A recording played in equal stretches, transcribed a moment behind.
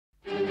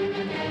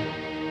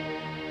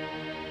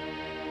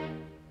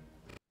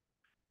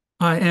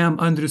I am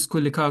Andrius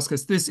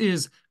Kulikauskas. This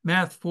is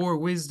Math for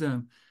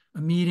Wisdom,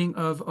 a meeting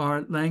of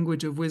our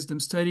Language of Wisdom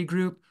study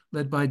group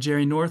led by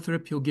Jere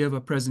Northrop. He'll give a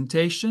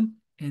presentation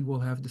and we'll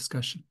have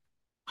discussion.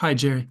 Hi,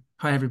 Jere.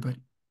 Hi, everybody.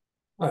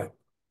 Hi.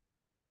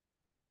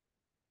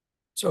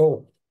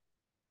 So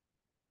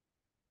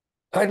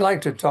I'd like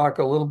to talk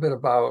a little bit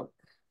about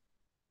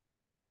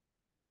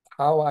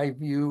how I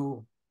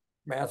view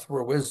Math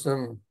for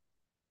Wisdom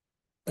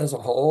as a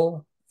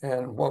whole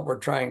and what we're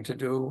trying to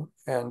do,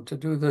 and to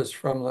do this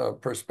from the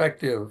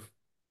perspective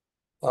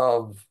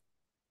of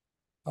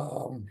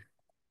um,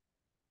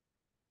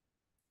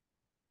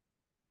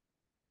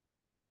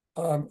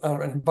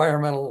 an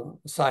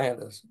environmental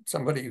scientist,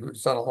 somebody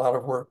who's done a lot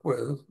of work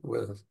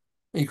with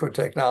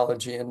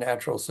ecotechnology and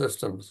natural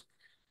systems.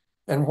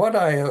 And what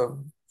I have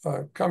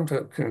come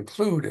to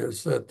conclude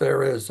is that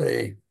there is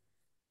I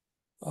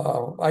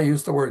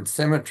use the word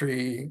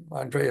symmetry.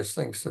 Andreas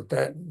thinks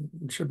that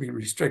should be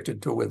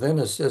restricted to within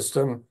a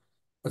system.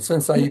 But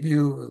since I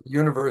view the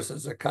universe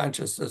as a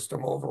conscious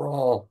system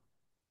overall,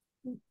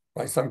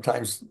 I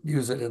sometimes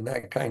use it in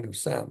that kind of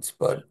sense.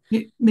 But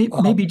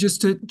Maybe just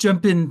to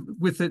jump in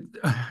with it,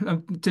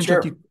 to interrupt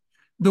sure. you,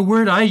 the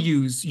word I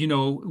use,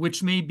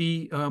 which may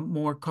be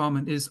more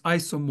common, is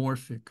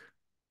isomorphic.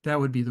 That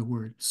would be the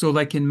word. So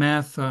like in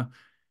math,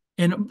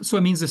 and so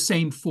it means the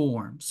same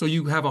form. So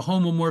you have a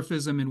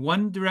homomorphism in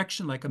one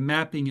direction, like a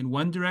mapping in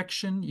one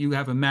direction. You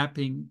have a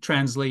mapping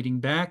translating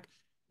back.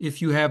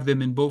 If you have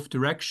them in both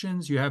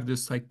directions, you have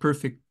this like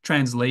perfect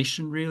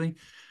translation, really,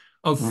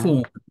 of Mhm.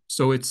 form.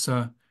 So it's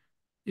a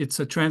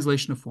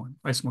translation of form,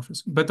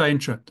 isomorphism. But I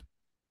interrupt.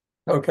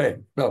 Okay.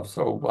 No,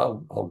 so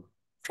I'll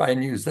try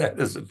and use that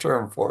as a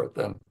term for it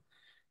then.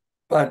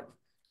 But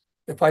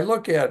if I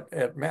look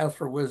at Math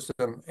for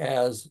Wisdom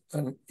as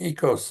an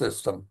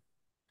ecosystem,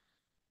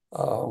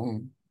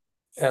 um,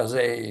 as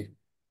an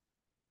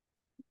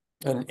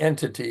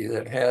entity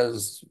that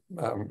has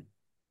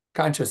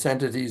conscious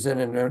entities in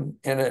it,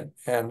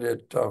 and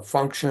it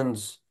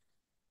functions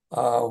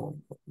uh,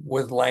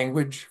 with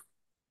language,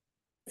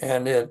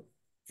 and it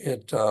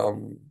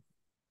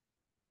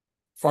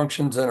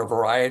functions in a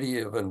variety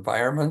of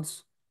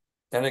environments,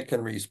 and it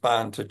can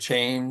respond to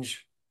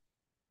change,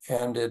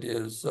 and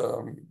it's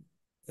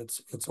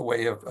a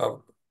way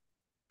of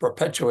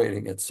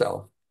perpetuating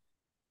itself.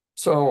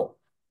 So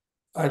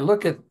I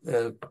look at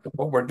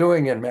what we're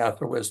doing in Math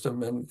for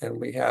Wisdom, and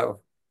we have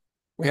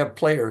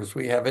players,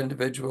 we have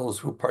individuals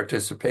who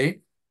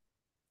participate.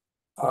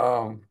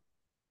 Um,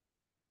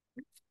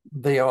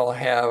 they all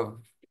have,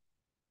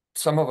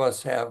 some of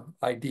us have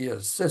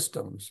idea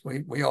systems.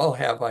 We all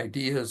have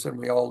ideas and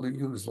we all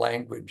use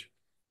language.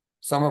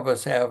 Some of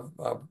us have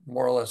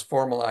more or less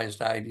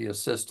formalized idea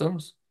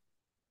systems.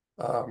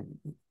 Um,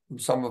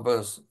 some of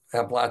us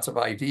have lots of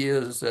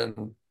ideas,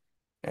 and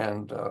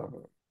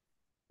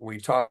we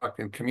talk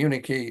and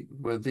communicate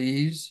with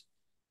these.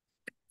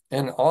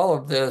 And all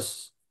of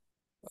this,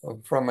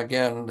 from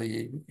again,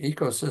 the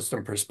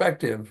ecosystem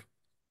perspective,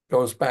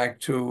 goes back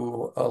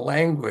to a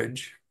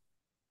language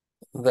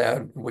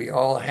that we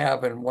all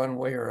have in one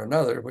way or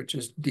another, which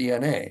is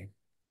DNA.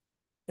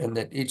 And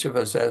that each of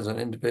us as an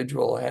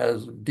individual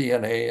has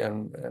DNA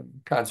and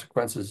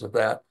consequences of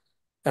that.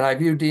 And I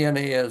view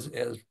DNA as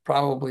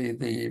probably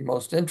the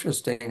most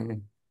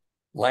interesting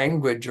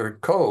language or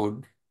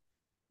code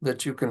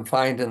that you can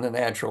find in the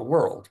natural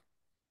world.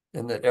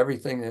 And that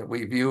everything that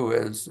we view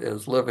as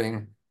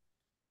living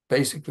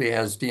basically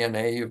has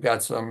DNA. You've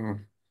got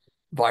some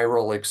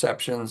viral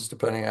exceptions,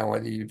 depending on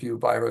whether you view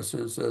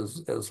viruses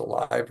as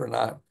alive or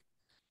not.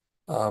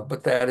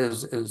 But that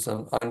is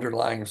an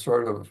underlying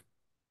sort of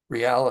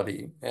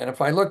reality. And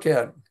if I look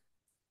at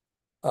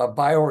a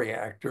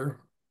bioreactor,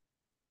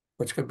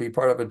 which could be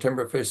part of a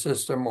timberfish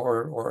system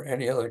or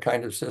any other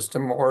kind of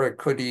system, or it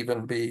could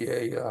even be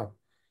a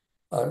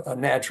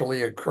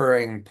naturally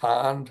occurring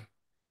pond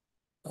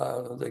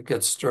that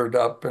gets stirred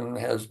up and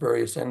has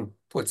various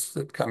inputs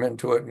that come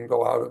into it and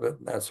go out of it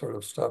and that sort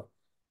of stuff.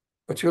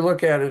 But you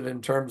look at it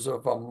in terms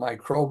of a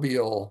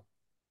microbial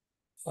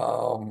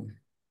um,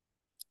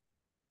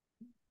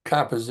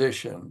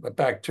 composition, a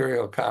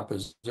bacterial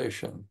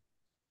composition,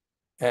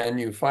 and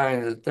you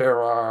find that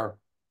there are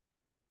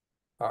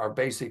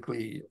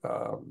basically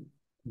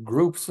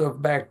groups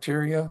of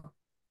bacteria,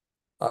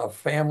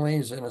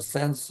 families in a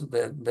sense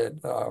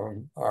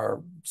that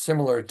are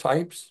similar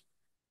types.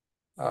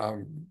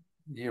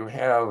 You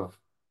have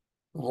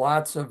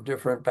lots of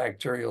different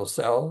bacterial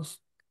cells,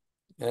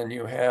 and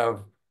you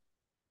have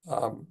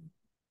um,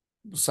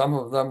 some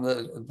of them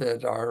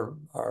that are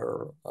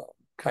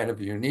kind of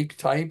unique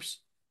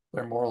types.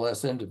 They're more or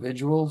less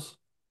individuals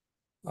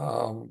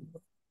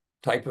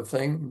type of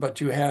thing, but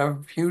you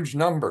have huge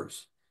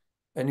numbers.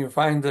 And you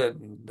find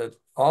that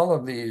all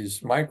of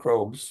these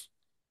microbes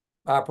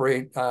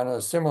operate on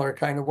a similar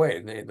kind of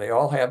way. They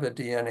all have a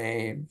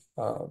DNA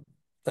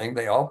thing.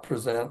 They all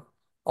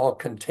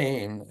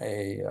contain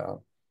a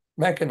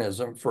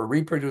mechanism for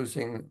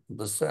reproducing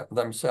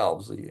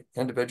themselves. The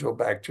individual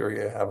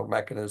bacteria have a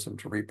mechanism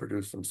to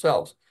reproduce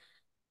themselves,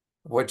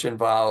 which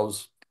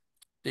involves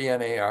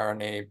DNA,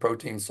 RNA,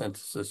 protein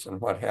synthesis,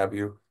 and what have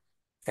you.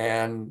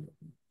 And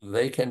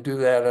they can do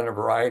that in a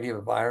variety of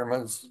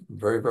environments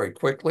very, very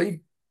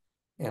quickly.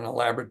 In a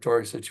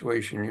laboratory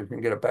situation, you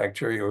can get a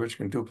bacteria which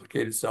can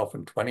duplicate itself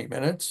in 20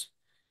 minutes.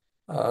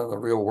 In the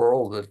real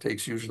world, it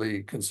takes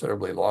usually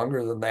considerably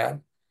longer than that.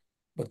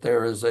 But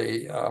there is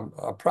a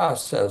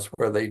process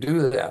where they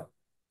do that.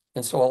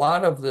 And so a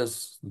lot of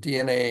this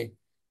DNA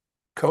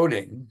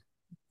coding,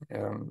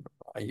 and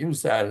I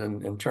use that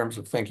in terms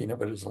of thinking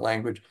of it as a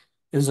language,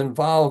 is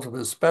involved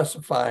with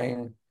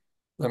specifying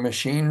the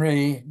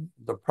machinery,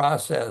 the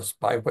process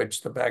by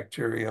which the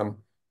bacterium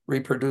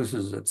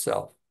reproduces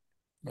itself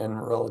in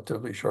a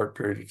relatively short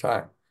period of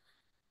time.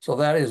 So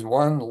that is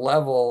one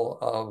level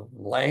of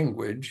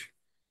language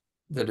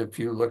that if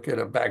you look at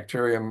a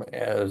bacterium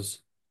as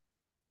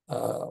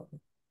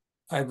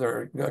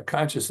either a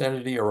conscious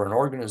entity or an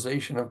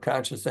organization of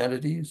conscious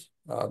entities,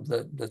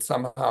 that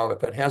somehow,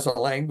 if it has a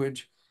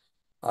language,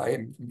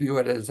 I view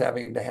it as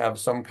having to have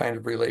some kind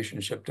of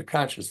relationship to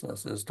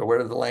consciousness as to where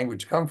did the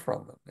language come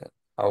from and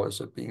how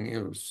is it being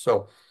used.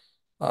 So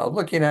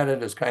looking at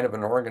it as kind of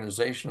an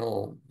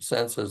organizational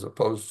sense as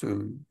opposed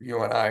to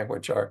you and I,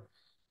 which are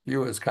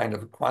viewed as kind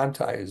of a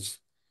quantized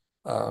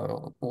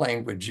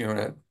language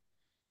unit,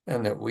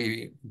 and that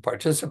we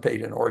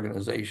participate in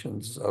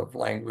organizations of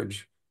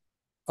language,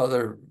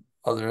 other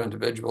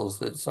individuals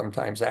that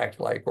sometimes act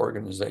like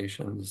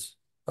organizations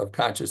of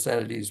conscious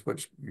entities,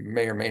 which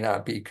may or may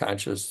not be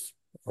conscious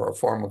or a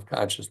form of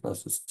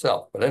consciousness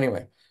itself. But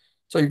anyway,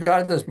 so you've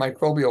got this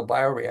microbial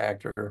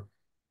bioreactor,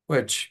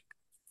 which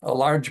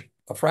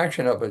a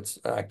fraction of its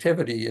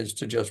activity is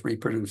to just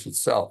reproduce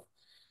itself.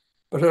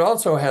 But it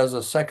also has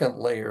a second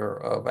layer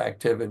of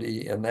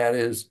activity, and that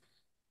is,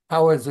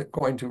 how is it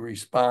going to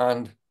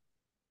respond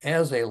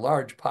as a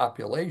large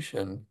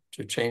population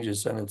to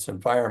changes in its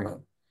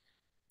environment?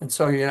 And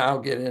so you now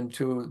get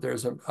into,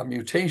 there's a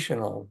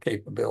mutational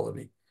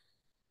capability.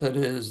 That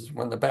is,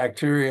 when the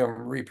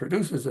bacterium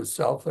reproduces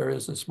itself, there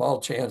is a small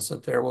chance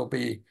that there will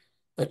be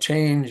a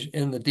change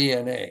in the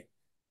DNA.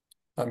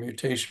 A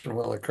mutation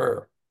will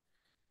occur.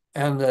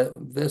 And that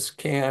this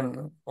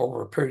can,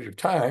 over a period of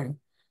time,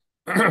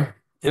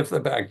 if the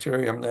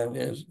bacterium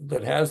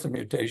that has the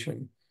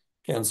mutation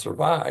can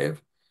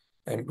survive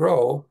and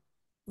grow,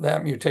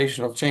 that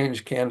mutational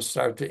change can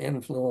start to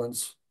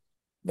influence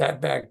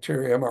that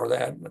bacterium or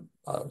that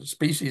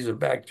species of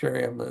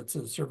bacterium that's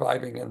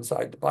surviving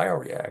inside the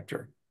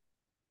bioreactor.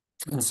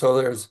 And so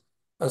there's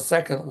a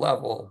second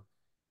level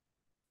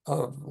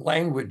of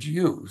language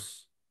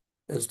use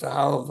as to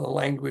how the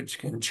language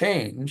can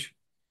change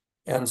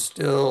and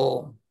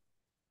still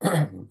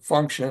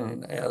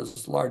function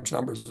as large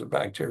numbers of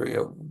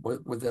bacteria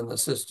within the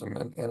system.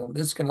 And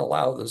this can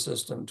allow the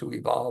system to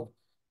evolve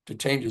to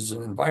changes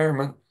in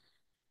environment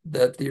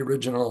that the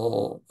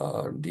original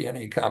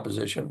DNA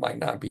composition might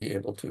not be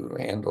able to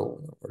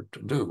handle or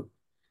to do.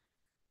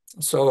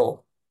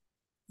 So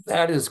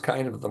that is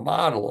kind of the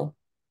model.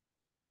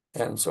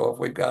 And so if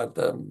we've got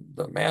the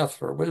math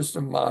for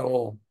wisdom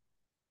model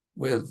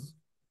with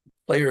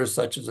players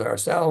such as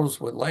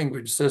ourselves, with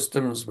language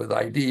systems, with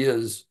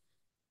ideas,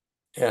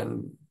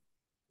 and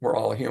we're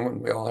all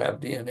human, we all have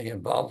DNA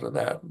involved with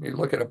that. You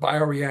look at a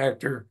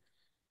bioreactor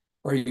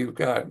where you've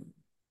got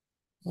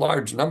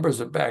large numbers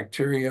of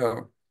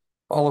bacteria,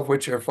 all of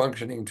which are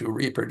functioning to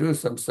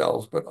reproduce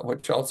themselves, but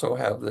which also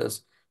have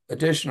this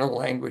additional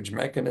language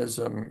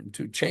mechanism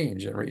to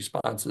change in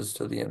responses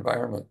to the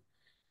environment.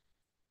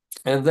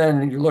 And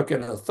then you look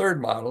at a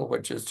third model,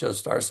 which is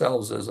just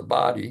ourselves as a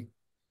body.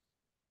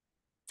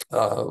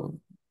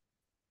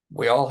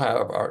 We all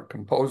are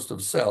composed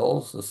of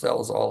cells. The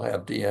cells all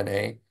have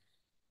DNA.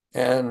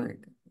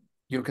 And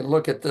you can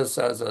look at this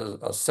as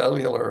a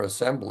cellular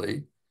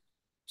assembly.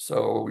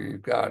 So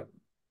you've got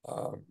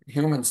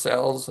human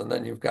cells, and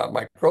then you've got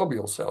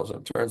microbial cells.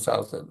 And it turns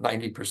out that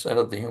 90%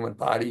 of the human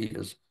body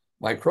is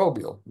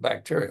microbial,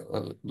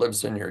 bacterial. It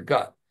lives in your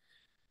gut.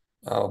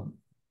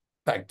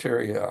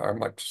 Bacteria are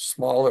much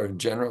smaller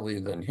generally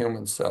than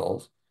human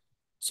cells.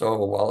 So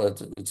while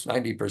it's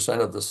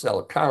 90% of the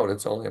cell count,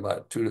 it's only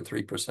about 2 to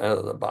 3%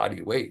 of the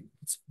body weight.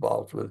 It's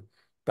involved with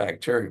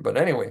bacteria. But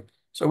anyway,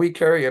 so we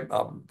carry a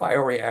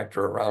bioreactor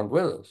around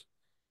with us.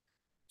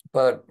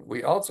 But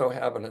we also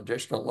have an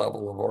additional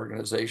level of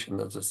organization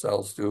that the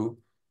cells do,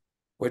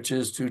 which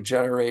is to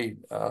generate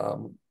a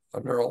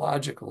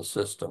neurological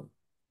system.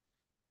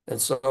 And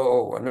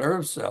so a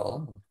nerve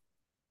cell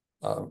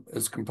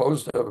is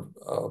composed of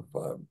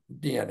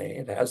DNA.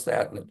 It has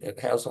that, and it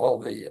has all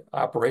the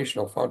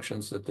operational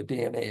functions that the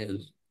DNA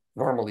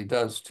normally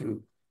does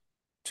to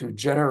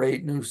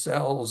generate new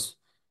cells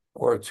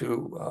or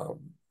to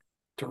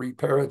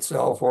repair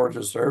itself or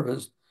to serve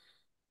as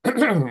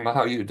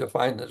how you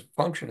define the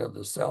function of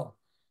the cell.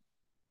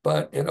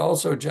 But it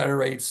also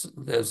generates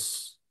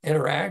this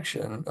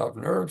interaction of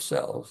nerve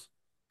cells,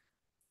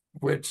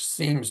 which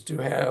seems to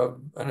have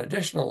an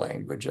additional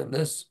language. And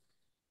this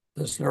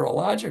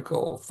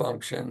neurological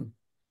function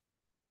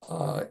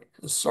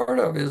sort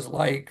of is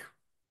like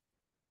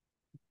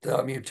the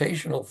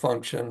mutational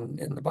function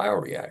in the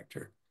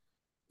bioreactor.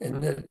 in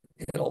that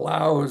it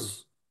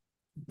allows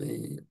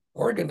the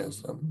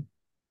organism,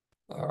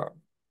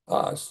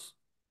 us,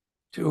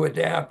 to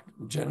adapt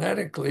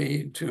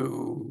genetically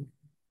to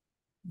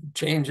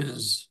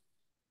changes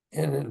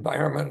in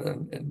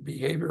environment and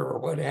behavior or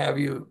what have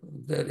you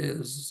that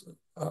is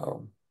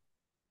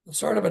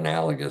sort of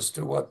analogous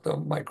to what the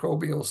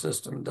microbial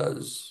system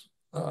does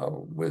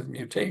with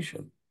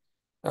mutation.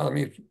 Now,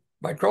 the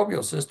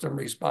microbial system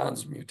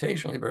responds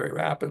mutationally very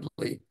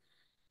rapidly.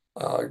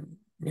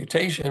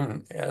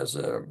 Mutation as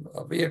a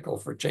vehicle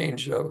for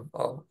change of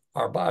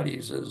our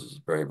bodies is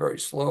very, very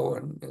slow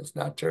and is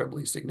not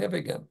terribly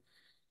significant.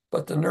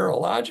 But the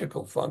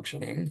neurological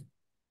functioning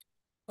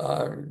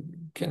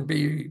can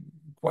be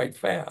quite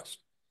fast.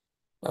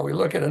 Now, we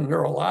look at a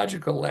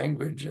neurological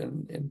language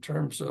in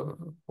terms of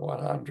what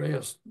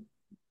Andrius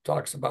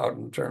talks about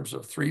in terms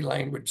of three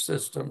language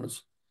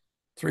systems,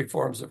 three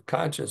forms of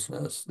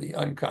consciousness, the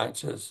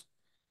unconscious,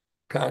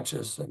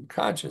 conscious, and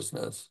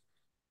consciousness,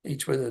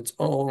 each with its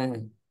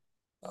own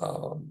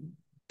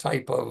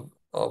type of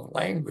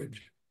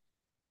language.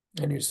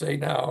 And you say,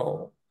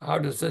 now, how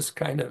does this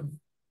kind of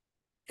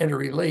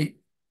interrelate,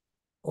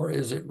 or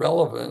is it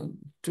relevant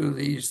to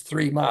these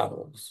three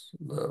models,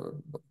 the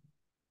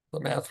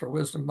Math for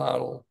Wisdom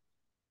model,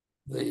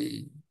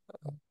 the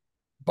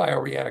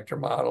bioreactor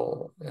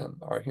model, and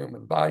our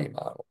human body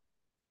model?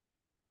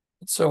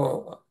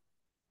 So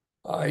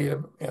I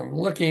am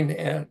looking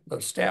at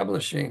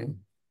establishing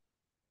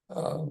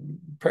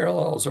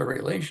parallels or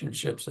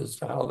relationships as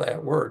to how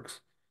that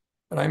works.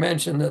 And I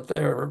mentioned that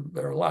there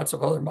are lots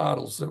of other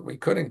models that we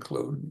could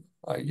include.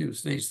 I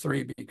use these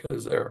three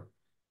because they're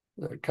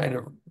kind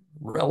of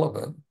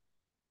relevant.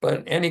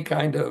 But any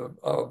kind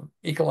of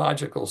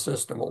ecological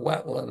system, a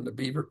wetland, a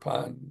beaver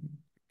pond,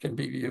 can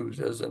be viewed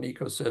as an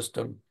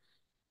ecosystem.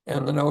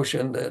 And the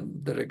notion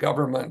that a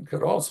government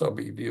could also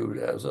be viewed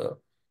as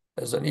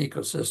an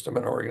ecosystem,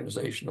 an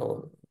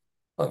organizational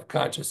of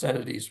conscious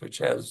entities, which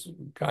has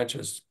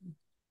conscious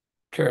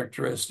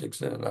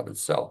characteristics in and of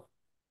itself.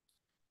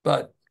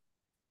 But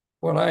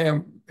what I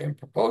am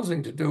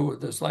proposing to do with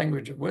this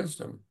language of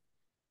wisdom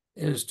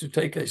is to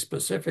take a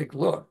specific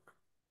look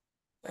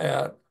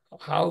at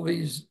how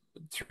these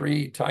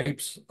three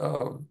types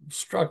of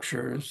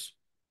structures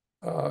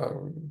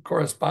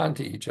correspond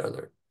to each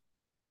other.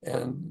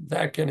 And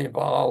that can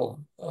involve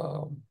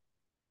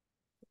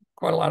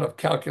quite a lot of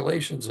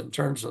calculations in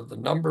terms of the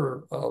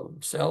number of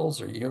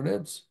cells or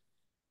units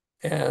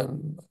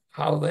and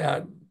how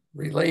that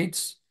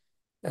relates,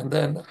 and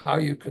then how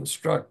you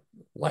construct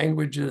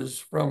languages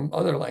from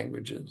other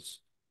languages.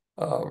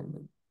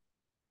 And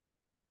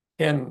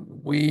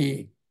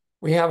we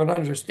have an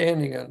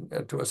understanding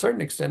to a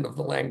certain extent of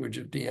the language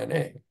of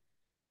DNA.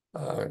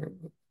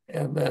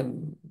 And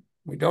then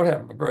we don't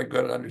have a very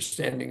good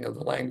understanding of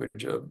the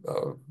language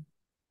of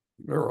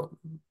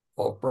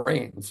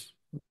brains,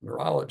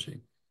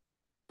 neurology.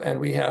 And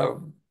we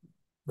have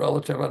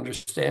relative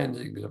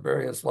understandings of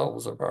various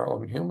levels of our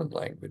own human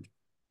language.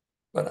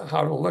 But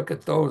how to look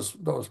at those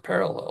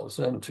parallels,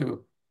 and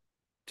to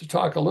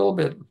talk a little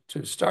bit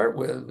to start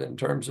with in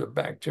terms of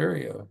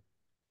bacteria.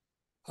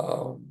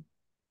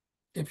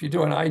 If you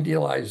do an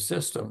idealized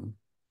system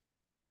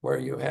where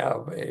you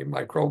have a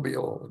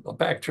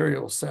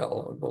bacterial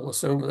cell, we'll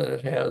assume that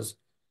it has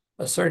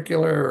a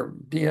circular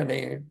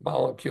DNA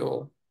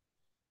molecule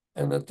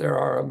and that there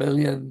are 1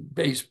 million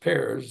base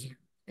pairs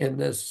in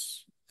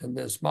this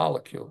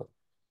molecule,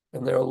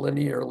 and they're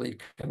linearly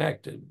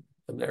connected.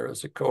 And there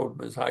is a code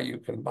with how you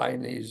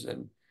combine these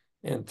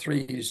in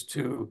threes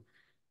to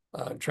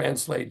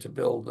translate to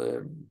build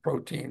the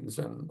proteins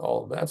and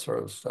all of that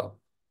sort of stuff.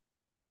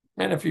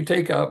 And if you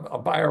take a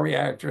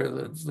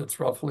bioreactor that's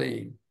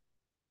roughly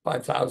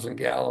 5,000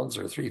 gallons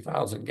or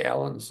 3,000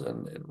 gallons,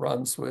 and it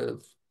runs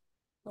with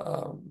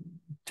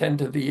 10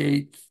 to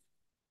the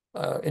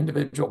 8th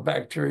individual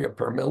bacteria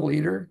per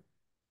milliliter,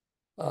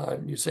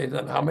 you say,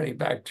 then how many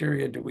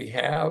bacteria do we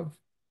have?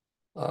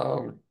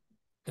 And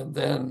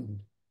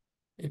then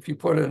if you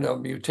put in a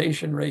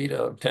mutation rate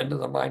of 10 to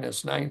the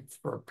minus 9th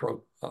for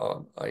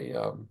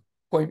a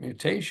point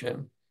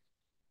mutation,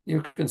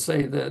 you can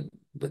say that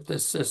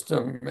this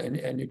system,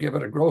 and you give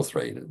it a growth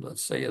rate,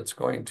 let's say it's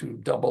going to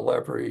double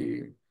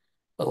every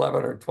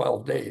 11 or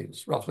 12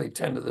 days, roughly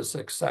 10 to the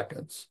 6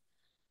 seconds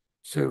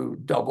to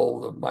double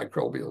the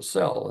microbial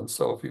cell. And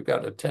so if you've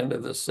got a 10 to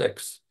the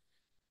 6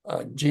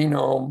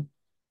 genome,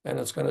 and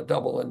it's going to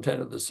double in 10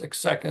 to the 6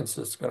 seconds,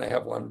 it's going to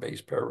have 1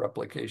 base pair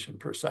replication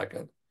per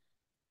second.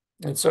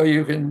 And so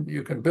you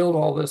can build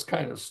all this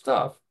kind of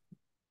stuff,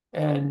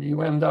 and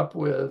you end up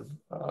with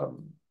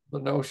the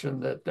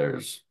notion that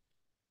there's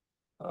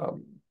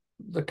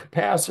the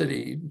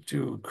capacity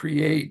to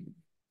create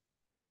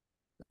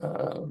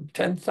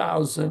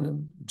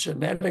 10,000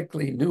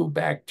 genetically new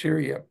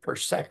bacteria per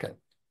second.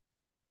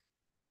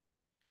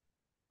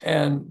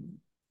 And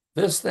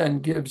this then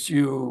gives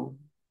you,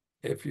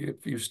 if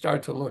you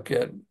start to look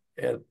at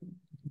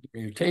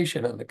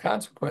mutation and the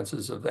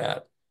consequences of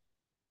that,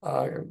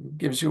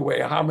 gives you a way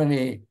how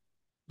many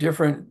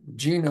different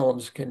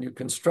genomes can you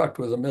construct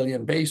with 1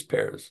 million base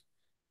pairs.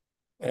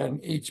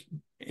 And each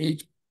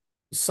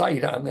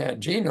site on that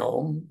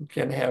genome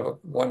can have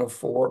one of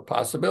four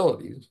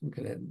possibilities. You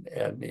can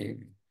add the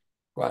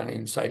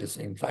guanine,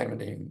 cytosine,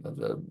 thymidine,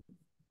 the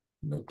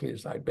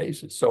nucleoside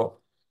bases. So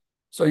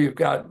you've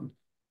got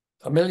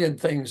a million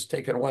things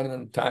taken one at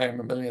a time,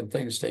 a million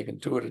things taken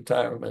two at a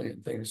time, a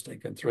million things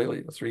taken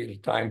three at a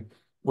time,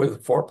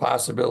 with four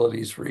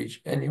possibilities for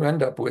each. And you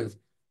end up with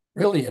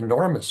really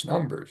enormous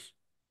numbers,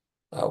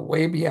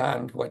 way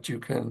beyond what you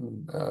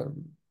can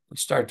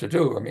start to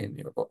do. I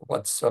mean,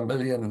 what's a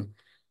million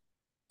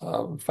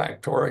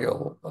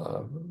factorial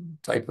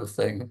type of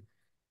thing?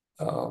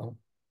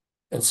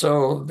 And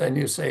so then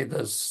you say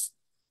this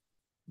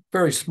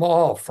very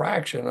small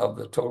fraction of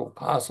the total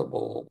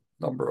possible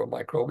number of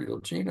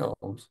microbial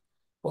genomes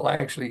will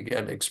actually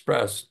get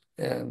expressed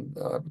and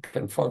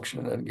can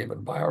function in a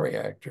given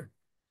bioreactor.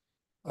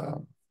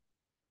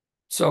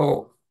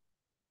 So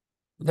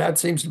that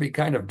seems to be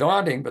kind of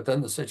daunting, but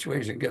then the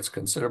situation gets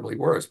considerably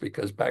worse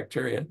because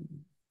bacteria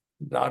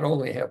not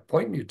only have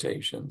point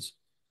mutations,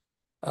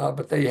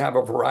 but they have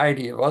a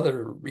variety of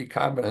other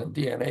recombinant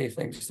DNA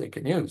things they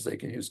can use. They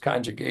can use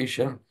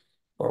conjugation,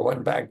 or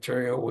one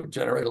bacteria would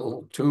generate a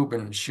little tube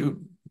and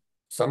shoot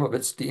some of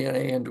its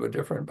DNA into a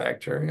different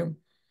bacterium.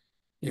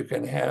 You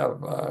can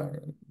have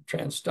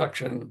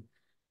transduction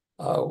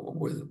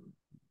with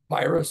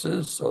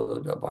viruses, so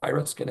that a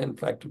virus can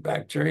infect a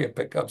bacteria,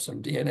 pick up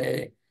some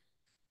DNA.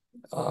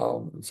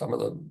 Some of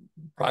the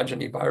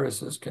progeny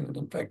viruses can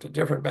infect a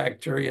different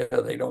bacteria.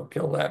 They don't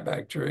kill that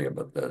bacteria,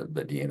 but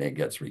the DNA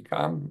gets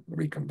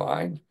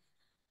recombined.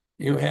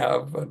 You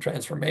have a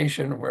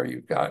transformation where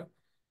you've got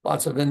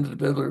lots of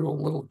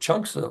individual little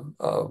chunks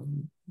of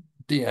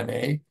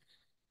DNA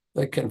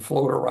that can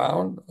float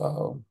around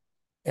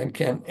and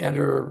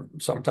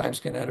sometimes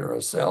can enter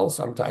a cell.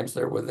 Sometimes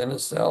they're within a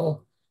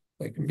cell.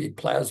 They can be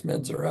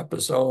plasmids or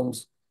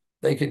episomes.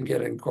 They can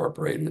get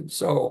incorporated.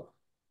 So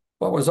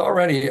what was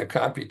already a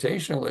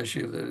computational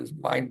issue that is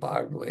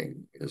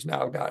mind-boggling has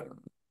now gotten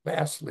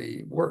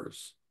vastly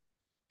worse.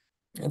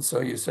 And so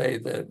you say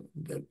that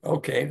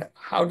okay,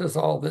 how does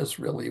all this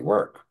really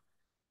work?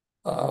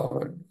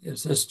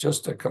 Is this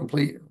just a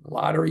complete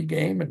lottery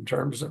game in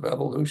terms of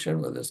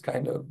evolution with this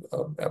kind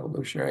of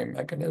evolutionary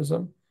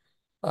mechanism,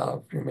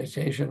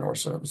 mutation, or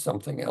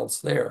something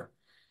else there?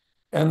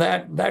 And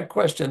that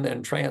question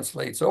then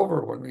translates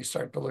over when we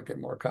start to look at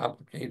more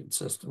complicated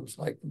systems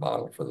like the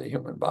model for the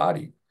human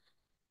body,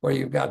 where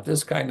you've got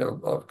this kind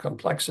of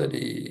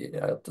complexity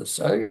at the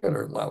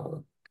cellular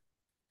level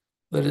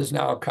that is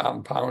now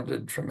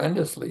compounded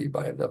tremendously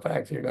by the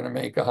fact that you're going to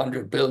make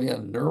 100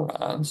 billion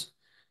neurons,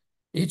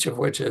 each of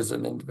which is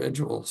an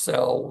individual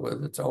cell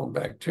with its own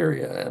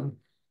bacteria. And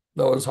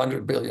those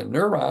 100 billion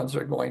neurons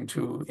are going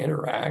to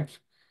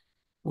interact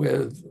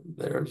with,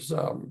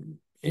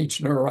 each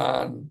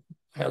neuron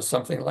has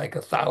something like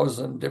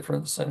 1,000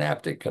 different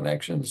synaptic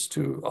connections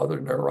to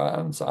other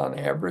neurons on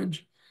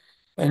average.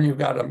 And you've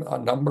got a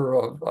number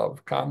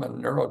of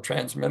common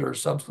neurotransmitter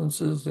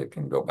substances that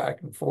can go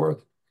back and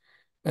forth,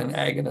 and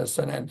agonists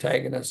and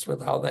antagonists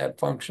with how that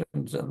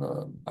functions in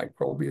the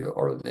microbial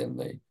or in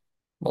the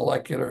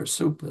molecular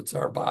soup that's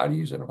our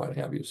bodies and what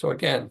have you. So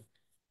again,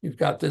 you've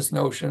got this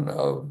notion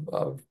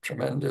of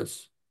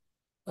tremendous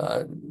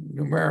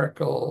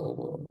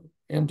numerical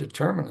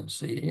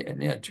indeterminacy,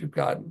 and yet you've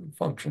got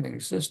functioning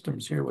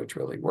systems here which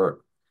really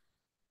work.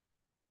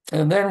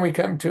 And then we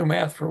come to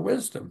math for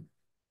wisdom,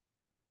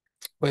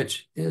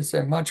 which is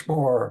a much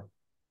more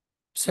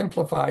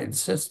simplified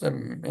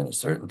system in a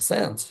certain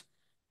sense,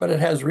 but it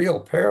has real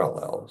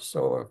parallels.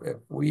 So if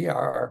we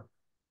are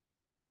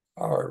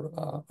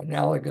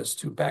analogous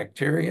to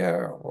bacteria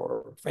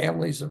or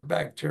families of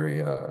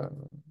bacteria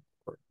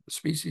or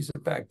species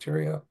of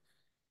bacteria,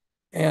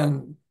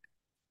 and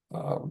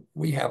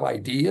we have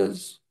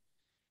ideas,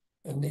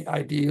 and the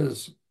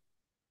ideas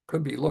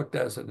could be looked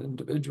as an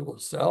individual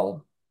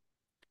cell.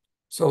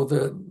 So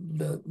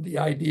the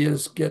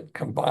ideas get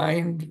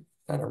combined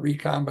in a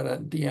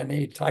recombinant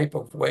DNA type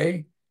of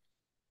way.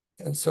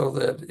 And so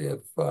that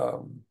if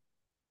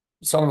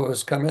some of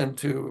us come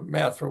into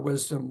math for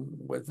wisdom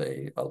with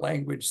a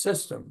language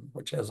system,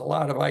 which has a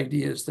lot of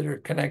ideas that are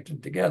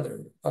connected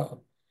together,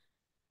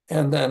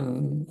 and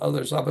then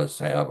others of us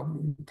have a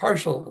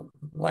partial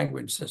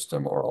language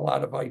system or a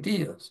lot of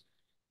ideas,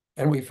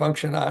 and we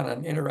function on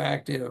an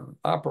interactive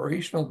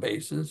operational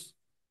basis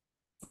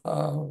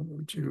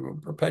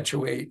to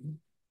perpetuate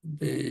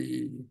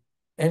the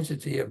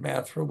entity of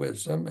math for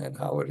wisdom and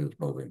how it is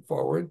moving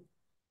forward.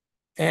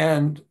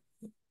 And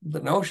the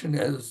notion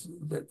is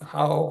that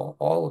how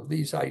all of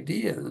these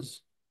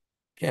ideas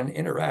can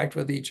interact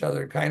with each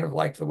other, kind of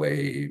like the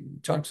way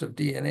chunks of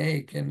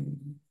DNA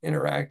can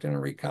interact in a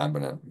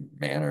recombinant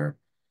manner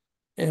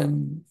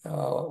in a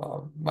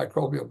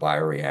microbial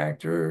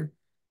bioreactor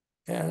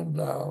and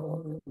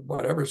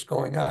whatever's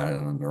going on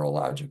in a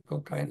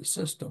neurological kind of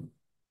system.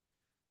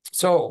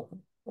 So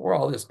where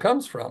all this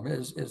comes from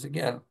is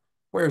again,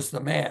 where's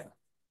the math?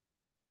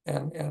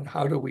 And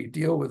how do we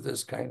deal with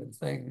this kind of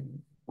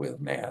thing with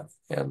math?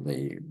 And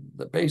the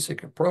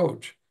basic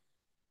approach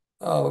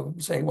of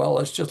saying, well,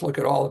 let's just look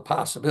at all the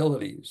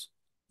possibilities,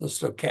 the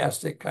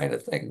stochastic kind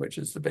of thing, which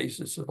is the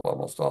basis of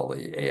almost all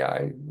the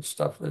AI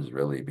stuff that is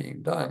really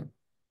being done.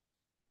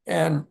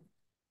 And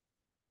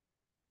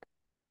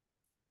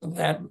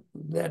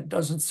that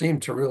doesn't seem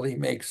to really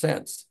make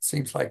sense. It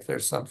seems like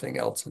there's something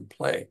else in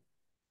play.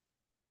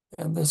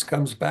 And this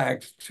comes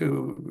back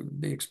to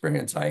the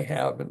experience I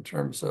have in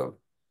terms of,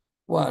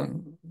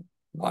 one,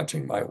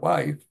 watching my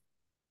wife,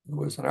 who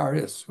was an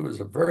artist, who was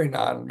a very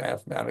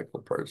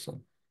non-mathematical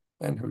person,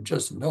 and who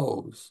just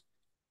knows.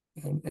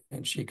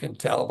 And she can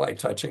tell by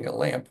touching a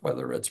lamp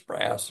whether it's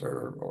brass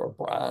or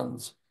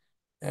bronze,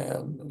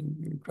 and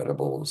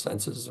incredible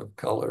senses of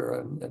color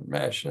and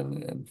mesh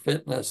and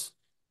fitness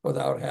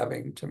without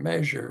having to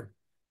measure.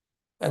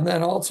 And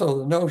then also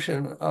the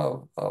notion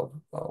of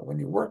when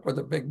you work with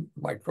a big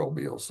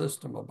microbial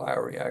system, a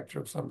bioreactor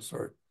of some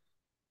sort,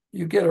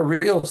 you get a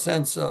real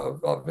sense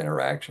of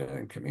interaction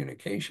and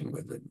communication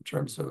with it in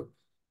terms of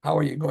how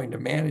are you going to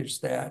manage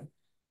that,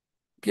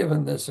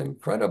 given this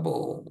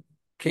incredible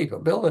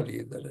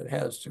capability that it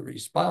has to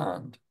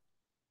respond.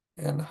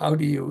 And how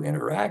do you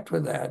interact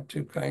with that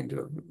to kind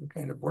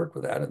of work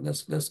with that? And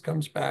this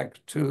comes back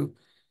to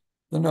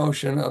the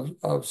notion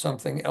of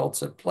something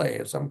else at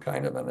play, some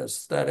kind of an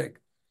aesthetic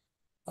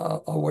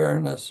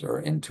awareness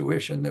or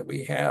intuition that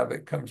we have.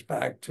 It comes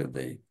back to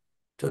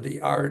the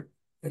art.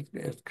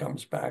 It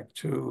comes back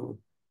to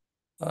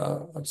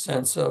a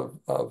sense of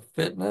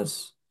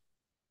fitness.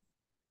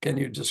 Can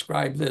you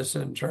describe this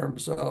in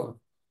terms of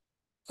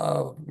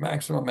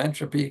maximum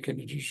entropy? Can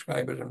you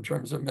describe it in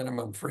terms of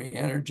minimum free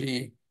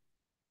energy?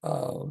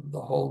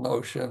 The whole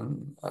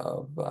notion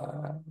of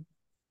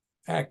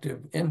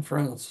active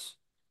inference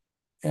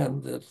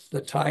and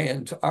the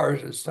tie-in to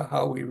art as to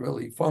how we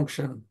really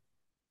function,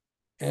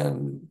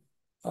 and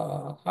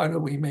how do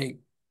we make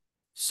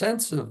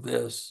sense of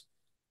this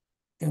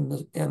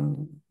in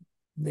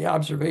the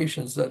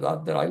observations that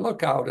I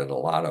look out at a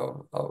lot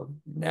of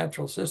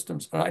natural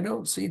systems, and I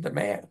don't see the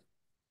math.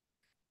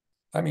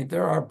 I mean,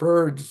 there are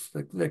birds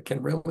that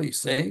can really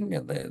sing,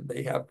 and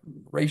they have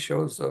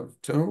ratios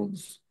of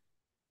tunes,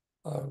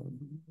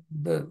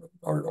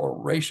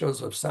 or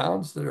ratios of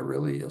sounds that are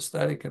really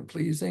aesthetic and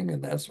pleasing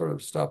and that sort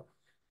of stuff.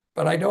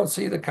 But I don't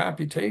see the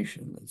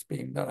computation that's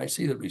being done. I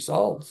see the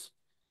results,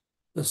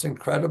 this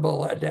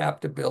incredible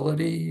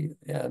adaptability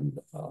and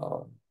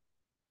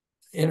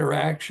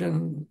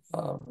interaction,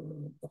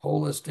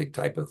 holistic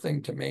type of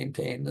thing to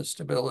maintain the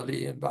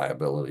stability and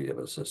viability of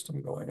a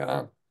system going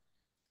on.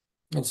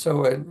 And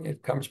so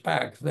it comes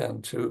back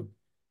then to,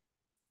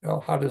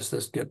 how does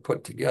this get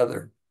put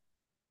together?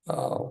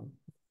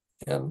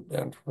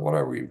 And what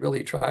are we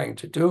really trying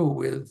to do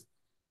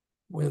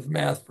with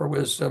math for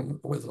wisdom,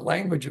 with the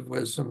language of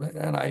wisdom?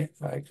 And I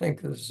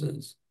think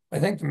I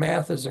think the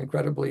math is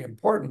incredibly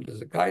important as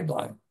a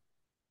guideline,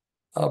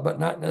 but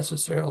not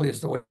necessarily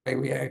as the way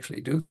we actually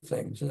do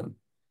things. And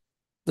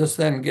this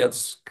then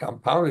gets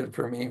compounded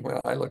for me when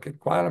I look at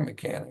quantum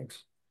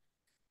mechanics,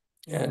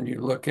 and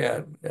you look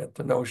at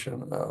the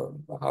notion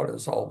of how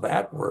does all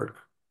that work,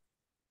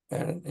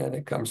 and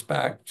it comes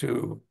back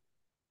to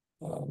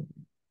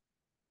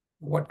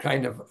what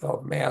kind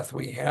of math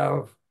we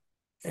have,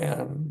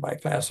 and my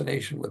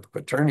fascination with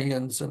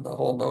quaternions and the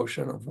whole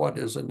notion of what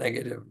is a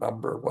negative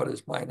number, what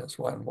is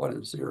 -1, what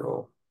is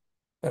 0,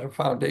 at a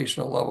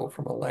foundational level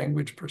from a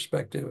language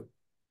perspective,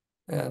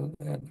 and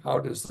how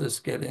does this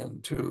get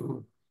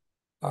into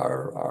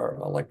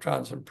our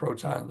electrons and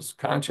protons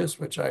conscious,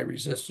 which I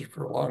resisted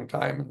for a long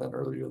time, and then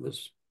earlier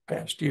this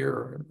past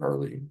year,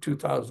 early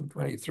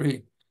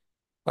 2023,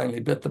 finally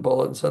bit the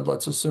bullet and said,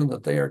 let's assume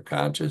that they are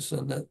conscious,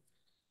 and that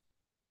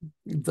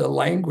the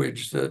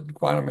language that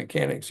quantum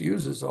mechanics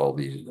uses, all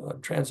these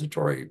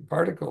transitory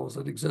particles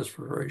that exist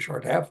for very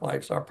short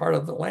half-lives, are part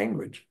of the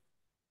language.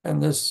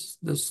 And this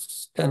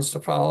tends to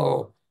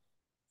follow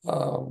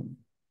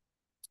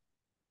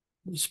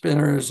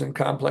spinors and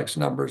complex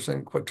numbers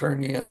and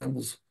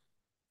quaternions,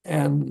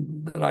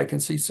 and that I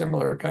can see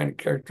similar kind of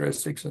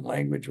characteristics in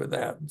language with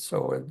that. And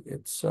so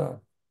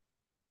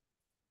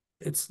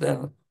it's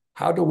then,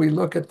 how do we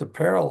look at the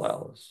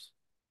parallels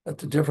at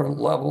the different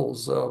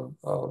levels of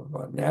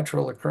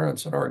natural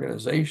occurrence and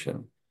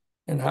organization,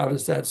 and how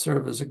does that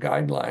serve as a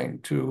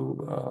guideline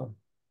to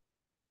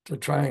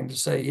trying to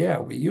say, yeah,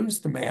 we use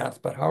the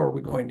math, but how are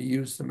we going to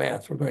use the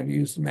math? We're going to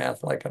use the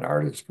math like an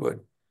artist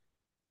would.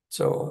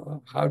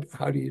 So how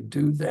do you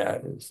do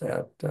that? Is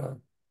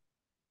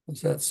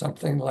that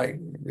something like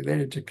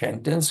related to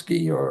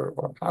Kandinsky,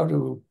 or how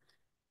do,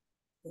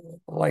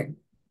 like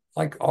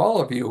all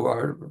of you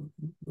are,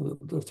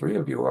 the three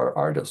of you are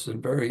artists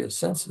in various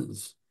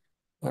senses.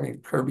 I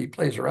mean, Kirby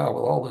plays around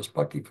with all this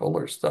Bucky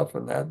Fuller stuff,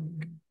 and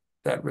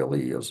that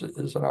really is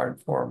an art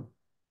form.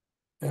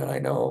 And I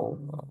know,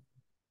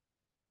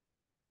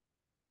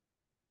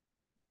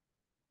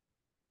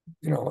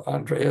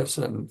 Andrius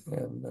and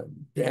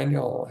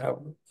Daniel have,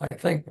 I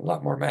think, a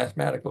lot more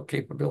mathematical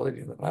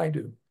capability than I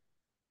do.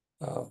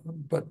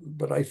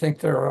 But I think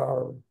there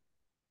are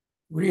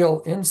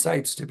real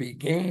insights to be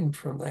gained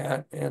from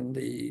that, and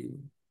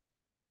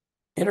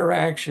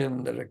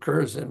interaction that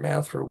occurs in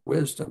Math for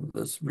Wisdom,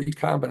 this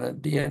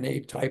recombinant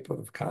DNA type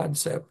of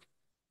concept,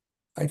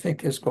 I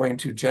think is going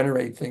to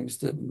generate things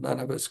that none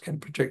of us can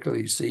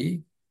particularly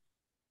see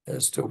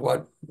as to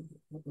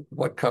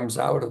what comes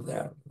out of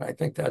that. And I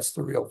think that's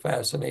the real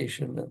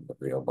fascination and the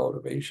real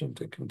motivation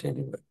to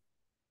continue it.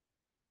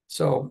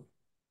 So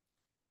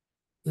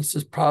this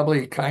is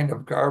probably kind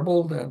of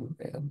garbled,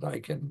 and I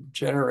can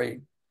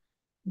generate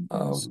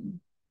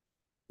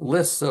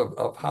lists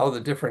of how the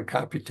different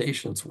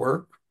computations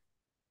work,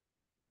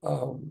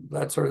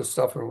 that sort of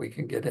stuff, and we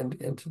can get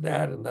into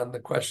that. And then the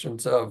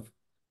questions of,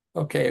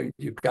 okay,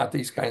 you've got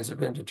these kinds of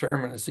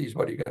indeterminacies,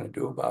 what are you going to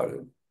do about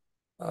it?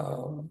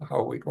 How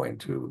are we going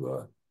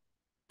to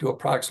do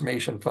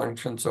approximation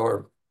functions,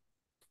 or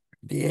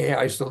the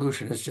AI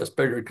solution is just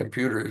bigger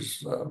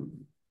computers,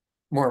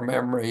 more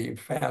memory,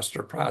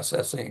 faster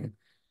processing.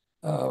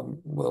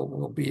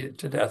 We'll beat it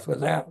to death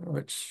with that,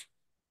 which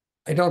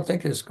I don't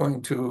think is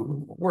going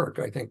to work.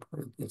 I think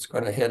it's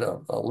going to hit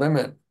a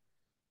limit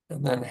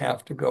and then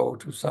have to go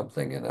to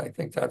something. And I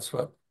think that's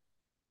what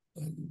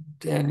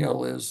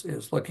Daniel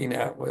is looking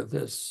at with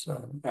this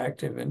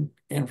active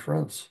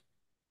inference,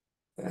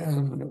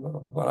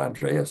 and what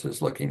Andrius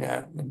is looking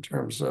at in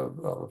terms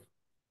of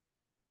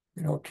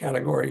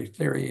category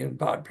theory and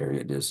bot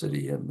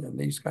periodicity and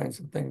these kinds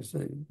of things,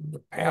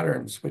 the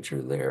patterns which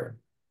are there,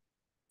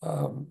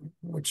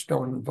 which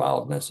don't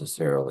involve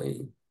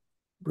necessarily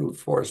brute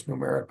force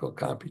numerical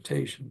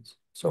computations.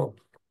 So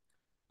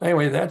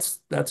anyway, that's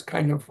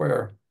kind of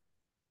where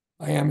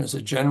I am as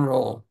a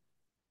general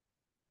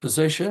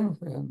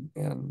position,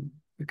 and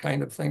the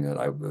kind of thing that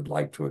I would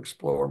like to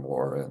explore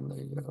more in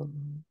the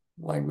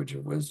language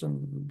of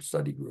wisdom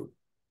study group.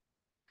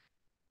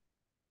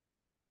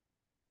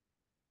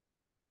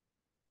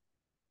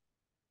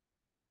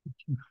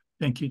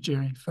 Thank you,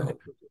 Jere.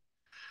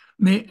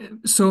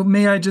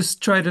 May I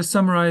just try to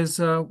summarize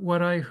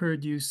what I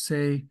heard you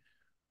say,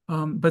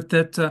 but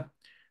that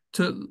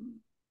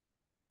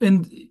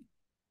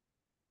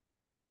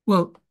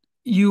well,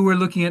 you were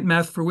looking at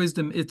Math for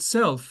Wisdom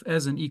itself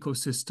as an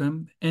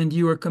ecosystem, and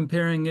you are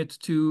comparing it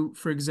to,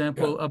 for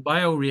example, a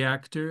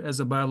bioreactor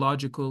as a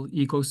biological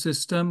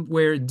ecosystem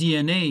where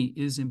DNA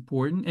is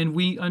important. And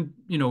we,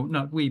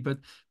 not we, but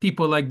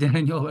people like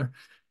Daniel are,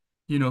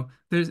 and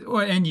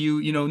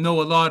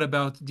know a lot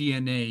about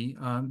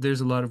DNA.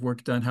 There's a lot of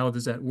work done. How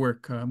does that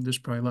work? There's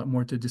probably a lot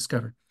more to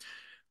discover.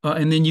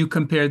 And then you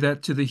compare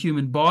that to the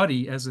human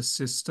body as a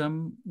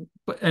system,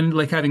 and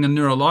like having a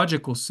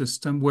neurological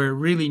system where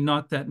really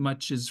not that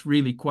much is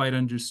really quite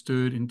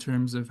understood in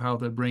terms of how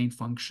the brain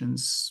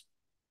functions.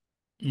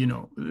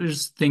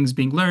 There's things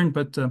being learned,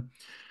 but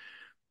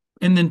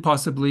and then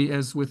possibly,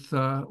 as with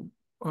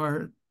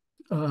our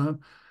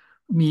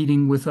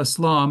meeting with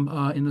Islam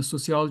in the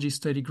sociology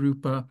study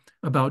group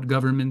about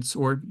governments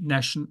or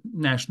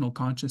national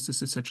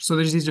consciousness, etc. So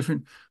there's these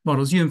different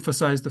models. You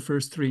emphasize the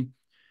first three.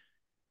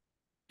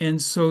 And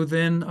so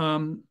then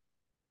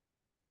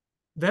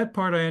that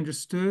part I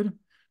understood.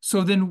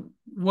 So then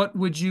what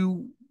would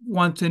you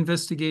want to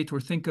investigate or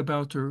think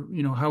about, or,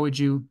 how would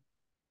you?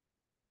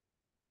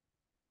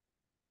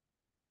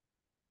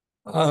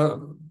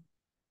 The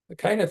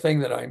kind of thing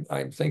that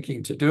I'm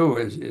thinking to do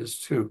is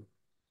to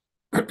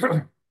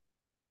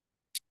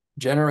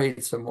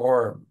generate some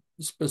more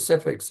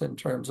specifics in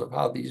terms of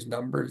how these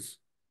numbers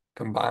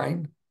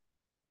combine.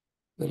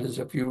 That is,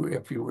 if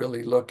you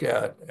really look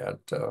at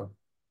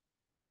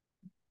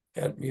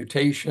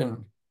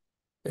mutation,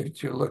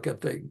 if you look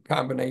at the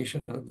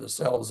combination of the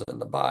cells in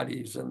the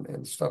bodies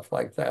and stuff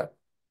like that,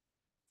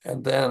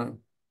 and then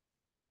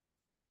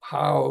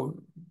how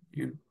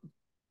you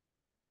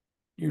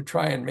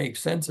try and make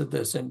sense of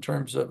this in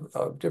terms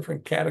of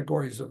different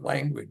categories of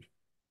language,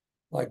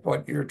 like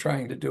what you're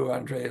trying to do,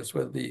 Andrius,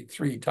 with the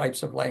three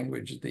types of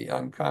language, the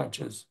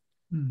unconscious,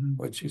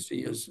 which you see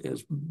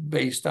is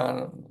based on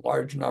a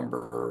large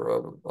number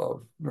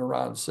of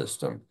neuron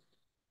system,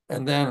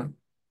 and then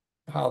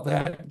how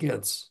that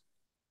gets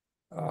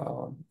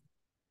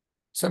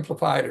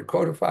simplified or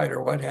codified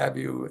or what have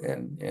you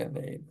in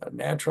a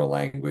natural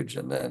language,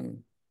 and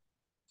then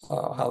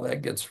how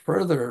that gets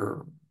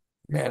further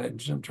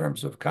managed in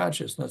terms of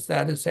consciousness.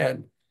 That has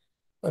had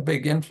a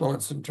big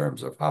influence in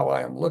terms of how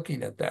I am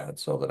looking at that,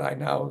 so that I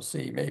now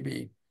see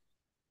maybe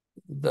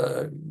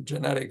the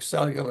genetic,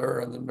 cellular,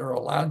 and the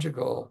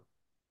neurological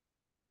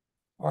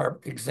are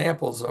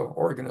examples of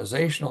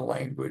organizational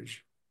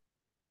language,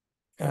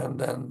 and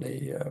then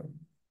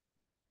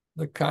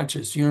the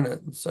conscious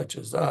unit, such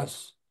as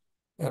us,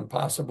 and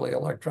possibly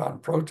electron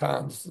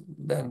protons,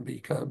 then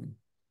become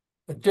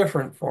a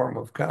different form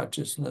of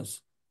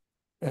consciousness.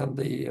 And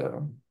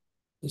the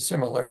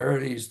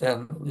similarities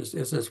then is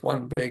this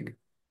one big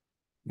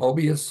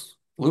Mobius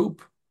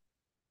loop.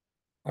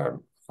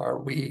 Am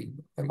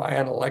I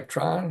an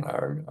electron?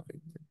 Are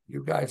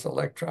you guys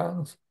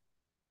electrons?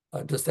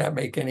 Does that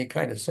make any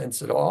kind of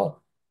sense at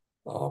all?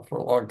 For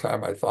a long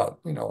time, I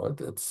thought,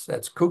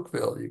 that's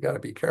Cookville. You got to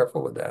be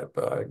careful with that.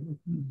 But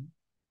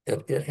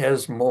it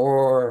has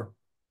more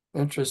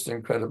interest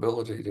and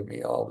credibility to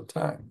me all the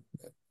time.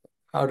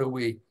 how do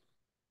we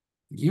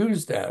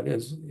use that?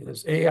 Is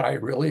AI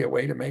really a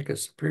way to make a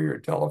superior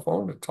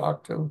telephone to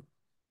talk to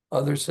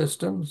other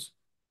systems?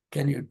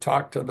 Can you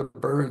talk to the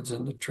birds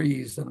and the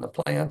trees and the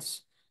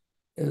plants?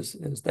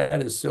 Is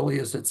that as silly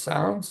as it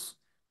sounds?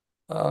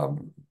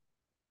 Um,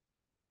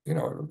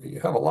 you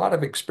have a lot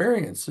of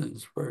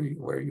experiences where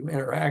you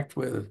interact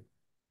with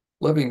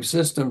living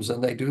systems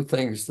and they do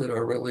things that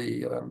are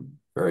really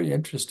very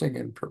interesting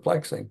and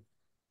perplexing.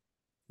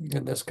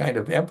 And this kind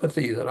of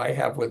empathy that I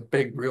have with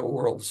big real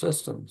world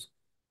systems,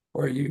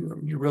 where you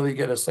really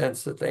get a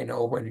sense that they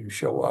know when you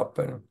show up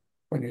and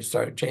when you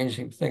start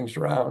changing things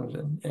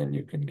around, and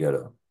you can get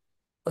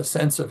a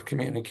sense of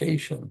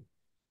communication.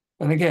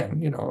 And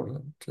again,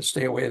 to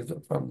stay away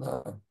from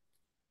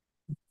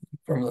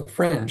the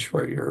fringe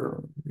where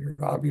you're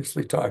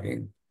obviously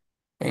talking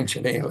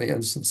ancient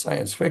aliens and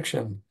science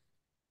fiction,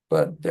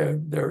 but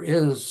there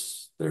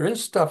is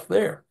stuff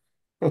there.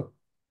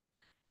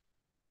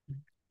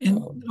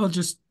 And I'll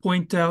just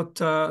point out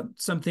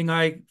something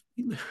I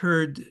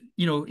heard,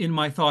 in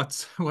my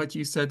thoughts, what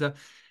you said,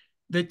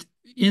 that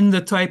in the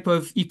type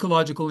of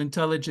ecological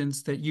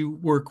intelligence that you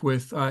work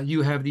with,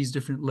 you have these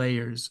different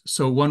layers.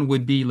 So one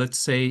would be, let's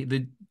say,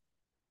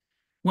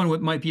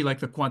 might be like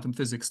the quantum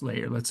physics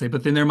layer, let's say,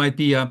 but then there might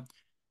be a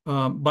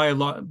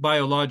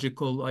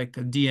biological, like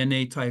a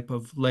DNA type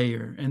of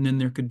layer, and then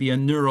there could be a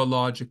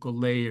neurological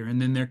layer,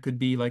 and then there could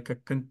be like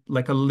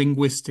a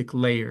linguistic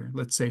layer,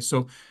 let's say.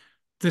 So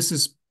this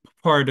is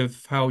part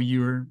of how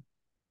you're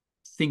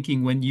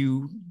thinking when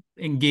you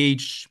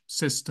engage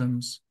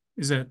systems.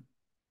 Is that?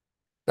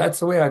 That's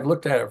the way I've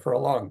looked at it for a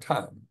long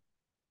time.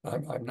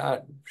 I'm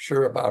not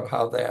sure about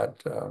how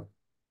that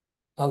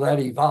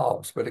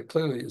evolves, but it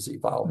clearly is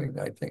evolving,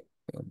 I think.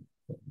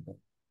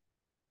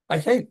 I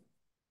think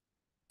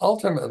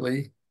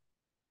ultimately,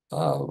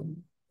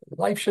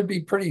 life should be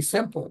pretty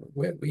simple.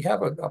 We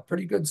have a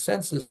pretty good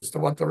sense as to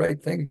what the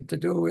right thing to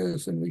do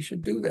is, and we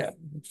should do that.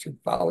 You should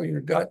follow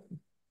your gut,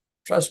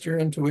 trust your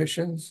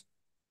intuitions,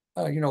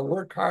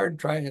 work hard,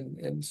 try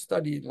and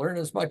study, learn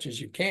as much as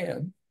you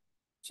can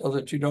so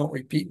that you don't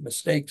repeat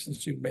mistakes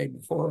that you've made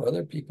before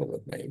other people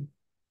have made.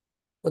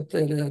 But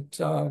that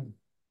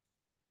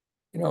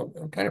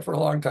kind of for a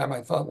long time,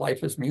 I thought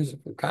life is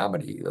musical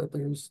comedy, that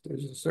there's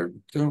a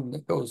certain tune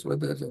that goes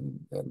with it. And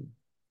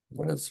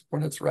when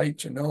it's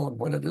right, and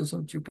when it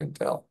isn't, you can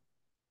tell.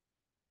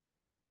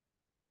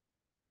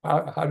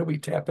 How do we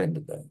tap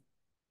into that?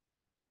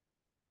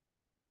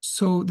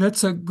 So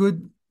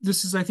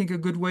this is, I think, a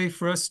good way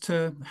for us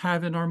to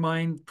have in our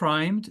mind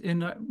primed.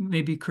 And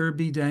maybe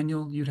Kirby,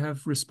 Daniel, you'd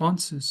have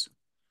responses.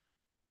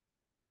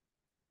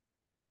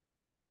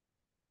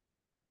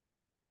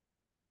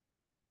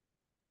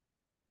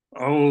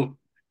 I'll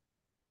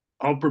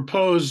I'll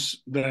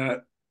propose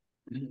that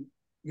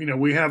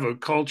we have a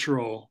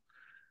cultural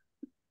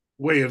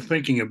way of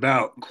thinking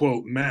about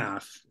quote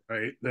math,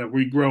 right, that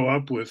we grow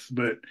up with,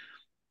 but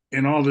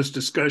in all this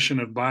discussion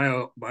of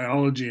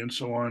biology and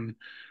so on,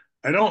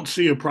 I don't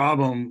see a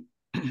problem.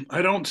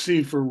 I don't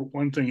see, for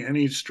one thing,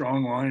 any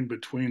strong line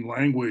between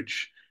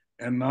language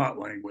and not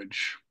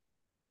language.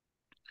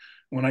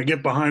 When I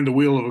get behind the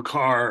wheel of a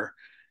car,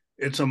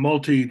 it's a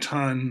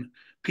multi-ton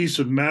piece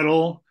of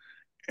metal,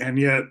 and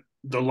yet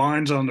the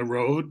lines on the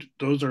road,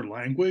 those are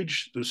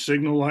language. The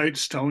signal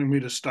lights telling me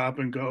to stop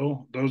and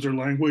go, those are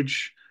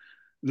language.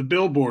 The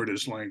billboard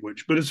is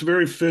language, but it's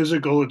very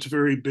physical, it's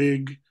very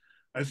big.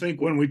 I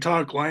think when we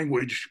talk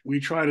language,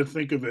 we try to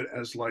think of it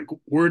as like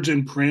words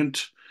in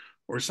print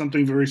or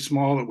something very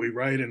small that we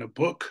write in a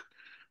book.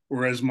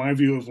 Whereas my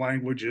view of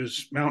language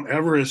is Mount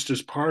Everest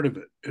is part of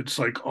it. It's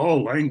like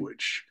all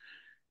language.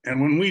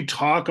 And when we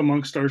talk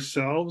amongst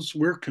ourselves,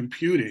 we're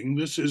computing.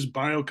 This is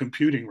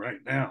biocomputing right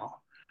now.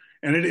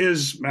 And it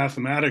is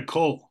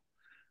mathematical.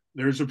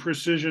 There's a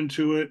precision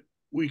to it.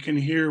 We can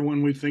hear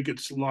when we think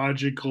it's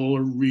logical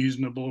or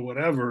reasonable,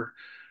 whatever.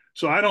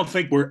 So I don't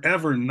think we're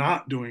ever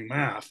not doing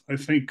math. I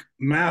think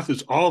math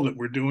is all that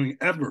we're doing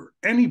ever,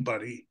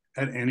 anybody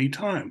at any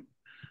time.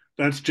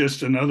 That's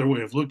just another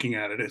way of looking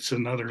at it. It's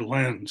another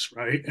lens,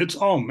 right? It's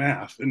all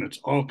math and it's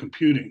all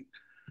computing.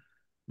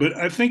 But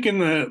I think in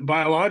the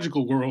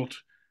biological world,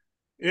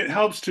 it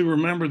helps to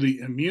remember the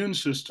immune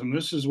system.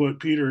 This is what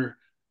Peter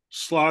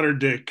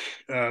Sloterdijk,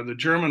 the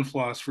German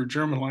philosopher,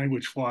 German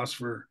language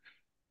philosopher,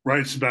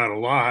 writes about a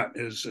lot,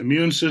 is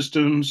immune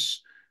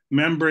systems,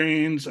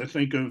 membranes. I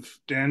think of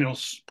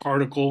Daniel's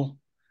particle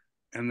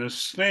and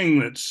this thing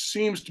that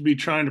seems to be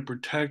trying to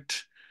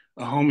protect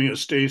a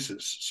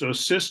homeostasis. So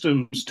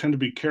systems tend to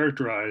be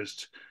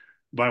characterized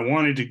by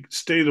wanting to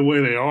stay the way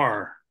they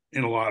are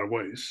in a lot of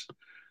ways.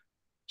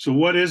 So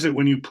what is it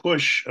when you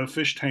push a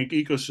fish tank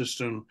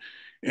ecosystem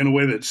in a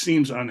way that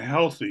seems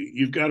unhealthy?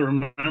 You've got to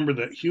remember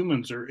that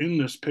humans are in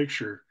this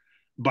picture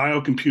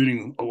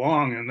biocomputing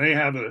along, and they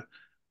have an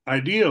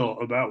ideal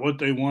about what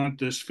they want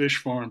this fish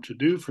farm to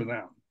do for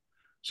them.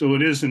 So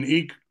it is an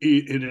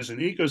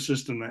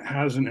ecosystem that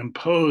has an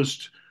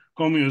imposed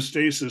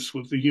homeostasis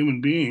with the human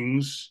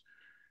beings,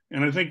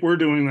 And I think we're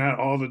doing that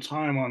all the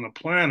time on the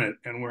planet,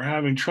 and we're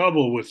having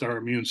trouble with our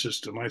immune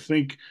system. I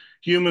think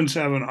humans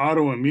have an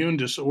autoimmune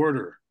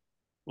disorder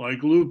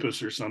like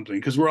lupus or something,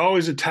 because we're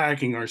always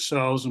attacking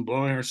ourselves and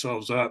blowing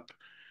ourselves up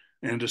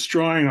and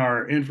destroying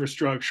our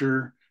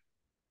infrastructure.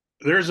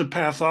 There's a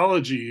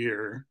pathology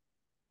here,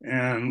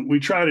 and we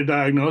try to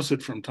diagnose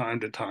it from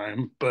time to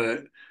time,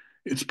 but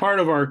it's part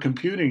of our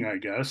computing, I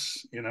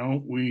guess.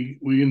 We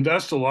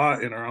invest a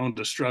lot in our own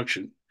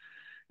destruction.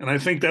 And I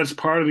think that's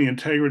part of the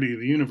integrity of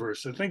the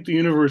universe. I think the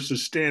universe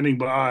is standing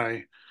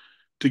by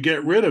to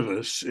get rid of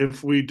us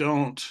if we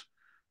don't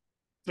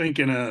think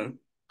in a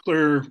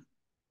clear,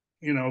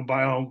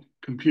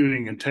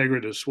 biocomputing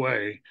integritous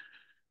way.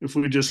 If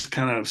we just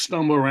kind of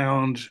stumble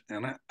around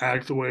and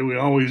act the way we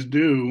always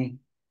do,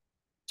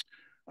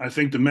 I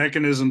think the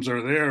mechanisms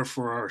are there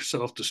for our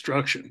self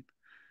destruction.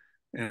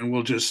 And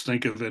we'll just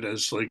think of it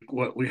as like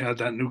what we had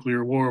that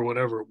nuclear war,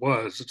 whatever it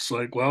was. It's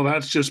like, well,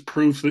 that's just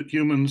proof that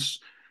humans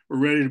were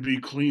ready to be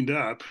cleaned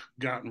up,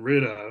 gotten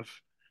rid of.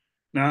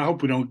 Now, I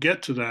hope we don't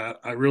get to that.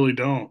 I really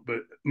don't. But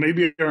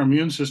maybe our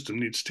immune system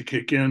needs to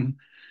kick in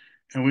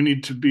and we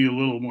need to be a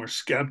little more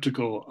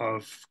skeptical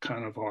of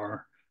kind of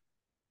our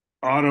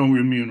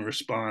autoimmune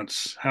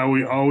response, how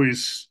we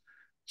always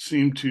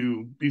seem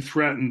to be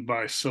threatened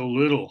by so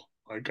little.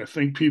 Like, I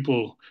think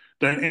people,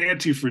 that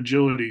anti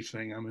fragility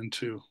thing I'm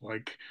into,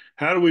 like,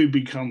 how do we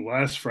become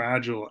less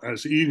fragile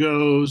as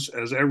egos,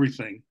 as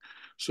everything,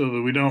 so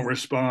that we don't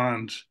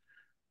respond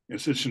in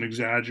such an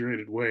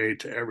exaggerated way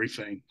to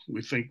everything?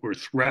 We think we're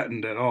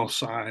threatened at all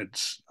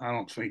sides. I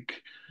don't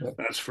think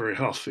that's very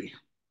healthy.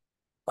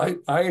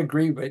 I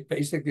agree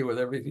basically with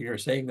everything you're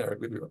saying there.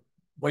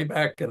 Way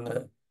back in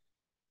the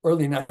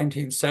early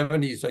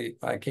 1970s,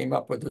 I came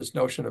up with this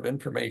notion of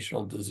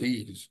informational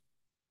disease,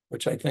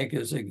 which I think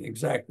is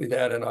exactly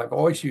that. And I've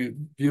always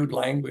viewed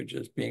language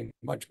as being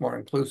much more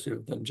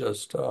inclusive than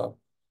just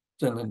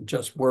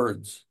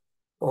words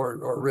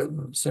or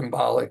written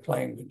symbolic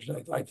language.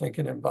 I think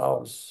it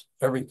involves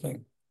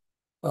everything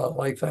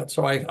like that.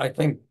 So I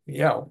think,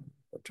 yeah,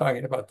 we're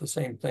talking about the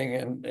same thing,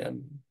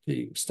 and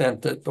the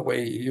extent that the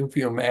way you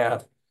view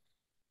math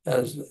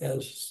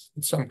as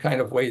some kind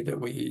of way that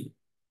we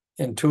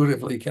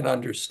intuitively can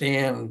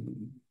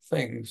understand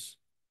things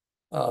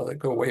that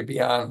go way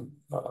beyond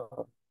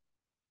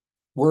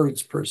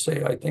words per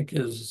se, I think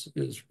is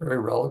very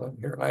relevant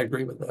here. And I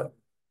agree with that.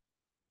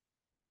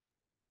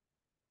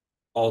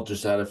 I'll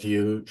just add a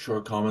few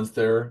short comments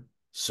there.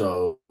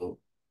 So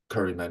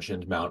Kirby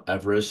mentioned Mount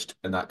Everest,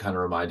 and that kind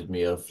of reminded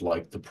me of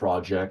like the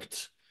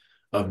project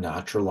of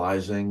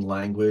naturalizing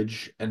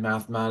language and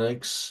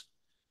mathematics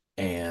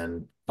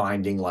and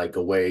finding like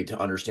a way to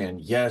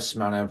understand, yes,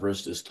 Mount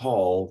Everest is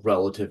tall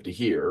relative to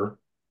here,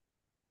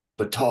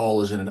 but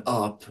tall is in an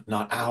up,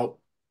 not out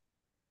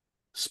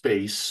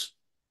space.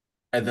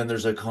 And then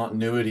there's a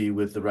continuity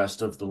with the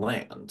rest of the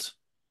land.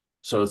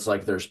 So it's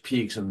like there's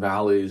peaks and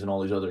valleys and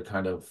all these other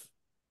kind of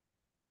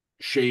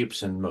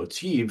shapes and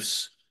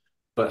motifs,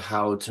 but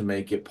how to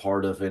make it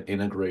part of an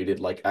integrated,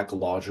 like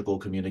ecological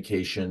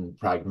communication,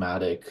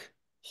 pragmatic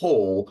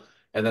whole,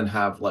 and then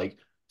have like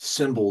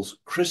symbols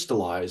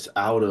crystallize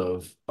out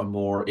of a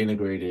more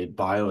integrated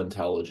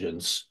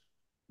biointelligence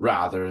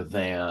rather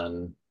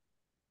than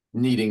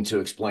needing to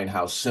explain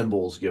how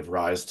symbols give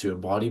rise to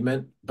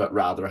embodiment, but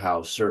rather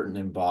how certain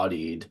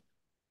embodied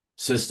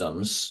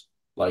systems,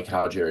 like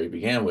how Jere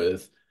began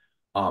with,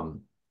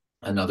 um,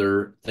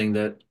 another thing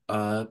that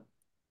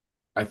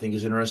I think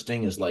is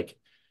interesting is like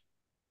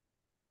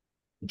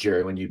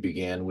Jere, when you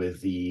began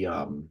with the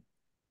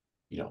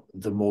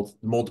the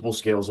multiple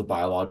scales of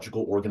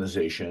biological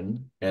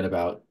organization and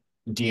about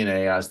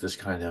DNA as this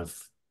kind of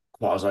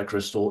quasi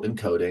crystal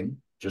encoding,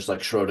 just like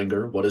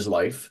Schrodinger, what is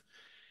life?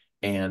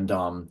 And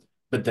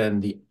but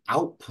then the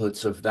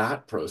outputs of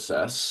that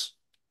process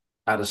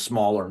at a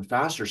smaller and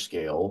faster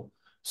scale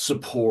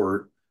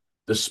support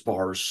the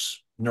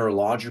sparse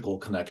neurological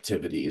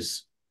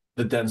connectivities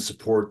that then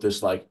support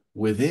this like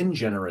within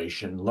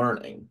generation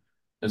learning.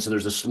 And so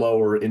there's a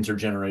slower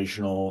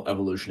intergenerational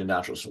evolution in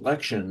natural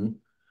selection,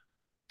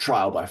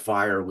 trial by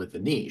fire with the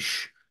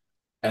niche.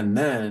 And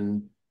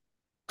then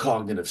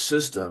cognitive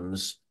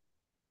systems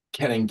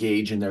can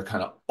engage in their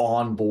kind of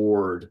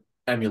onboard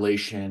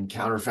emulation,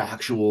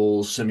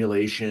 counterfactual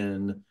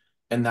simulation,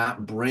 and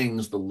that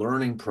brings the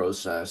learning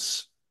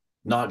process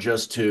not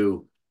just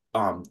to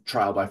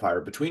trial by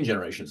fire between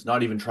generations,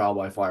 not even trial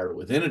by fire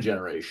within a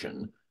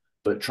generation,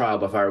 but trial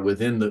by fire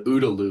within the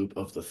OODA loop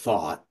of the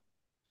thought.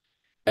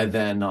 And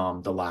then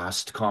the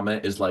last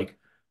comment is like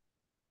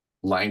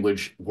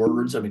language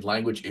words. I mean,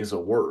 language is a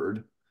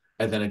word.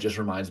 And then it just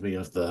reminds me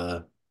of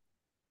the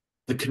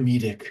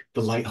comedic,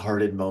 the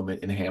lighthearted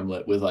moment in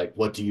Hamlet with like,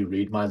 what do you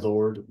read, my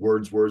lord?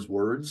 Words, words,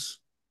 words.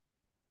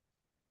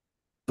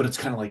 But it's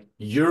kind of like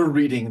you're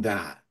reading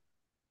that,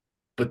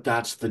 but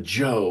that's the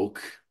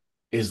joke.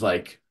 Is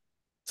like,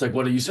 it's like,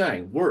 what are you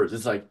saying? Words.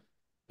 It's like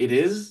it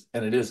is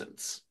and it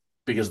isn't,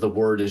 because the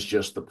word is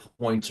just the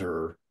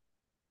pointer,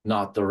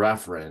 not the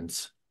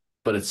reference.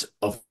 But it's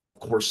of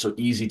course so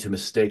easy to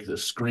mistake the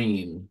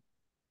screen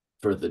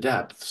for the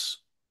depths,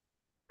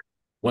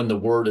 when the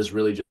word is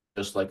really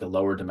just like a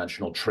lower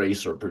dimensional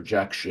trace or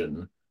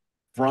projection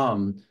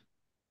from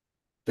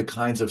the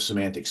kinds of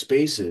semantic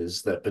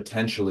spaces that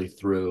potentially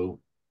through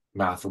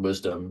math or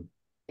wisdom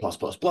plus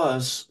plus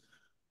plus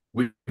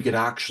we could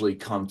actually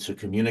come to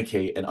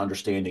communicate and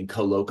understand and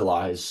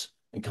co-localize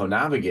and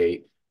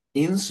co-navigate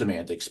in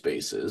semantic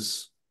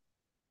spaces,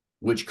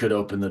 which could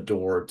open the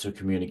door to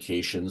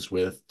communications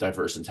with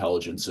diverse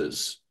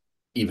intelligences,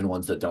 even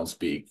ones that don't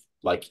speak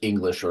like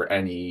English or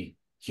any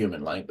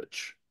human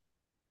language.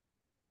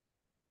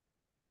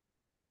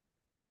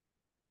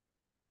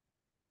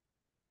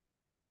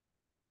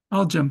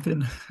 I'll jump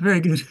in. Very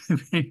good.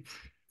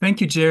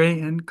 Thank you, Jere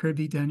and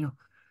Kirby, Daniel.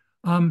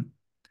 Um,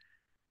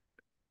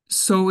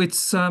 so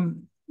it's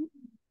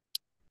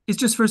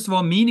just first of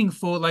all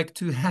meaningful, like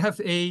to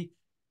have a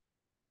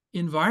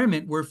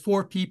environment where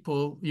four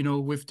people,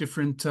 with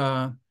different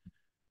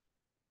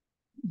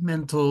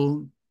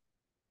mental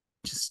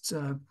just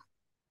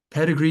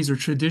pedigrees or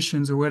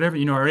traditions or whatever,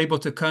 are able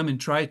to come and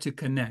try to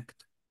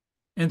connect.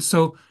 And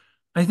so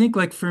I think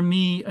like for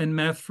me and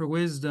Math for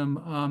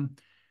Wisdom,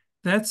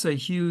 that's a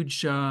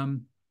huge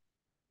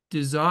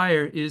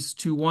desire, is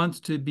to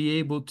want to be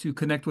able to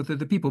connect with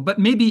other people. But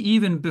maybe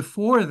even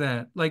before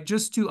that, like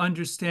just to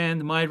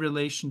understand my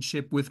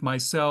relationship with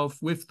myself,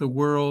 with the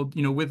world,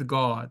 with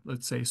God,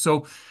 let's say.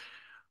 So,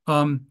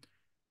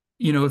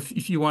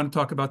 if you want to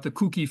talk about the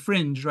kooky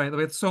fringe,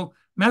 right? So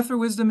Math for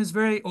Wisdom is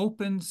very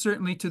open,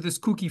 certainly, to this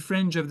kooky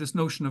fringe of this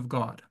notion of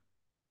God,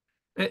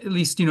 at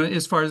least,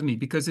 as far as me,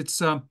 because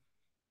it's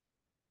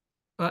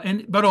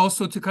but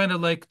also to kind of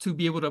like to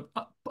be able to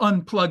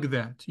unplug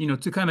that,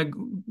 to kind of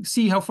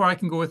see how far I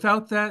can go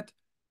without that,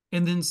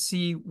 and then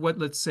see what,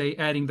 let's say,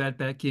 adding that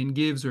back in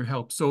gives or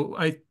helps. So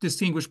I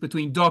distinguish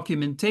between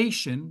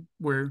documentation,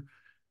 where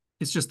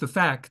it's just the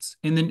facts,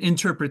 and then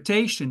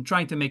interpretation,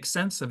 trying to make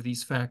sense of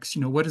these facts.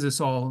 What is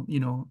this all,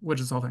 what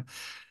is all that?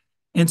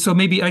 And so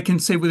maybe I can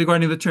say with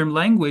regarding the term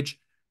language,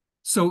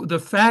 so the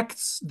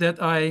facts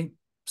that I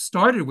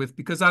started with,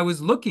 because I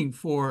was looking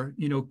for,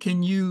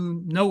 can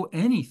you know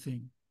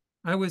anything?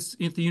 I was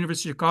at the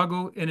University of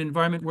Chicago, an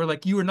environment where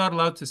like you were not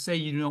allowed to say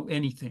you know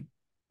anything,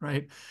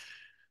 right?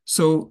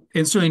 So,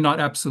 and certainly not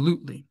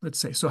absolutely, let's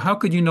say. So how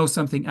could you know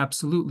something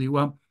absolutely?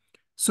 Well,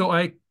 so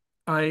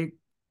I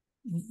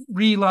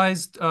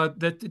realized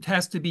that it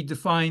has to be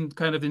defined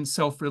kind of in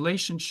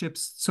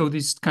self-relationships. So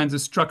these kinds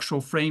of structural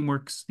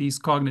frameworks, these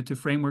cognitive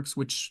frameworks,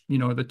 which,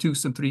 the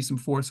twosome, threesome,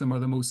 foursome are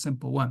the most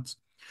simple ones.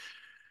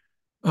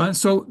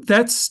 So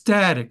that's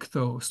static,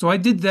 though. So I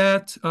did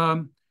that.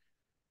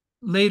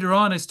 Later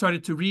on, I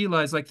started to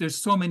realize, like, there's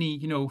so many,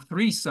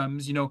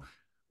 threesomes,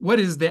 what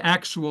is the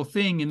actual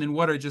thing? And then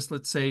what are just,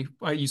 let's say,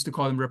 I used to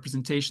call them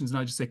representations, and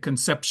I just say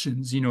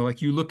conceptions,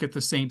 like you look at the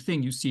same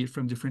thing, you see it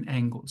from different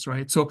angles,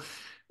 right? So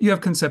you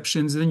have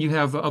conceptions, and then you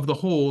have of the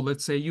whole,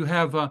 let's say, you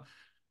have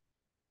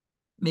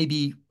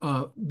maybe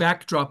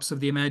backdrops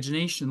of the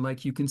imagination,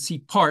 like you can see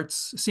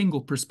parts,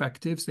 single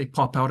perspectives, they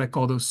pop out, I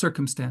call those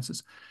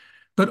circumstances.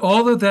 But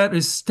all of that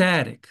is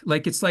static,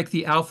 like it's like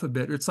the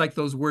alphabet, or it's like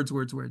those words,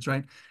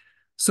 right?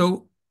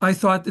 So I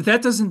thought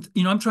that doesn't,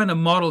 I'm trying to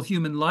model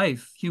human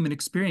life, human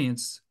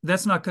experience.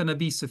 That's not going to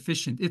be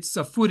sufficient. It's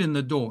a foot in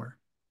the door,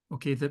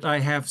 okay, that I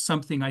have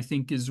something I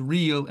think is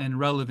real and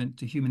relevant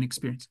to human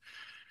experience.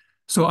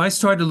 So I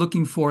started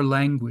looking for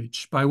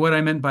language. By what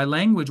I meant by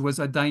language was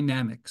a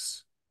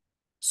dynamics.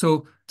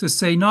 So to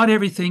say not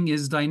everything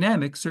is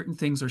dynamic, certain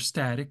things are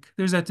static,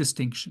 there's that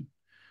distinction.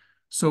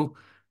 So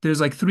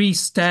there's like three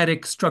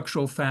static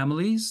structural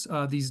families,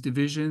 these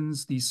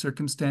divisions, these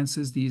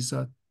circumstances, these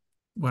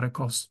what I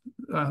call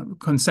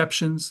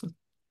conceptions.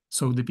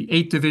 So there'd be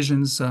 8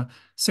 divisions,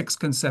 6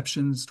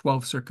 conceptions,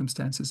 12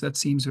 circumstances. That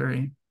seems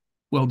very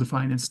well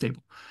defined and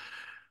stable.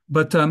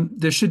 But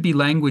there should be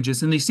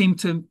languages, and they seem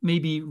to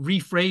maybe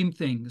reframe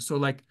things. So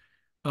like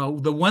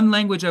the one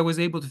language I was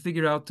able to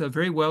figure out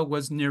very well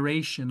was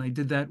narration. I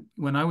did that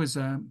when I was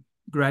a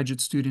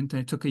graduate student.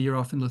 I took a year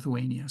off in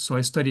Lithuania. So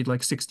I studied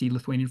like 60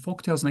 Lithuanian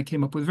folktales, and I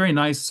came up with a very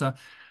nice,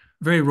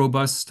 very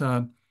robust,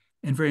 and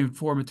very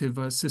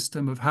informative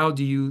system of how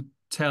do you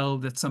tell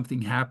that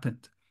something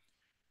happened.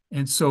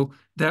 And so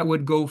that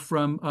would go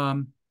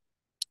from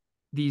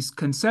these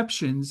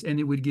conceptions, and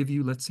it would give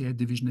you, let's say, a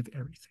division of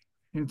everything.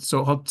 And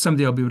so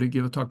someday I'll be able to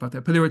give a talk about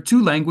that. But there were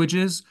 2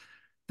 languages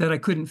that I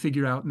couldn't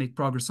figure out, make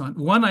progress on.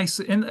 One, I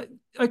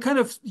kind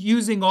of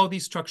using all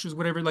these structures,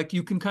 whatever, like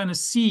you can kind of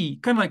see,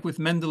 kind of like with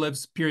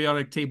Mendelev's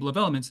periodic table of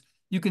elements,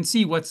 you can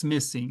see what's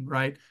missing,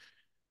 right?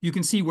 You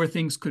can see where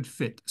things could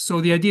fit.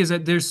 So the idea is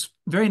that there's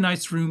very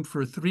nice room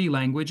for 3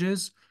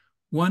 languages,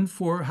 one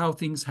for how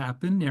things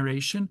happen,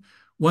 narration,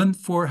 one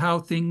for how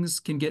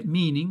things can get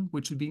meaning,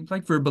 which would be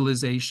like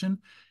verbalization,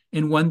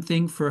 and one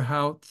thing for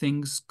how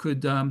things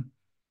could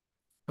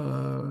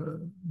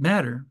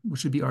matter,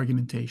 which would be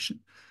argumentation.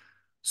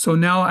 So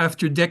now,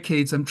 after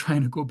decades, I'm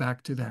trying to go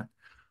back to that.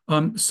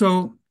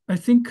 So I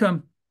think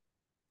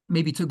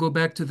maybe to go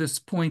back to this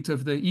point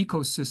of the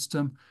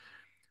ecosystem,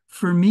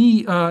 for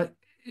me,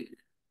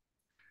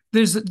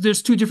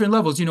 there's two different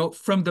levels,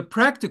 from the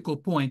practical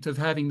point of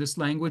having this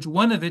language.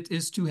 One of it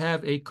is to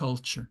have a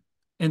culture.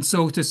 And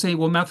so to say,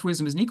 well, math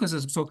wisdom is an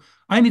ecosystem. So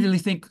I immediately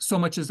think so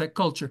much as that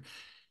culture.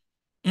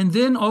 And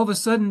then all of a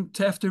sudden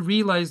to have to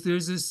realize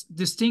there's this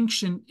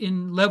distinction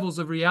in levels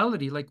of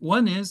reality. Like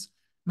one is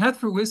math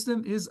for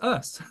wisdom is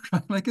us,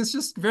 right? Like it's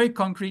just very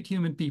concrete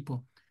human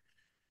people.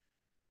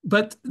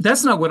 But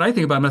that's not what I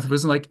think about math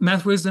wisdom. Like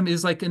math wisdom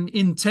is like an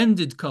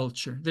intended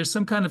culture. There's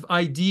some kind of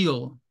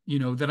ideal,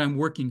 that I'm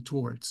working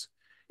towards.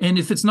 And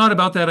if it's not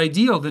about that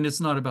ideal, then it's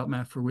not about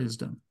math for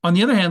wisdom. On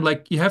the other hand,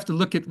 like you have to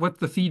look at what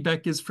the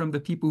feedback is from the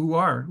people who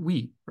are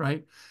we,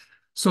 right?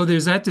 So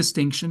there's that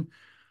distinction.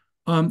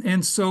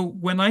 And so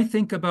when I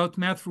think about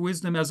math for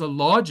wisdom as a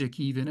logic,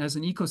 even as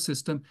an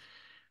ecosystem,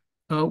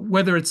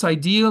 whether it's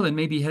ideal and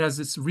maybe it has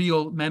its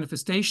real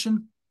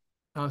manifestation,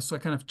 so I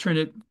kind of turn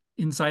it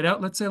inside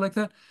out, let's say like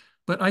that.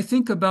 But I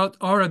think about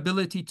our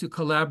ability to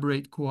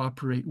collaborate,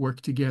 cooperate,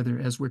 work together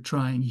as we're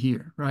trying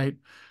here, right?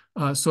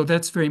 So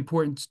that's very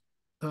important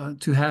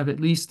to have at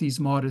least these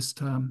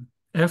modest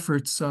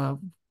efforts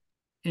and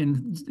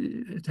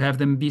to have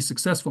them be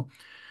successful.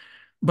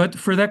 But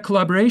for that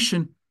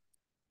collaboration,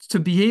 to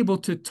be able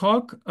to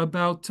talk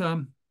about,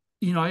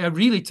 I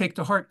really take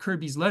to heart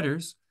Kirby's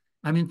letters.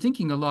 I've been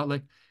thinking a lot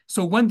like,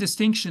 so one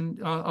distinction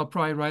I'll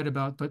probably write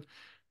about, but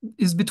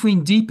is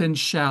between deep and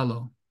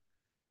shallow.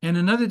 And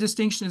another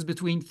distinction is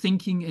between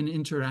thinking and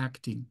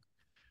interacting.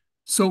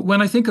 So when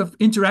I think of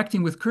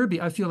interacting with Kirby,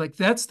 I feel like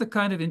that's the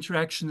kind of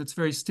interaction that's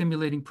very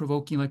stimulating,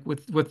 provoking, like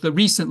with the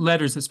recent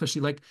letters,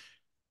 especially like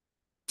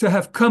to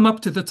have come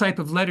up to the type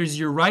of letters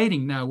you're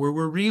writing now, where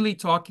we're really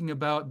talking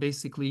about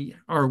basically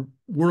our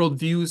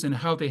worldviews and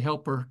how they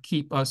help or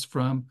keep us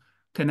from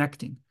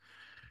connecting.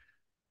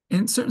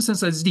 In a certain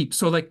sense, that's deep.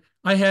 So like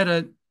I had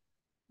a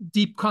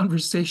deep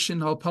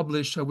conversation I'll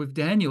publish with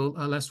Daniel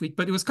last week,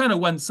 but it was kind of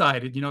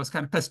one-sided, I was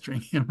kind of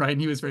pestering him, right? And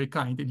he was very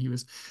kind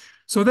and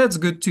so that's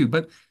good too.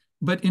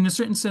 But in a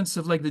certain sense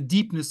of like the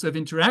deepness of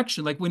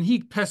interaction, like when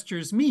he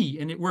pesters me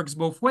and it works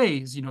both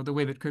ways, the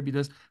way that Kirby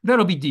does,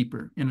 that'll be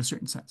deeper in a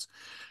certain sense.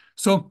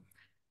 So,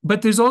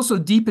 but there's also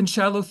deep and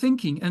shallow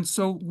thinking. And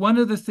so one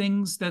of the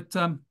things that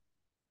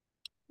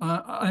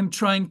I'm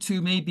trying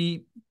to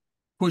maybe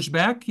push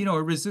back,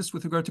 or resist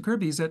with regard to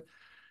Kirby is that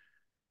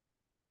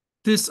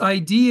this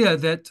idea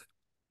that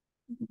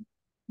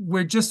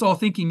we're just all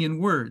thinking in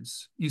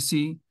words, you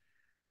see,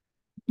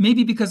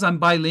 maybe because I'm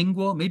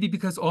bilingual, maybe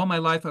because all my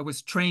life I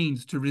was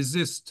trained to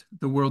resist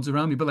the worlds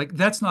around me, but like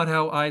that's not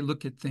how I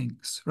look at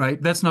things,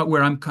 right? That's not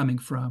where I'm coming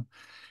from.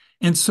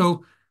 And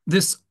so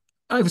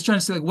I was trying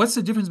to say, like, what's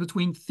the difference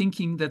between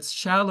thinking that's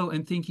shallow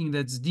and thinking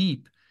that's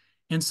deep?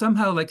 And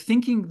somehow like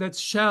thinking that's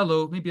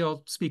shallow, maybe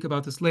I'll speak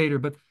about this later,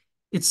 but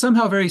it's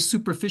somehow very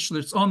superficial.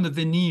 It's on the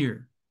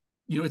veneer.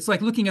 It's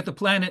like looking at the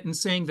planet and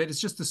saying that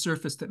it's just the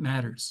surface that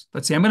matters.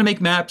 Let's say I'm going to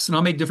make maps and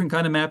I'll make different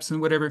kind of maps and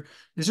whatever.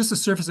 It's just the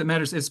surface that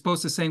matters as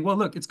opposed to saying, well,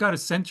 look, it's got a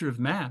center of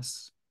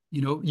mass.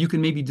 You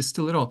can maybe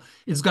distill it all.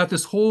 It's got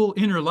this whole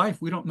inner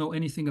life we don't know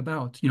anything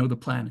about, the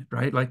planet,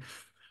 right? Like,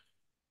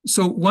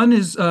 so one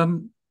is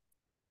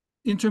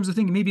in terms of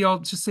thinking, maybe I'll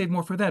just save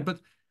more for that. But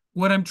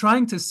what I'm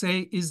trying to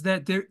say is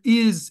that there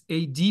is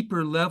a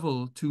deeper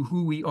level to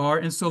who we are.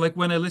 And so like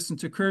when I listen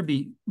to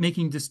Kirby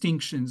making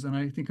distinctions, and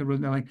I think I wrote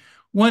that, like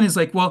one is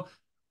like, well,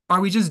 are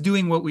we just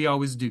doing what we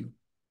always do,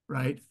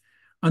 right?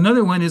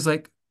 Another one is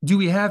like, do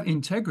we have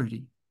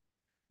integrity?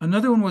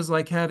 Another one was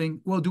like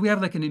do we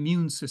have like an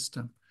immune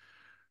system?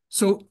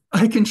 So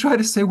I can try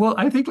to say, well,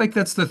 I think like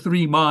that's the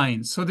three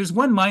minds. So there's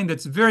one mind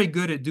that's very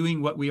good at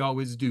doing what we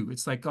always do.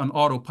 It's like on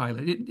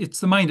autopilot.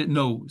 It's the mind that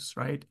knows,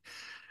 right?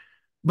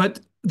 But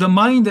the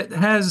mind that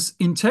has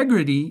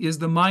integrity is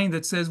the mind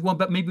that says, well,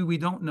 but maybe we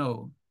don't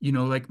know,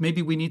 like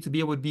maybe we need to be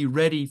able to be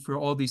ready for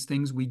all these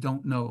things we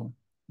don't know.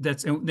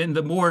 And then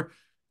the more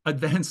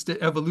advanced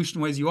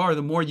evolution-wise you are,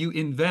 the more you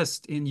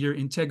invest in your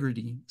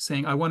integrity,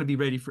 saying, I want to be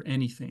ready for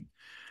anything.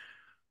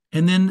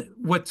 And then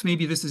what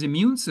maybe this is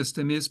immune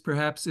system is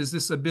perhaps is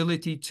this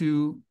ability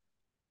to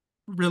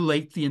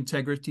relate the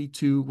integrity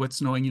to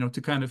what's knowing,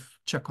 to kind of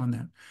check on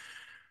that.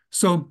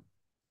 So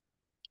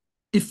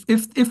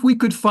if we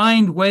could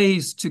find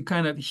ways to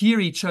kind of hear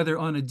each other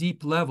on a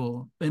deep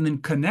level and then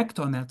connect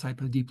on that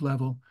type of deep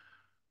level,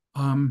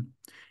 and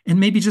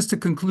maybe just to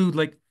conclude,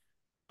 like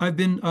I've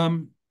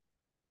been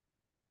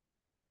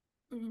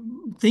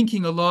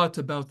thinking a lot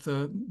about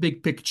the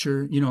big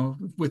picture,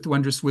 with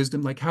Wondrous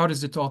Wisdom, like how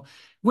does it all,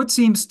 what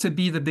seems to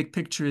be the big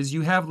picture is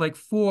you have like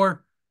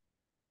 4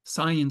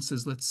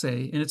 sciences, let's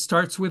say, and it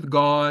starts with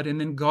God, and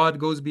then God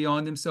goes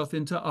beyond himself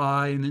into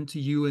I, and then to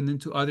you, and then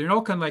to other, and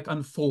all kind of like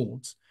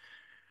unfolds.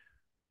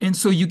 And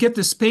so you get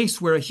the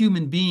space where a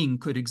human being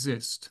could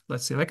exist,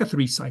 let's say, like a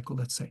 3 cycle,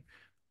 let's say.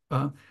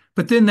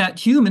 But then that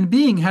human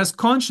being has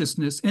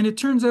consciousness. And it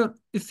turns out,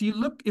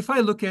 if I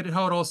look at it,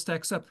 how it all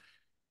stacks up,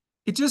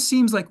 it just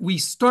seems like we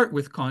start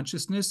with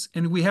consciousness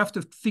and we have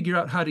to figure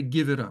out how to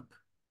give it up.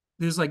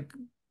 There's like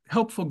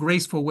helpful,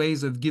 graceful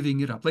ways of giving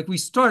it up. Like we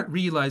start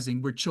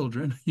realizing we're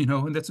children,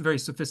 and that's a very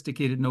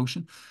sophisticated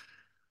notion.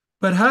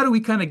 But how do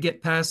we kind of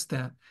get past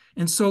that?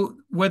 And so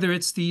whether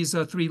it's these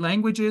three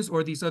languages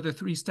or these other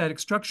three static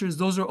structures,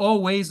 those are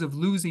all ways of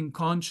losing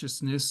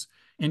consciousness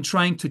and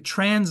trying to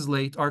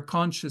translate our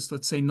conscious,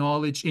 let's say,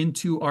 knowledge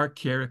into our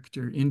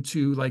character,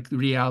 into like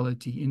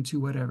reality,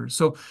 into whatever.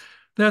 So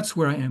that's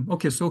where I am.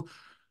 Okay, so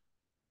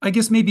I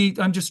guess maybe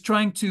I'm just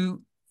trying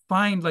to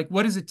find like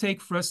what does it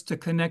take for us to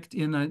connect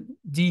in a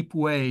deep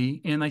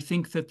way? And I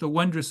think that the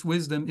wondrous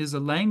wisdom is a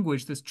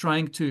language that's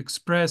trying to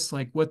express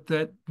like what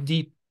that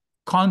deep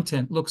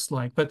content looks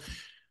like. But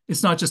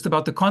it's not just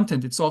about the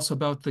content, it's also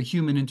about the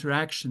human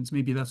interactions.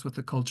 Maybe that's what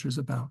the culture is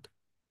about.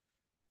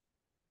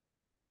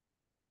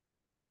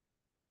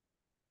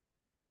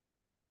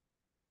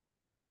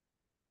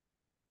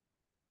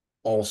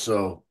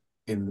 Also,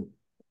 in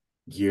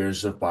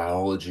years of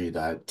biology,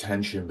 that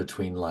tension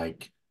between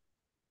like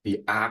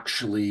the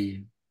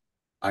actually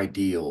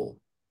ideal,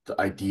 the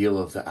ideal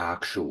of the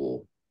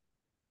actual,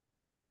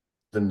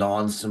 the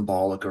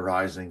non-symbolic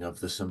arising of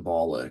the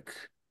symbolic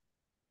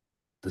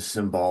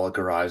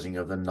arising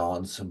of the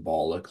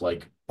non-symbolic,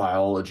 like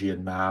biology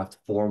and math,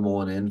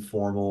 formal and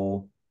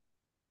informal,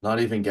 not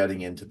even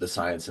getting into the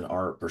science and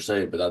art per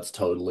se, but that's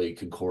totally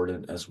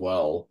concordant as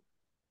well.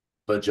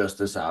 But just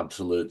this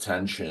absolute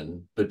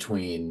tension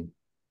between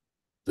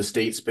the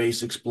state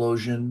space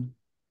explosion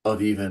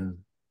of even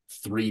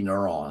three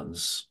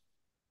neurons,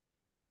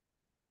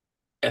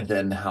 and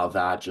then how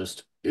that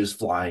just is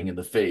flying in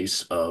the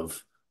face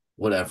of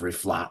what every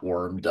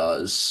flatworm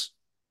does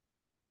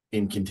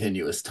in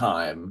continuous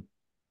time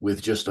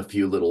with just a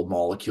few little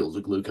molecules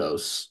of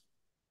glucose.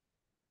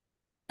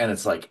 And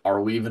it's like, are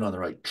we even on the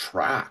right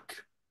track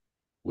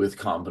with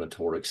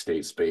combinatoric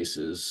state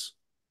spaces?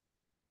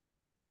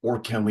 Or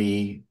can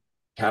we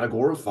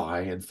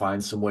categorify and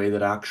find some way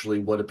that actually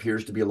what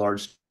appears to be a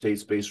large state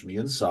space from the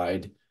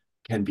inside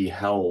can be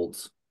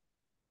held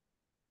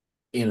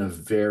in a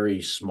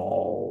very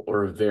small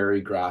or a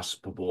very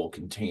graspable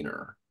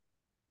container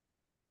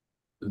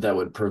that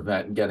would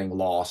prevent getting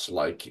lost,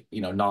 like,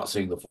 not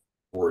seeing the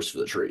forest for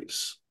the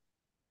trees?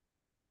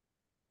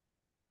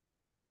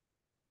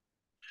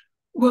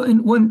 Well,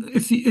 and when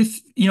if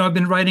I've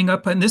been writing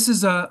up, and this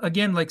is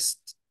again like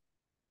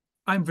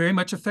I'm very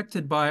much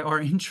affected by our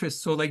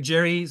interests. So like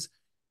Jere's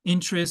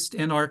interest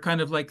and our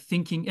kind of like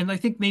thinking, and I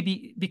think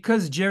maybe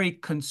because Jere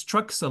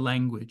constructs a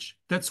language,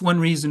 that's one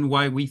reason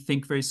why we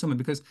think very similar.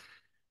 Because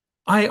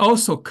I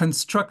also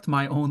construct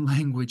my own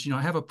language.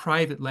 I have a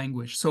private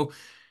language. So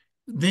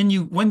then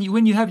when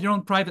you have your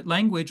own private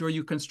language or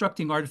you're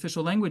constructing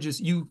artificial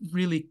languages, you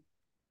really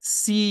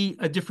see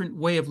a different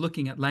way of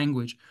looking at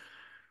language.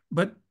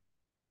 But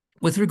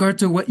with regard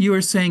to what you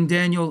were saying,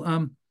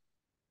 Daniel,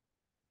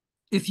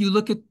 if you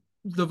look at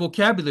the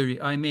vocabulary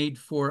I made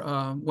for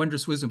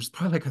Wondrous Wisdom, it's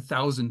probably like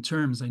 1,000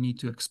 terms I need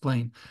to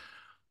explain.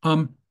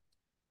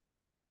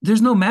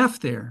 There's no math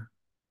there.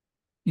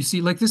 You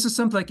see, like this is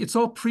something like it's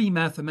all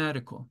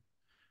pre-mathematical.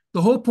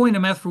 The whole point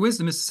of Math for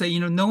Wisdom is to say,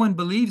 no one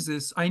believes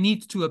this. I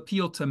need to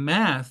appeal to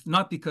math,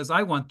 not because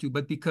I want to,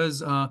 but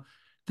because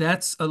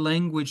that's a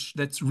language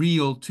that's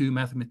real to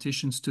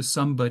mathematicians, to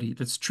somebody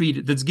that's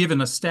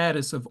given a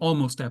status of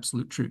almost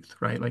absolute truth,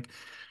 right? Like,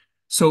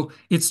 so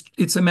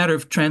it's a matter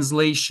of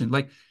translation.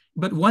 Like,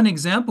 but one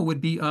example would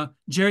be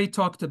Jere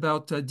talked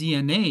about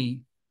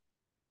DNA,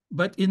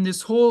 but in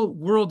this whole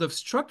world of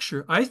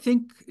structure, I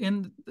think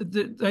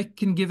I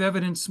can give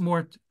evidence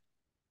more.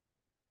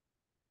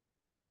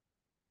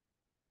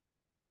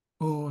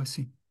 Oh, I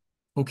see.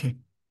 Okay.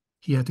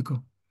 He had to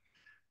go.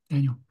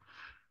 Daniel.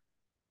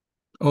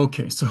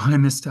 Okay, so I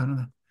missed out on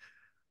that.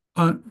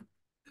 Uh,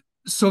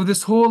 so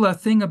this whole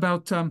thing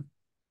about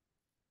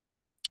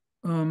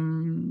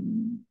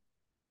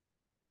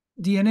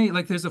DNA,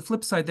 like there's a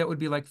flip side that would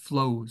be like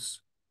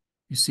flows.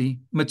 You see,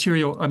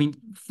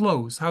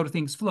 flows. How do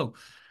things flow?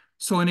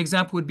 So an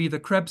example would be the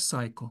Krebs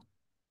cycle.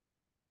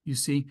 You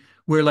see,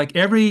 where like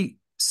every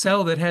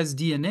cell that has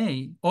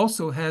DNA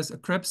also has a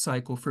Krebs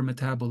cycle for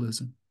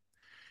metabolism.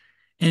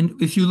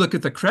 And if you look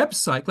at the Krebs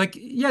cycle, like,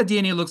 yeah,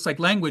 DNA looks like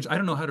language. I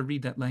don't know how to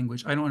read that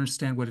language. I don't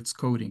understand what it's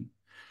coding,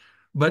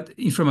 but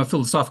from a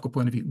philosophical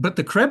point of view. But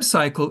the Krebs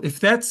cycle, if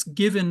that's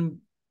given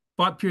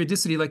Bott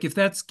periodicity, like if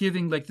that's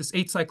giving like this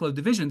 8 cycle of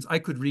divisions, I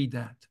could read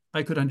that.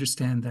 I could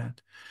understand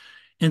that.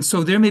 And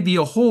so there may be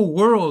a whole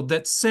world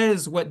that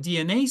says what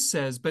DNA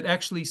says, but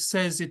actually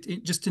says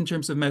it just in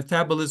terms of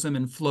metabolism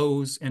and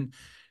flows. And,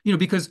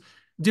 because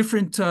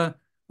different,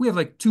 we have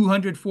like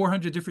 200,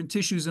 400 different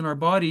tissues in our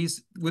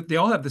bodies. They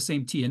all have the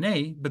same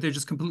TNA, but they're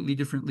just completely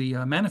differently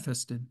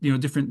manifested.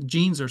 Different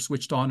genes are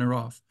switched on or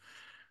off.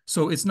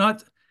 So it's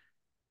not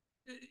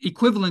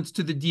equivalent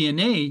to the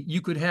DNA.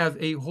 You could have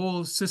a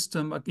whole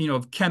system,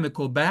 of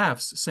chemical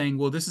baths saying,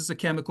 well, this is a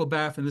chemical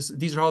bath and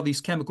these are how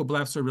these chemical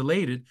baths are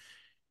related.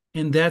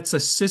 And that's a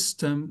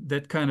system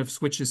that kind of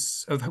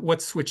switches of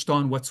what's switched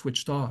on, what's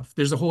switched off.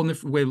 There's a whole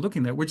different way of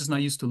looking at it. We're just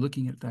not used to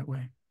looking at it that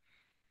way.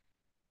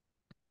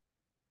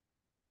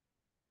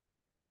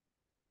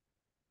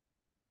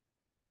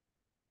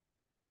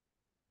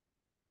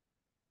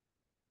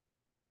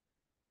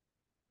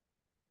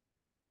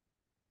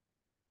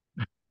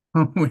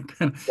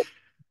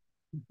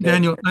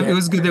 Daniel, it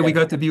was good that we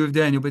Dan got to be with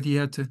Daniel, but he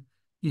had to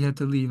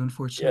leave, had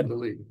unfortunately. to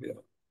leave, yeah.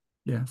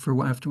 Yeah, after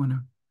 1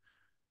 hour.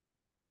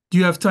 Do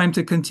you have time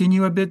to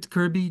continue a bit,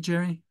 Kirby,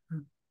 Jerry?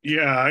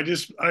 Yeah, I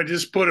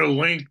just put a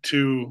link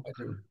to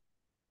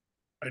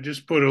I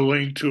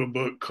do. a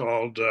book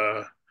called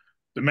The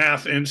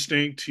Math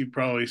Instinct. You've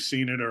probably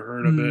seen it or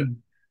heard of it. Mm,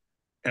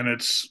 And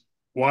it's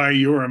why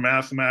you're a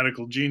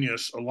mathematical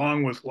genius,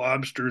 along with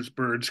lobsters,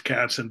 birds,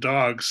 cats, and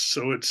dogs.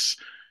 So it's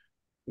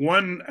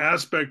one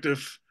aspect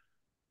of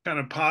kind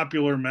of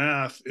popular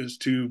math is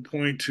to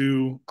point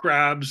to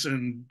crabs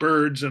and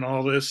birds and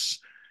all this.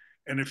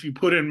 And if you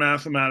put in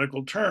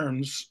mathematical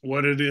terms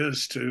what it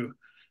is to,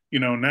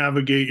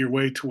 navigate your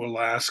way to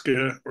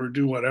Alaska or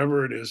do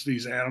whatever it is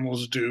these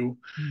animals do,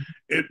 mm,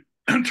 it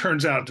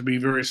turns out to be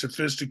very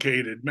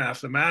sophisticated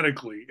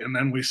mathematically. And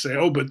then we say,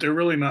 oh, but they're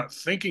really not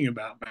thinking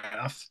about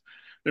math.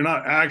 They're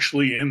not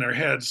actually in their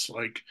heads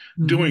like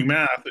mhm, doing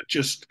math. It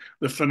just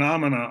the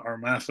phenomena are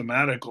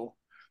mathematical.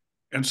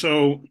 And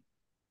so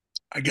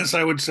I guess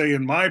I would say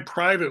in my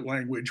private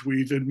language,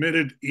 we've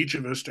admitted each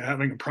of us to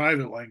having a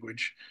private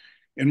language.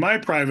 In my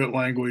private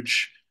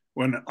language,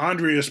 when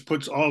Andrius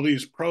puts all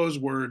these prose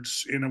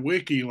words in a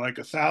wiki, like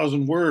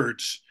 1,000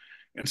 words,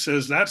 and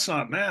says that's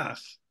not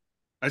math,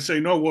 I say,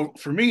 no, well,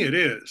 for me, it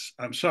is.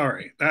 I'm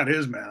sorry. That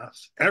is math.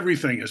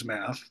 Everything is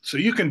math. So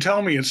you can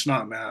tell me it's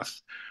not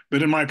math,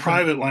 but in my right.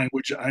 private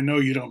language, I know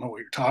you don't know what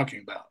you're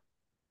talking about.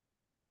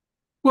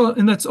 Well,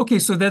 and that's okay.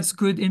 So that's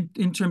good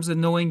in terms of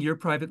knowing your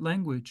private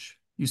language,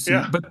 you see.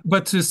 Yeah.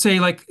 But to say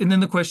like, and then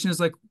the question is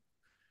like,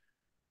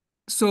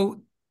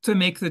 so to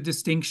make the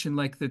distinction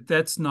like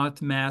that's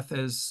not math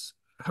as,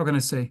 how can I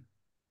say?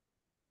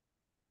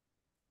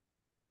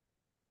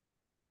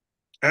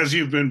 As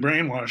you've been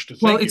brainwashed to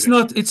Well, think it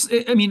it's is.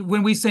 not, I mean,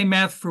 when we say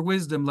math for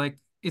wisdom, like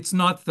it's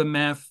not the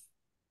math,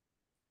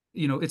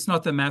 it's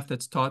not the math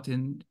that's taught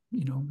in,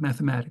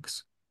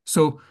 mathematics.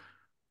 So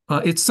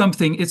it's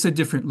a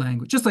different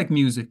language, just like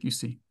music, you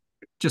see.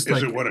 Just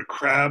Is it like, what a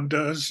crab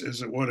does?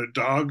 Is it what a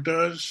dog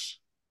does?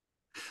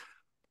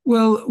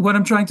 well, what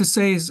I'm trying to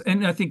say is,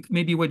 and I think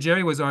maybe what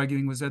Jerry was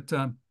arguing was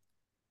that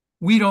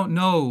we don't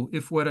know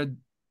if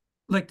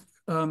like,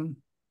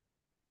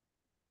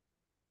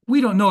 we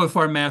don't know if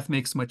our math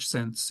makes much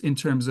sense in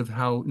terms of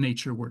how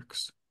nature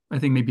works. I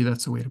think maybe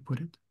that's a way to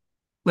put it.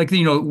 Like,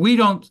 we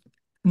don't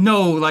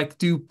know, like,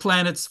 do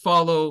planets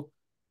follow,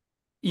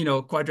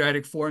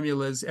 quadratic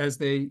formulas as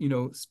they,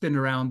 spin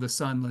around the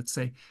sun, let's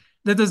say.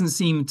 That doesn't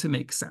seem to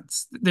make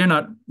sense. They're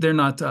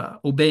not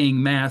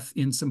obeying math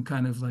in some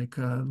kind of like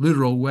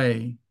literal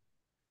way.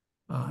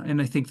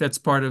 And I think that's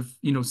part of,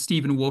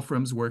 Stephen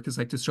Wolfram's work is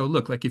like to show,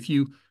 look, like if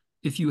you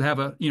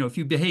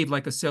behave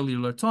like a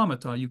cellular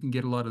automata, you can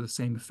get a lot of the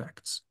same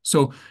effects.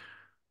 So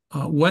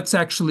what's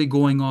actually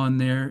going on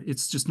there?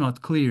 It's just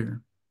not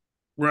clear.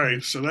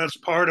 Right. So that's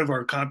part of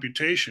our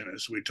computation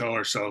is we tell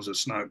ourselves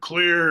it's not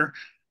clear.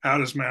 How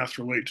does math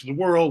relate to the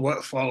world?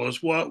 What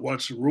follows what?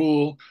 What's the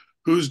rule?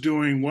 Who's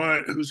doing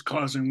what? Who's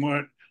causing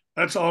what?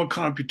 That's all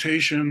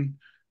computation,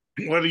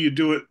 whether you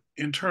do it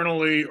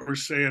internally or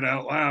say it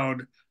out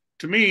loud.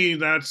 To me,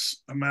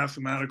 that's a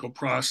mathematical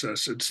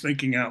process. It's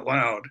thinking out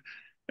loud.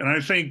 And I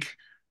think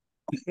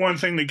one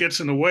thing that gets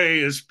in the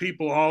way is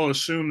people all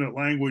assume that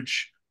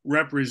language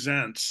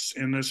represents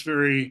in this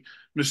very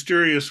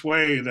mysterious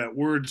way that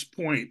words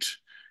point.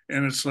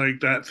 And it's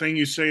like that thing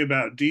you say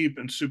about deep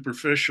and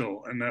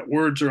superficial, and that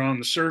words are on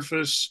the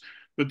surface,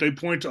 but they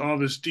point to all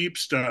this deep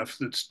stuff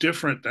that's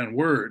different than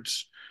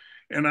words.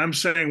 And I'm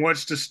saying,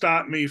 what's to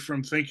stop me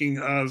from thinking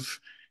of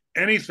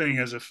anything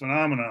as a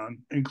phenomenon,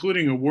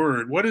 including a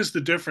word? What is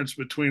the difference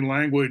between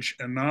language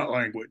and not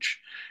language?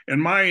 And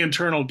my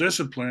internal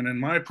discipline in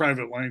my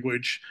private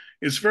language,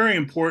 it's very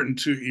important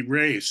to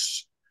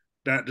erase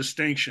that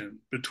distinction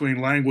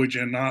between language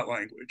and not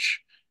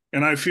language.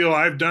 And I feel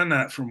I've done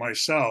that for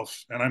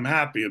myself, and I'm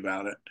happy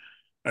about it.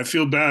 I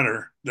feel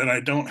better that I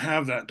don't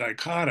have that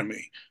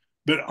dichotomy.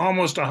 But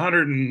almost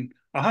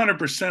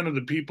 100% of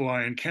the people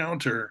I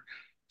encounter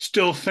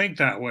still think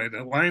that way,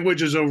 that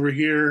language is over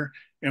here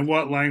and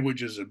what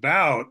language is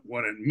about,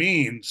 what it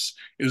means,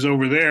 is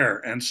over there.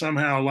 And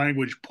somehow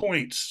language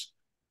points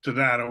to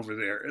that over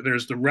there.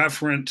 There's the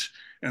referent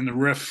and the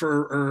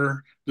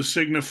referer, the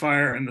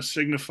signifier and the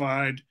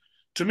signified.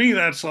 To me,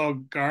 that's all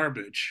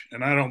garbage.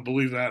 And I don't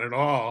believe that at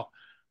all.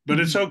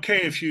 But it's Mhm.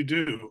 okay if you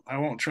do. I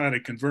won't try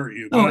to convert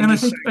you. But Oh, I'm and I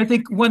just think I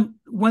saying, think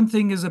one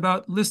thing is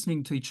about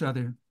listening to each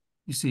other.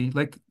 You see,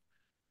 like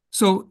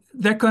so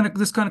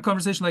this kind of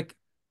conversation, like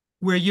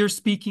where you're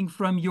speaking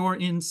from your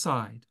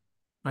inside,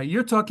 right?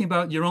 You're talking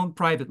about your own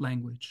private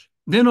language.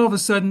 Then all of a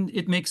sudden,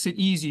 it makes it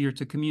easier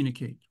to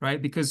communicate,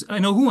 right? Because I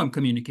know who I'm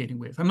communicating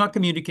with. I'm not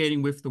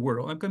communicating with the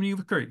world. I'm communicating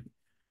with Kirby.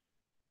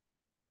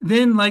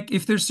 Then, like,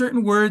 if there's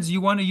certain words you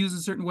want to use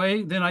a certain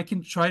way, then I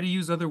can try to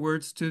use other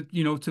words to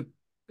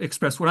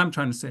express what I'm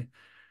trying to say.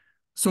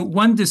 So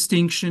one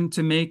distinction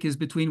to make is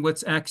between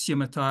what's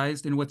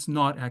axiomatized and what's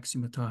not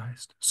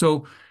axiomatized.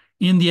 So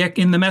in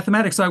the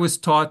mathematics I was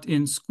taught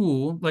in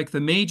school, like the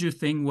major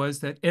thing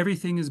was that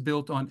everything is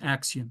built on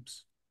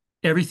axioms.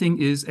 Everything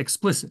is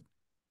explicit.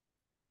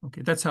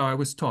 Okay, that's how I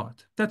was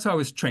taught. That's how I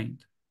was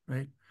trained,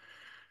 right?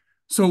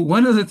 So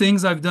one of the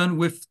things I've done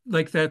with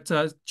like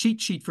that cheat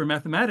sheet for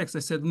mathematics, I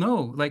said,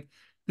 no, like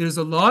there's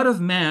a lot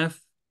of math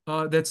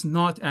that's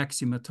not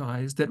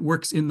axiomatized that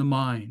works in the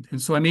mind.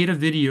 And so I made a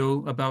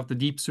video about the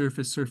deep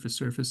surface, surface.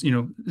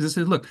 I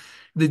said, look,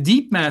 the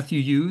deep math you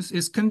use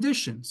is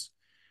conditions.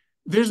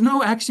 There's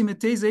no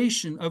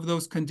axiomatization of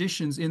those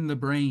conditions in the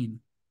brain,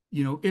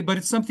 but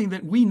it's something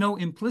that we know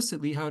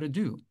implicitly how to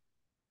do.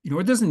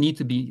 It doesn't need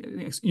to be,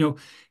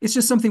 it's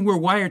just something we're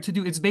wired to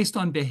do. It's based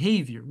on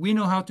behavior. We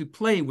know how to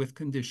play with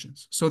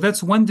conditions. So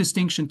that's one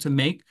distinction to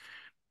make.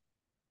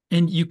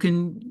 And you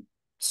can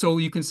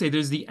say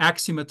there's the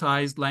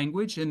axiomatized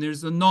language and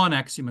there's the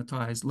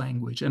non-axiomatized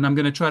language. And I'm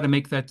going to try to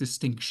make that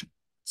distinction,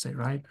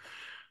 right?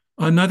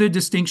 Another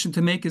distinction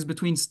to make is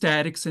between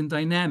statics and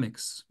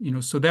dynamics.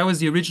 So that was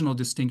the original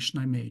distinction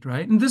I made,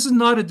 right? And this is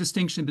not a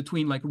distinction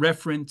between like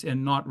referent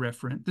and not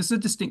referent. This is a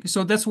distinction.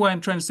 So that's why I'm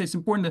trying to say it's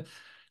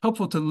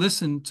helpful to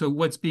listen to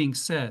what's being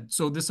said.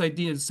 So this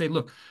idea is to say,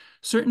 look,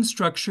 certain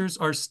structures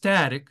are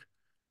static.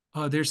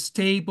 They're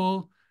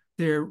stable.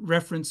 They're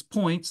reference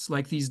points,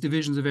 like these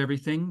divisions of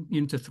everything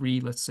into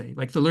 3, let's say,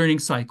 like the learning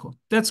cycle.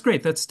 That's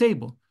great. That's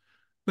stable.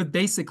 But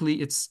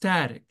basically, it's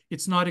static.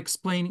 It's not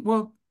explaining,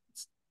 well,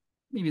 it's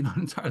maybe not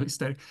entirely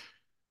static.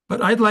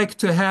 But I'd like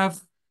to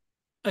have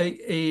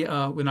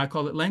when I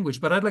call it language,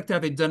 but I'd like to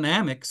have a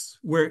dynamics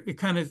where it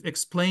kind of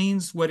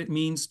explains what it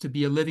means to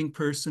be a living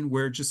person,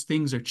 where just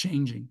things are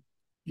changing,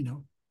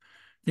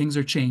 things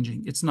are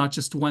changing. It's not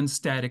just one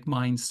static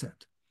mindset.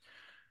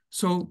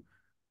 So,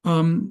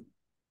 and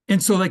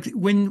so like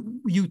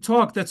when you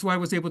talk, that's why I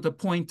was able to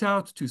point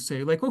out to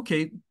say like,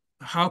 okay,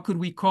 how could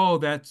we call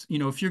that,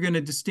 if you're going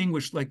to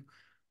distinguish, like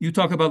you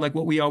talk about like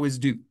what we always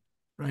do,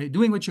 right?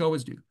 Doing what you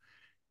always do.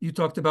 You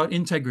talked about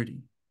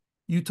integrity.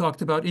 You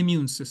talked about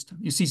immune system.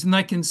 You see, and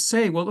I can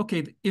say, well,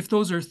 okay, if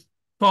those are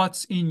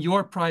thoughts in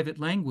your private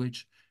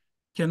language,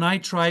 can I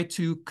try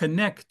to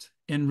connect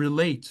and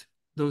relate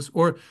those?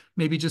 Or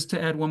maybe just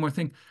to add one more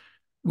thing,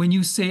 when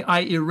you say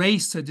I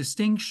erase a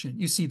distinction,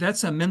 you see,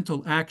 that's a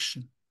mental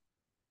action.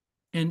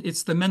 And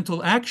it's the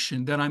mental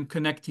action that I'm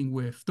connecting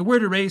with. The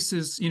word erase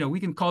is, we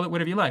can call it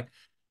whatever you like.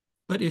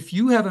 But if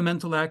you have a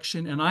mental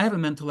action and I have a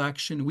mental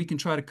action, we can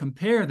try to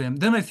compare them,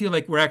 then I feel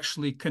like we're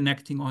actually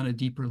connecting on a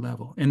deeper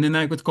level. And then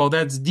I would call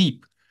that's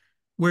deep.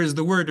 Whereas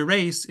the word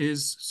erase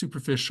is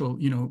superficial,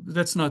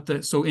 that's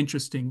not so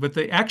interesting, but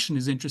the action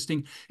is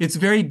interesting. It's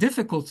very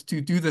difficult to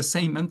do the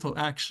same mental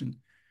action,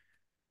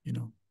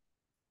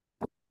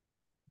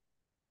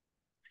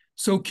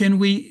 So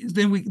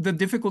the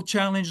difficult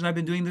challenge, and I've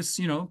been doing this,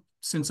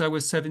 since I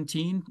was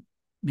 17,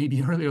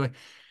 maybe earlier, like,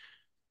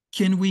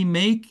 can we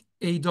make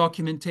a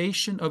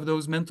documentation of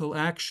those mental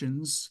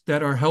actions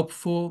that are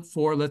helpful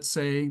for, let's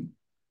say,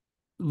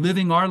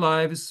 living our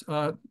lives,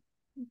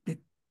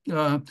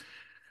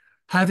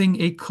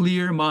 having a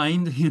clear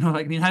mind,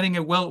 having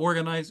a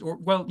well-organized or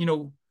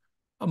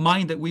a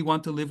mind that we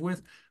want to live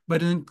with,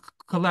 but in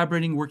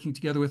collaborating, working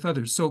together with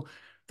others. So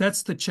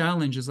that's the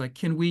challenge, is like,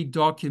 can we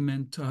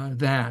document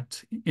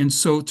that? And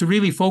so to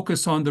really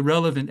focus on the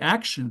relevant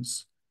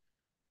actions,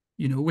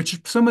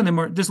 which some of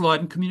them there's a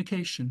lot in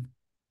communication.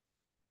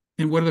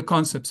 And what are the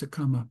concepts that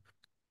come up?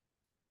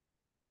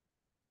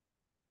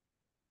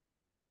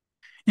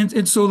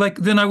 And so like,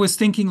 then I was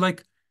thinking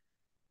like,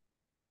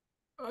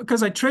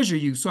 because I treasure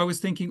you. So I was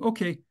thinking,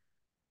 okay,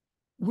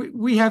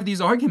 we have these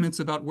arguments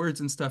about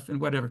words and stuff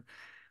and whatever.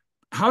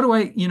 How do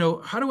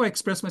I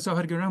express myself,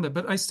 how to get around that?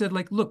 But I said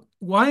like, look,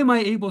 why am I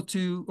able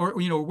to, or,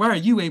 why are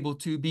you able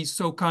to be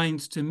so kind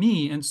to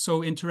me and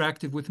so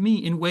interactive with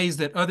me in ways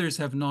that others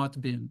have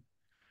not been?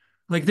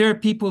 Like there are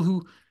people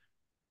who,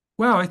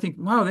 I think,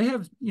 they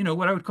have,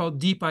 what I would call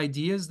deep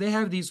ideas. They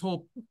have these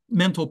whole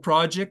mental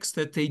projects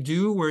that they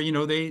do where,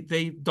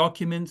 they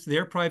document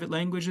their private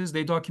languages,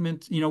 they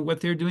document,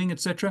 what they're doing,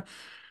 etc.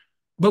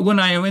 But when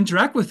I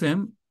interact with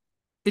them,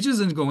 it just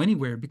doesn't go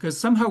anywhere because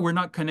somehow we're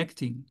not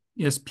connecting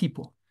as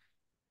people.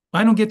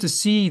 I don't get to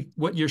see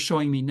what you're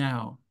showing me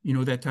now,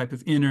 that type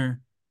of inner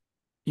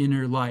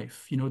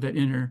life, that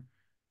inner.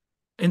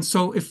 And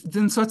so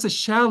so it's a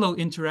shallow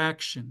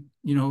interaction,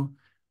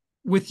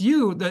 with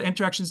you, the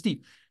interaction is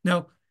deep.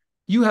 Now,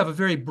 you have a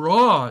very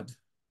broad,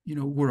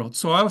 world.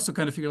 So I also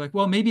kind of figure like,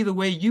 well, maybe the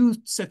way you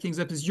set things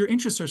up is your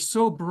interests are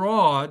so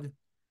broad,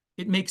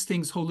 it makes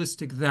things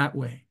holistic that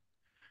way.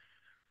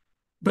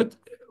 But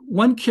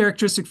one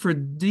characteristic for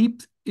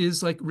deep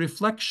is like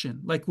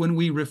reflection. Like when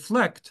we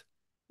reflect,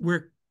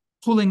 we're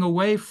pulling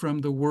away from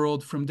the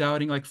world, from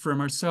doubting, like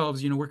from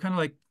ourselves, we're kind of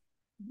like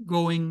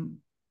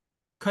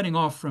cutting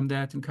off from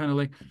that and kind of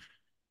like,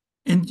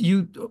 and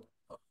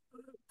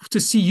to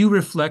see you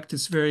reflect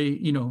is very,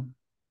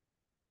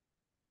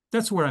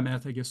 that's where I'm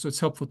at, I guess. So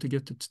it's helpful to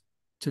get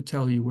to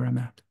tell you where I'm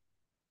at.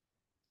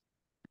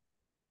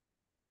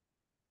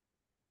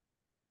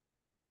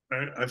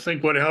 I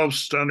think what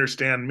helps to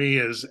understand me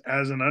is,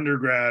 as an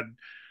undergrad,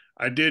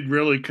 I did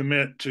really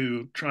commit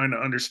to trying to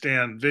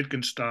understand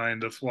Wittgenstein,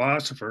 the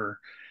philosopher,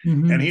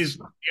 and he's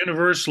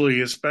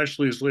universally,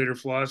 especially his later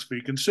philosophy,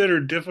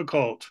 considered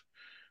difficult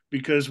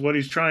because what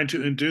he's trying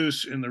to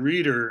induce in the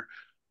reader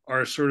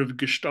are sort of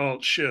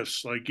gestalt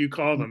shifts, like you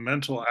call them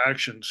mental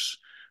actions,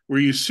 where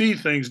you see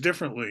things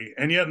differently,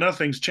 and yet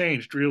nothing's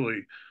changed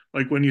really.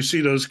 Like when you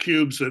see those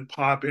cubes that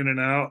pop in and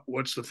out,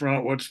 what's the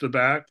front, what's the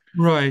back?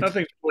 Right.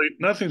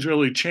 Nothing's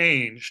really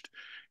changed.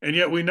 And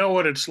yet we know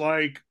what it's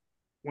like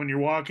when you're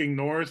walking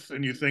north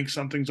and you think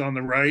something's on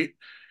the right.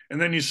 And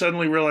then you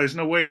suddenly realize,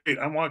 no, wait,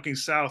 I'm walking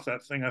south.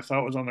 That thing I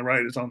thought was on the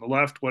right is on the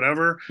left,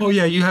 whatever. Oh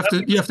yeah, you have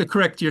to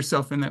correct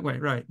yourself in that way,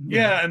 right?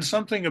 Yeah. Yeah, and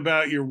something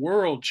about your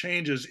world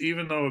changes,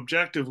 even though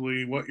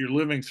objectively what you're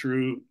living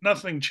through,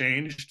 nothing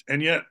changed.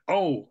 And yet,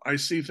 oh, I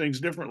see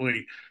things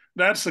differently.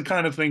 That's the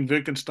kind of thing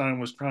Wittgenstein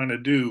was trying to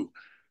do.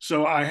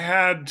 So I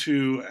had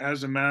to,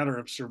 as a matter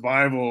of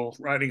survival,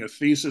 writing a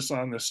thesis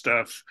on this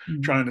stuff,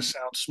 Mhm. trying to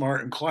sound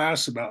smart in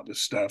class about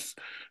this stuff,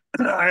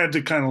 I had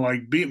to kind of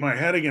like beat my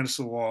head against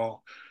the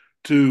wall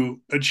to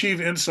achieve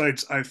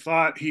insights I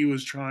thought he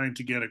was trying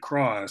to get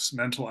across,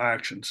 mental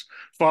actions,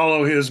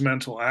 follow his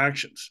mental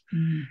actions.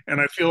 Mhm.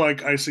 And I feel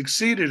like I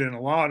succeeded in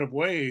a lot of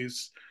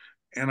ways.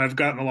 And I've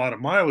gotten a lot of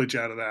mileage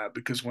out of that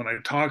because when I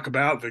talk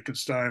about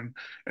Wittgenstein,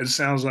 it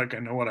sounds like I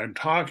know what I'm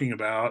talking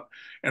about.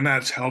 And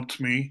that's helped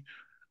me.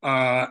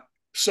 Uh,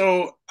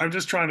 so I'm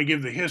just trying to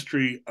give the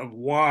history of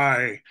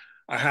why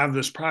I have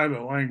this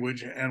private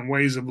language and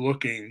ways of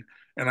looking,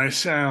 and I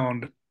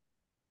sound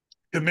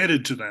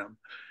committed to them.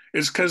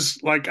 It's because,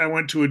 like, I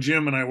went to a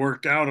gym and I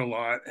worked out a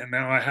lot, and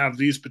now I have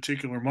these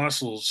particular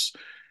muscles,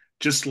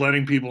 just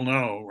letting people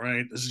know,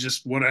 right? This is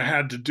just what I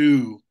had to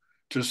do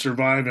to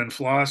survive in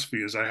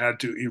philosophy is I had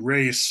to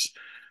erase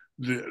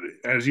the,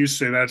 as you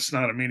say, that's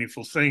not a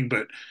meaningful thing,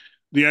 but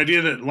the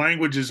idea that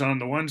language is on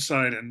the one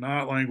side and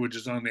not language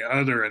is on the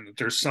other, and that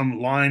there's some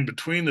line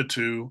between the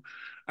two,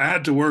 I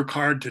had to work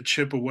hard to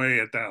chip away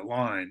at that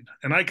line.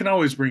 And I can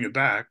always bring it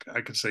back.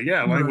 I can say,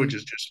 yeah, language Right.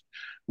 is just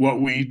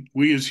what we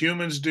as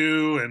humans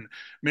do, and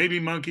maybe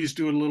monkeys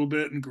do it a little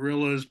bit and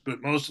gorillas,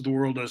 but most of the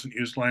world doesn't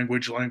use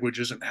language. Language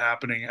isn't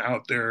happening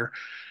out there.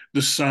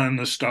 The sun,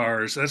 the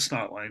stars, that's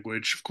not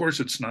language. Of course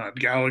it's not.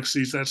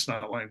 Galaxies, that's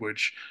not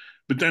language.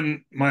 But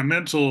then my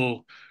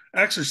mental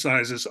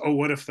exercises, oh,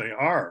 what if they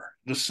are?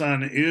 The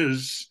sun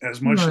is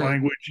as much Right.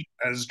 language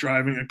as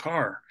driving a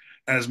car,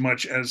 as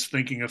much as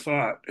thinking a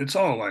thought. It's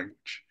all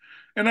language.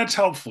 And that's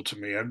helpful to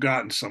me. I've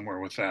gotten somewhere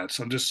with that.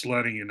 So I'm just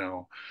letting you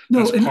know No,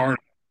 that's and part of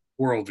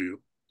worldview.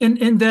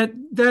 and that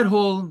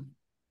whole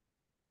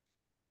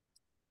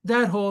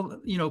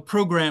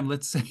program,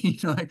 let's say,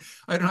 I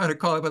don't know how to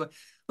call it, but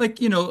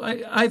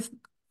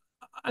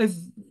I've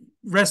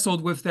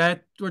wrestled with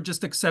that or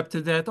just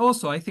accepted that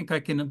also. I think I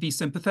can be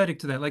sympathetic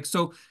to that. Like,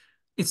 so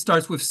it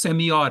starts with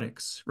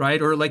semiotics,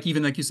 right? Or like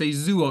even like you say,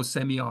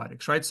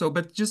 zoosemiotics, right? So,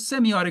 but just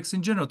semiotics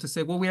in general to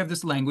say, well, we have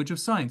this language of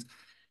science.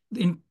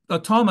 In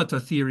automata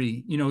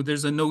theory,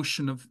 there's a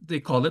notion of, they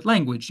call it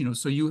language,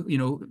 so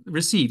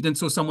received. And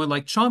so someone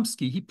like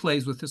Chomsky, he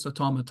plays with this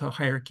automata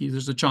hierarchy.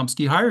 There's a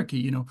Chomsky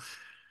hierarchy,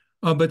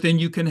 but then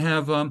you can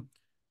have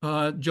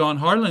John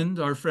Harland,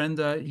 our friend,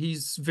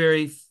 he's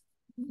very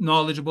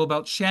knowledgeable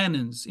about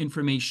Shannon's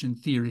information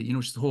theory,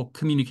 which is the whole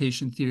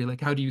communication theory,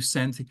 like how do you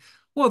send things?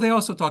 Well, they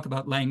also talk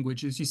about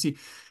languages, you see.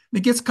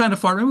 It gets kind of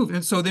far removed.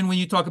 And so then when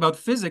you talk about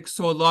physics,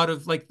 so a lot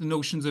of like the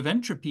notions of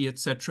entropy, et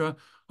cetera,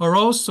 are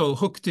also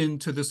hooked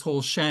into this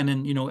whole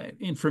Shannon,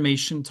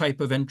 information type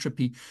of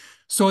entropy.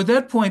 So at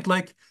that point,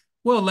 like,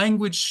 well,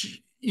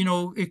 language,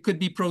 it could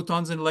be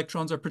protons and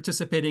electrons are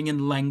participating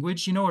in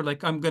language, or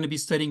like I'm going to be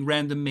studying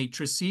random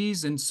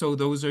matrices. And so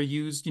those are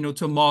used,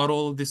 to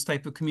model this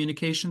type of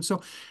communication.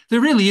 So there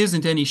really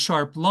isn't any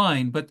sharp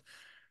line, but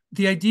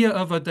the idea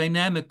of a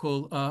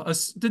dynamical,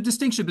 the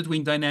distinction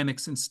between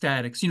dynamics and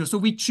statics, so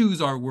we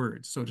choose our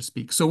words, so to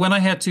speak. So when I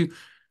had to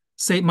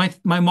say my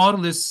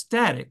model is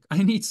static,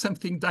 I need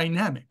something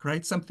dynamic,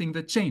 right? Something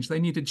that changed. I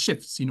needed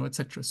shifts, et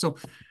cetera. So,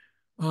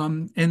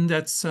 and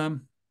that's,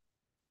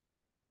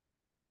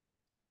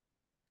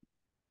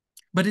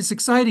 but it's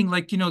exciting,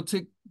 like,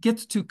 to get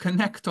to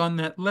connect on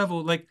that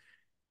level, like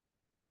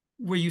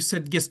where you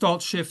said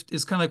Gestalt shift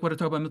is kind of like what I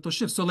talk about mental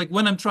shift. So like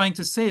what I'm trying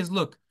to say is,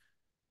 look,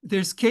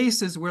 there's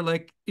cases where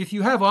like if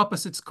you have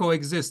opposites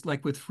coexist,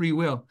 like with free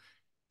will,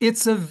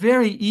 it's a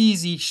very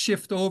easy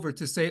shift over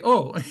to say,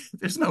 oh,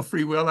 there's no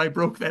free will. I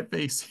broke that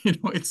base.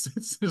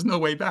 It's there's no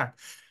way back.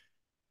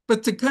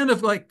 But to kind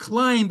of like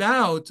climb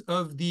out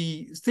of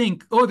the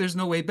think, oh, there's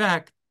no way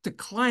back, to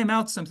climb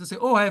out something to say,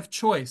 oh, I have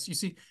choice. You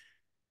see,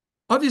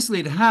 obviously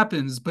it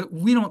happens, but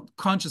we don't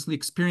consciously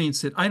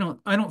experience it. I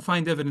don't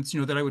find evidence,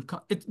 that I would,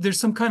 there's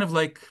some kind of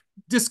like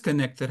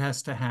disconnect that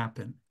has to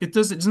happen.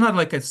 It's not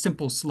like a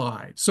simple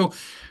slide. So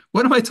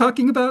what am I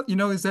talking about?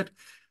 Is that,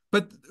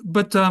 but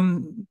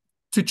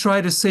to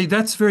try to say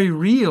that's very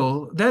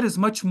real, that is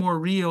much more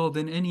real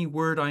than any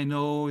word I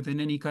know, than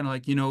any kind of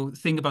like,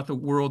 thing about the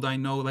world I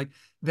know. Like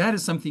that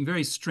is something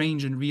very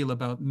strange and real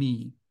about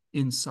me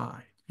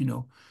inside.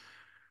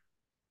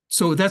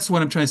 So that's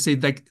what I'm trying to say.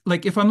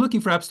 Like if I'm looking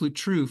for absolute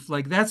truth,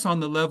 like that's on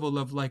the level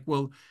of like,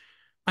 well,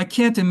 I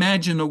can't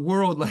imagine a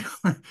world like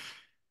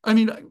I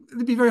mean,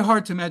 it'd be very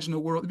hard to imagine a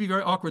world. It'd be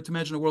very awkward to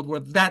imagine a world where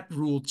that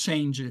rule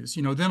changes.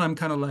 Then I'm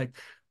kind of like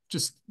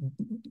just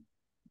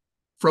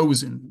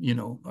frozen.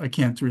 I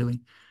can't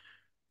really.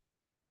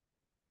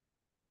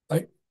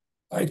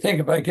 I think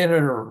if I can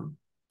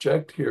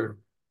interject here,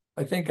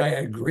 I think I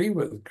agree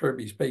with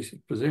Kirby's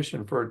basic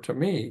position. To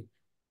me,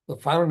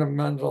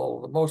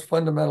 the most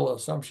fundamental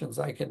assumptions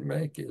I can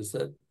make is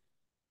that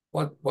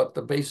what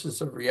the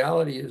basis of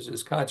reality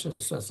is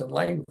consciousness and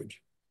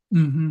language.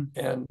 Mm-hmm.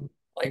 And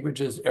language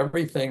is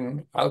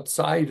everything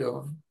outside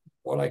of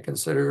what I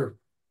consider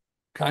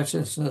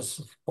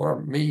consciousness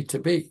or me to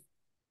be.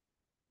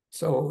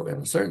 So in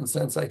a certain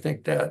sense, I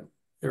think that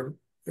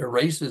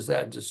erases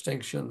that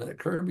distinction that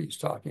Kirby's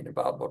talking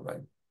about,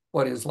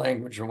 what is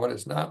language and what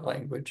is not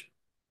language.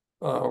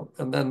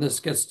 And then this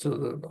gets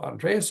to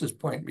Andreas's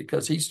point,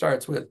 because he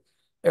starts with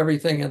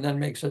everything and then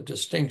makes a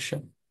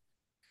distinction.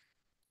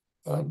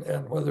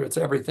 And whether it's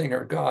everything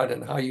or God,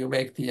 and how you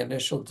make the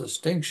initial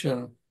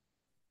distinction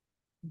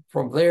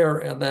from there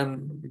and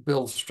then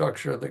build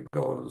structure that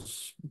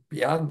goes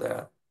beyond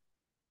that.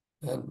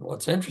 And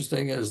what's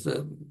interesting is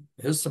that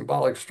his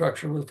symbolic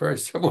structure was very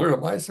similar to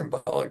my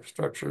symbolic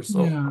structure.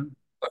 So Yeah.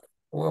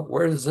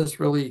 where does this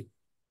really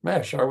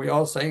mesh? Are we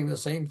all saying the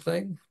same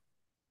thing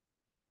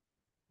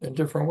in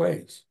different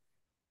ways?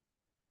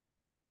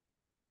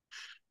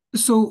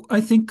 So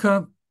I think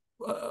a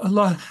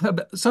lot,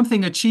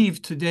 something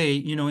achieved today,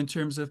 in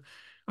terms of,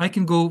 I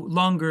can go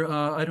longer.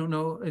 I don't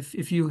know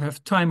if you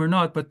have time or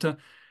not, but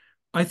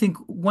I think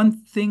one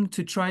thing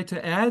to try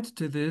to add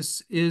to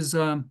this is,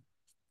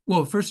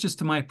 well, first, just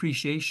to my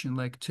appreciation,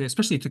 like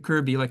especially to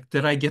Kirby, like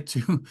that I get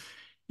to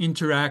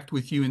interact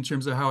with you in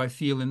terms of how I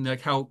feel, and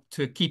like how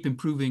to keep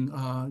improving,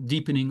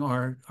 deepening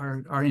our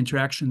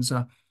interactions.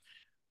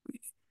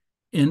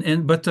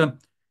 But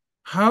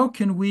how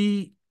can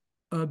we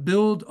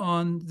build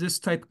on this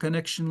type of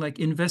connection, like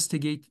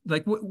investigate,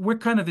 like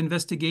what kind of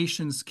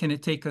investigations can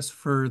it take us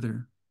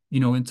further,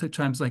 into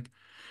times like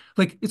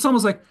it's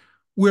almost like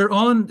we're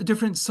on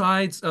different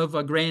sides of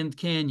a Grand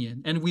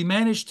Canyon and we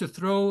managed to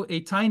throw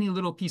a tiny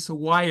little piece of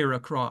wire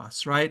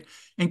across, right?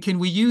 And can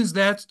we use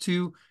that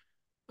to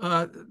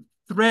uh,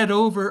 thread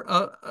over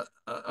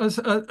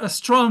a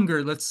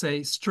stronger, let's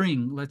say,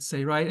 string, let's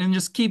say, right? And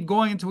just keep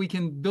going until we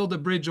can build a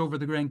bridge over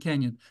the Grand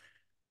Canyon.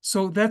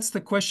 So that's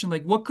the question,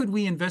 like, what could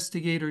we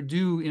investigate or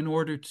do in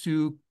order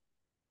to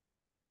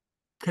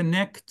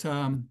connect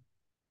on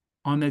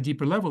a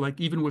deeper level, like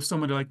even with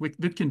someone like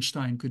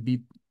Wittgenstein could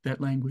be that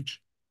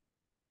language.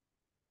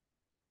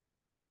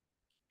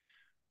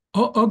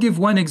 I'll give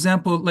one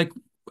example, like,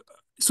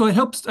 so it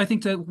helps, I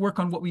think, to work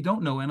on what we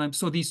don't know. And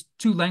so these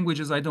two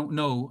languages I don't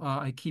know,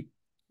 I keep,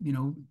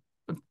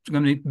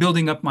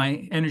 building up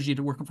my energy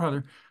to work on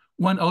further.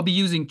 One, I'll be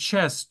using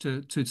chess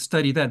to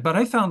study that. But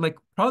I found, like,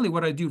 probably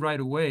what I do right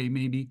away,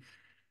 maybe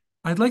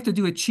I'd like to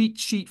do a cheat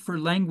sheet for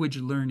language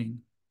learning,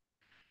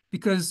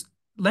 because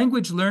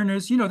language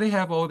learners, they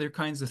have all their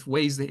kinds of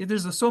ways.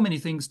 There's so many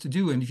things to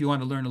do, and if you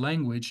want to learn a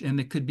language, and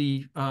it could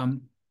be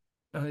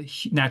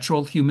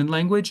natural human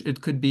language,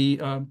 it could be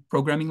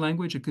programming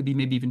language, it could be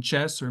maybe even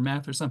chess or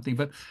math or something.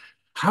 But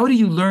how do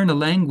you learn a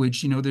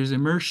language? There's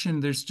immersion,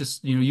 there's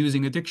just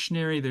using a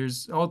dictionary,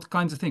 there's all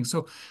kinds of things.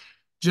 So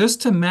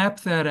just to map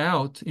that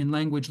out in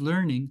language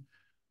learning,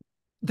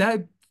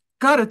 that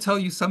got to tell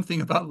you something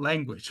about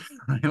language,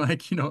 right?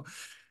 Like,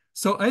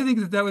 so I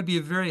think that would be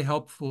very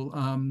helpful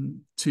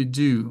to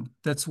do.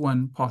 That's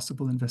one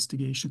possible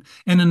investigation.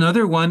 And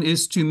another one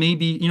is to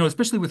maybe,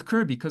 especially with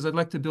Kirby, because I'd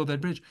like to build that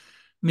bridge,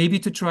 maybe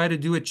to try to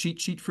do a cheat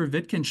sheet for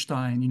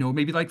Wittgenstein,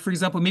 maybe, like, for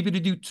example, maybe to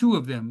do two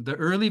of them, the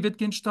early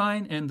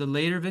Wittgenstein and the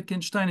later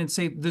Wittgenstein, and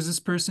say, does this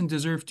person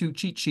deserve two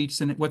cheat sheets,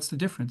 and what's the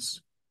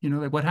difference?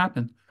 Like, what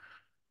happened?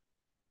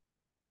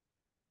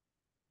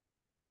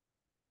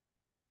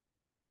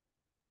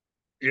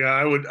 Yeah,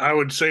 I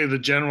would say the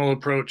general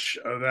approach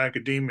of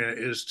academia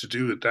is to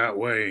do it that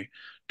way,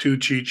 two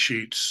cheat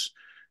sheets,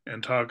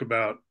 and talk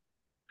about.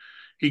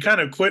 He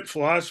kind of quit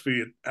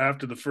philosophy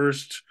after the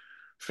first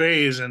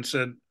phase and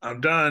said,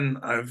 "I'm done.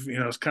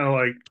 It's kind of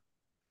like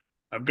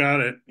I've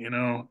got it.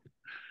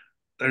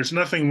 There's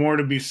nothing more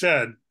to be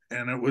said."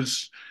 And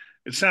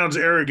it sounds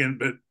arrogant,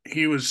 but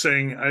he was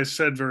saying, "I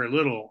said very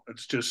little.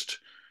 It's just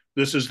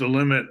this is the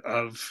limit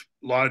of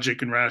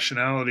logic and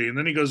rationality." And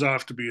then he goes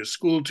off to be a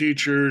school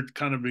teacher,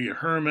 kind of be a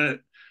hermit,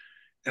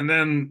 and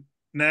then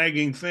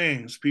nagging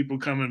things. People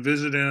come and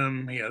visit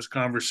him. He has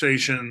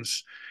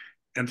conversations.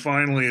 And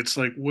finally, it's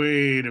like,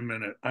 wait a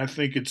minute. I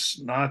think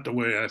it's not the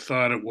way I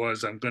thought it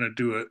was. I'm going to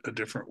do it a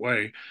different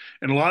way.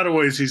 In a lot of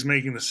ways, he's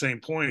making the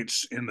same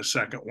points in the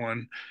second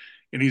one.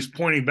 And he's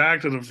pointing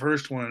back to the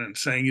first one and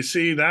saying, you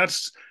see,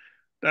 that's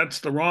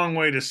the wrong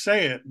way to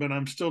say it, but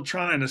I'm still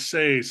trying to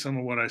say some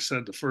of what I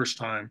said the first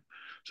time.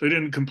 So he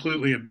didn't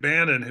completely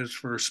abandon his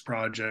first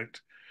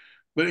project.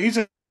 But he's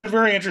a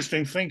very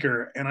interesting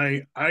thinker. And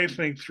I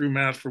think through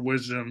Math for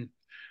Wisdom,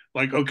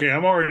 like, okay,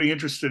 I'm already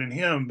interested in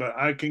him, but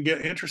I can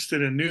get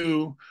interested in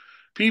new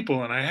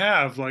people. And I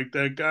have, like,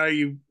 that guy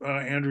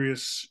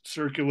Andrius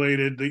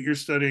circulated that you're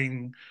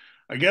studying,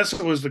 I guess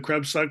it was the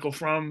Krebs cycle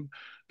from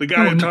the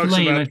guy Oh, that Nick talks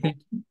Lane, about, I think.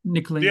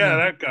 Nick Lane, yeah, yeah.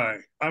 that guy.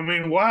 I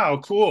mean, wow,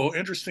 cool,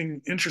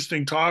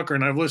 interesting talker,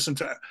 and I've listened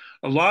to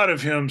a lot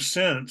of him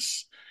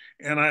since,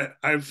 and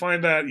I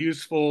find that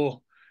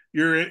useful.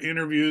 Your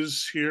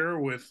interviews here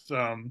with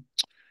the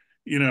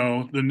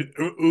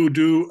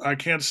Udu, I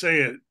can't say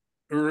it,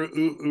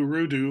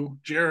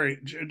 Urudu,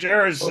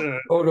 Jere's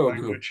Ododu.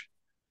 language.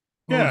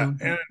 Hold Yeah, on.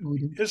 and Hold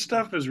on. his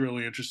stuff is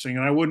really interesting,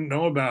 and I wouldn't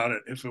know about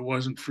it if it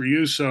wasn't for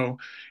you. So,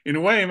 in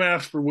a way,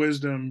 Math for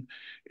Wisdom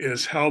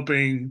is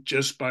helping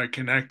just by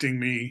connecting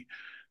me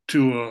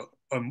to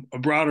a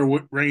broader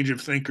range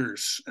of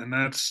thinkers, and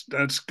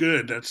that's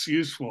good. That's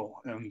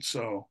useful, and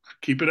so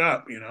keep it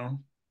up.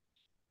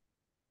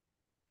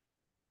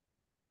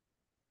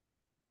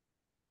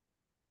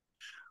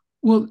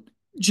 Well,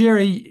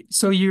 Jerry,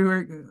 so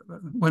you're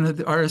one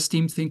of our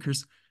esteemed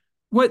thinkers.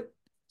 What,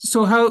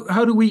 so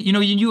how do we,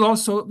 you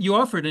also, you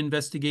offered an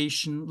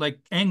investigation like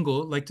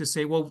angle, like to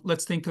say, well,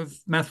 let's think of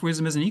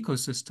mathwism as an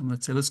ecosystem.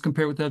 Let's say, let's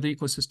compare it with other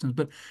ecosystems.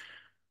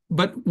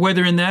 But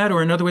whether in that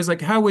or in other ways,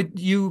 like how would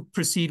you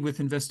proceed with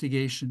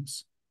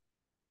investigations?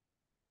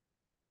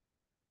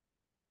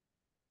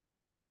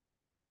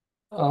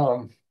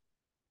 Um,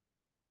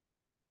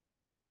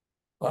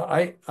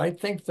 I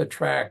think the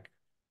track,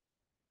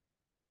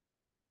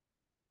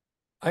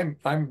 I'm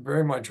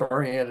very much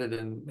oriented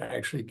in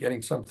actually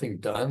getting something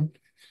done.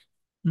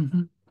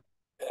 Mm-hmm.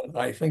 And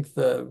I think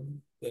the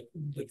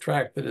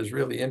track that is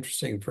really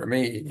interesting for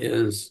me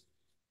is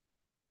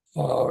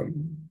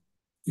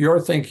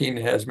your thinking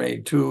has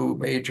made two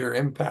major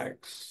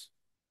impacts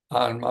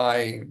on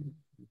my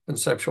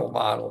conceptual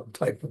model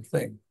type of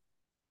thing.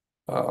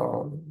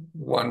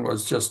 One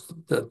was just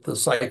that the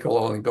cycle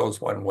only goes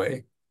one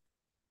way,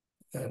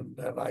 and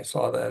I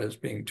saw that as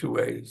being two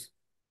ways.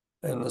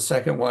 And the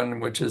second one,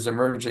 which is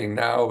emerging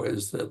now,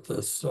 is that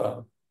this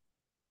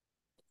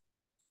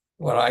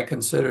what I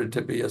considered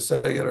to be a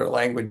cellular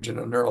language and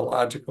a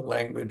neurological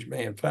language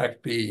may in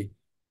fact be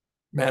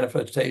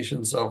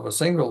manifestations of a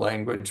single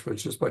language,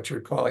 which is what you're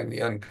calling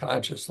the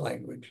unconscious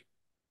language.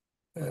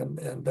 And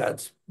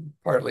that's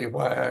partly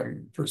why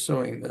I'm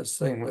pursuing this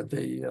thing with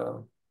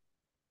the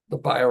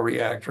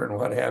bioreactor and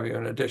what have you,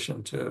 in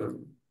addition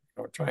to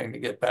trying to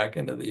get back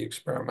into the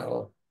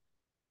experimental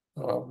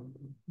um,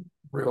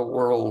 real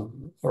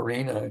world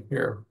arena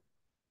here.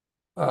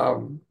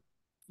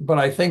 But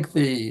I think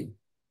the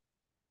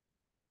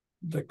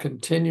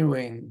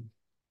continuing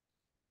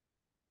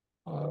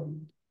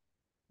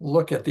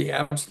look at the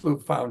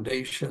absolute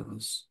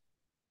foundations,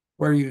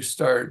 where you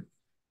start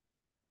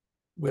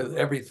with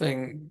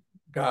everything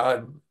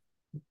God,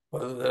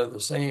 whether they're the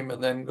same,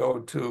 and then go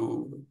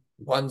to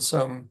one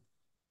sum,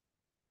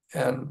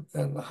 and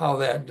how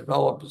that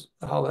develops,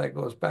 how that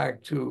goes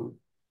back to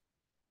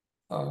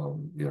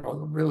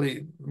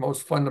really the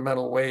most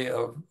fundamental way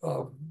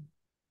of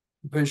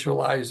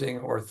visualizing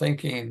or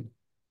thinking,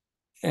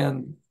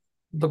 and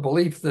the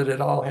belief that it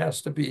all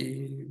has to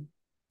be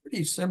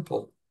pretty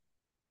simple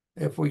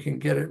if we can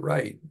get it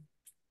right,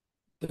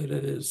 that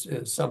it is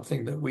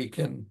something that we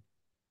can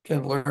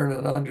learn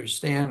and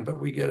understand, but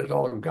we get it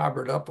all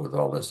gobbled up with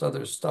all this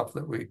other stuff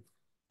that we've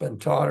been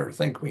taught or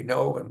think we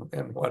know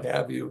and what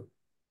have you.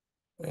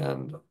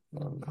 And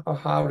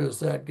how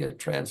does that get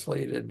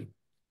translated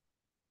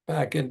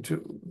back into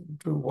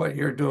what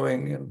you're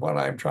doing and what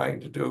I'm trying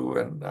to do?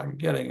 And I'm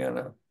getting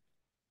an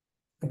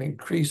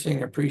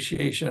increasing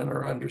appreciation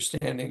or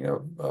understanding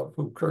of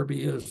who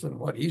Kirby is and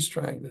what he's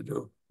trying to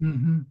do.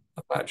 Mm-hmm.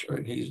 I'm not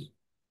sure he's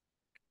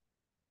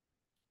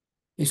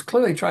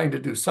clearly trying to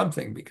do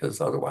something, because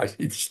otherwise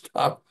he'd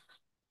stop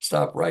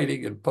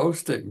writing and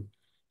posting.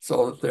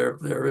 So there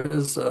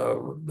is a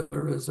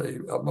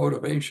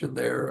motivation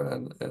there,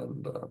 and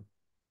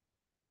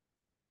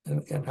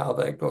how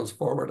that goes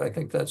forward. I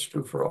think that's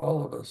true for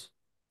all of us.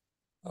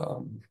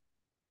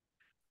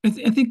 I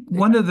think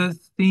one of the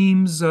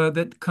themes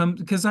that comes,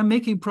 because I'm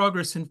making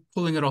progress in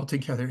pulling it all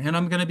together, and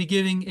I'm going to be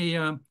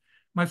giving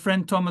my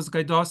friend Thomas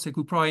Gajdosik,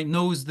 who probably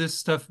knows this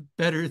stuff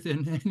better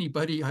than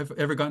anybody I've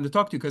ever gotten to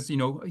talk to, because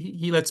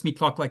he lets me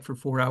talk like for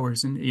 4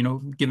 hours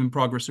and give him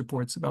progress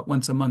reports about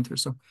once a month or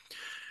so.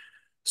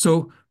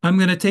 So I'm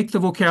going to take the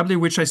vocabulary,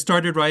 which I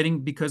started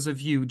writing because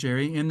of you,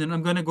 Jerry, and then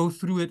I'm going to go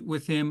through it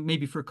with him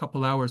maybe for a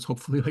couple hours,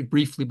 hopefully, like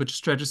briefly, but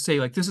just try to say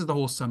like this is the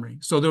whole summary.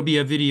 So there'll be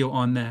a video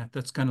on that.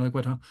 That's kind of like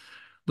what I'll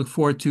look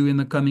forward to in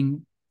the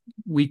coming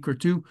week or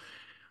two.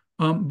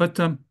 But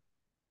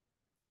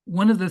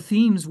one of the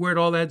themes where it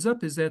all adds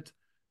up is that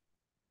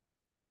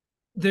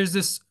there's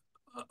this,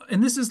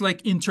 and this is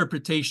like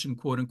interpretation,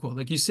 quote unquote.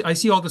 Like I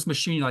see all this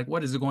machine, like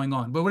what is going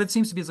on? But what it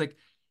seems to be is like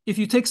if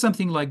you take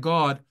something like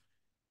God,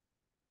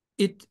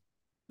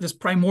 this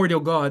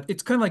primordial God,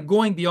 it's kind of like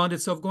going beyond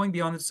itself,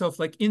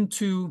 like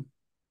into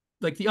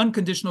like the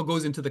unconditional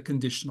goes into the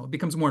conditional. It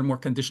becomes more and more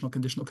conditional.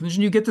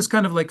 You get this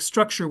kind of like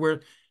structure where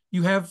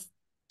you have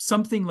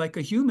something like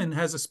a human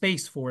has a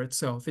space for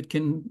itself. It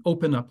can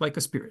open up like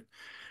a spirit.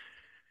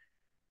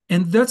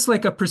 And that's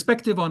like a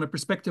perspective on a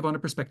perspective on a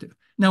perspective.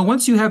 Now,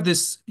 once you have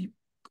this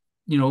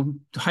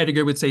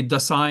Heidegger would say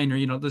Dasein,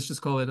 or, let's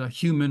just call it a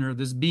human or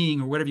this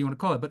being or whatever you want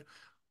to call it, but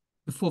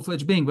the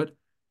full-fledged being. But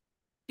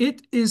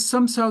it is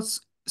somehow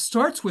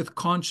starts with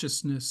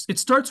consciousness. It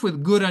starts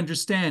with good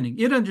understanding.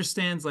 It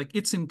understands like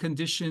it's in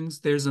conditions.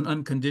 There's an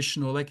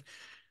unconditional. Like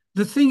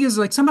the thing is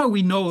like somehow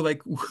we know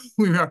like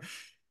we are,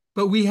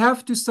 but we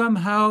have to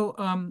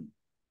somehow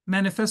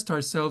manifest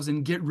ourselves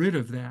and get rid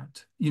of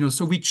that.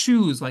 So we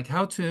choose like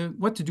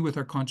what to do with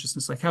our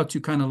consciousness, like how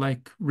to kind of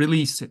like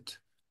release it.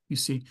 You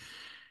see,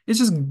 it's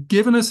just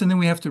given us, and then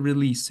we have to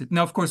release it.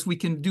 Now, of course, we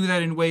can do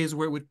that in ways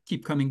where it would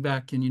keep coming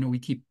back, and we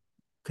keep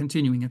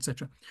continuing,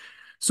 etc.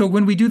 So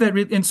when we do that,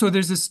 and so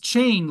there's this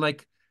chain,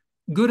 like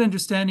good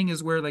understanding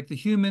is where like the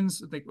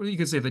humans, like you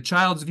could say the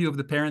child's view of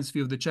the parents'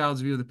 view of the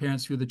child's view of the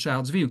parents' view of the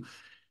child's view.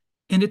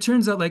 And it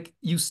turns out like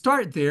you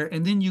start there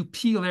and then you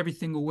peel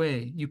everything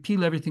away. You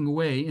peel everything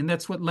away. And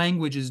that's what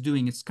language is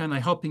doing. It's kind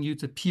of helping you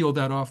to peel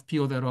that off,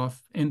 peel that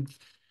off. And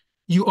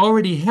you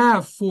already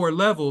have 4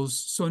 levels.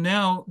 So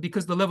now,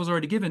 because the level's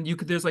already given,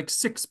 there's like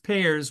 6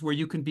 pairs where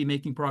you can be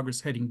making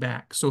progress heading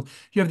back. So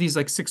you have these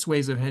like 6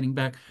 ways of heading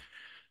back.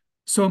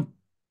 So,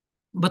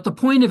 but the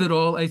point of it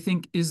all, I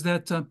think, is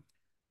that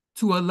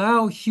to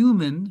allow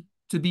human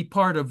to be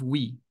part of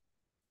we.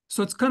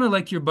 So it's kind of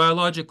like your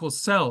biological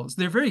cells.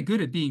 They're very good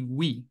at being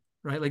we,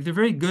 right? Like they're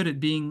very good at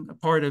being a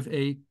part of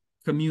a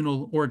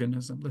communal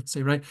organism, let's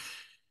say, right?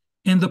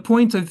 And the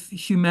point of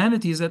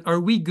humanity is that, are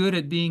we good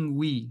at being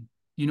we?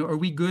 Are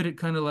we good at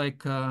kind of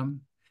like,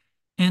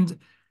 and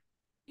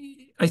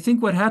I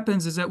think what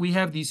happens is that we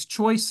have these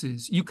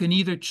choices. You can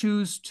either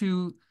choose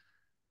to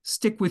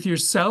stick with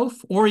yourself,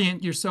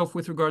 orient yourself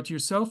with regard to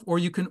yourself, or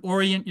you can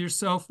orient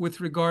yourself with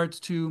regard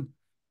to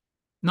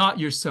not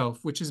yourself,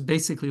 which is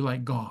basically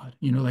like God,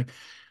 like,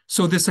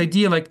 so this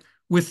idea, like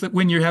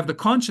when you have the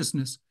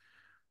consciousness,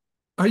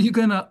 are you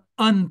going to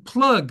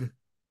unplug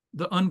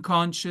the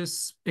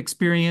unconscious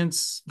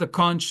experience, the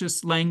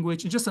conscious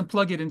language, and just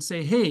unplug it and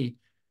say, hey,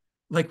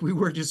 like we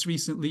were just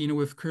recently,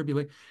 with Kirby,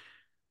 like,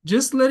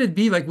 just let it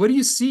be. Like, what do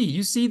you see?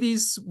 You see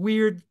these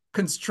weird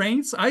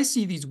constraints. I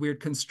see these weird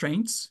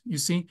constraints. You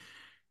see,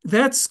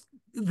 that's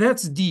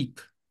deep.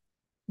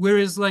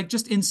 Whereas like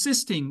just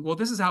insisting, well,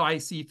 this is how I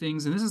see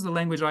things, and this is the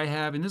language I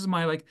have, and this is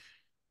my like,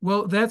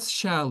 well, that's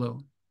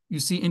shallow,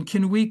 you see. And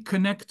can we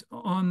connect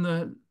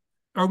on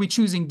are we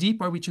choosing deep?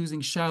 Are we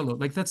choosing shallow?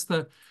 Like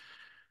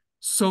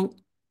so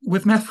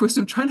with Math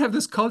Wisdom, trying to have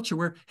this culture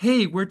where,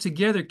 hey, we're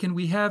together. Can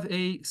we have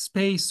a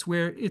space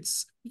where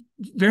it's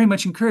very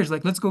much encouraged?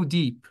 Like, let's go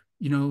deep,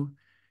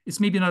 It's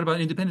maybe not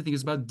about independent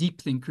thinkers, it's about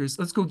deep thinkers.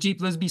 Let's go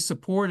deep. Let's be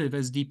supportive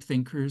as deep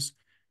thinkers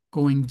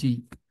going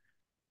deep.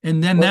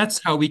 And then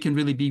that's how we can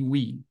really be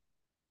we.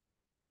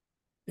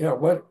 Yeah,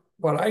 what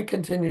I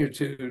continue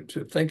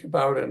to think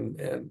about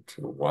and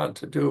to want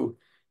to do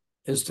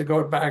is to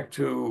go back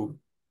to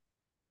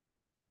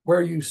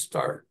where you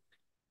start,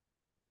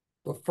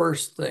 the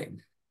first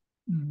thing.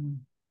 Mm-hmm.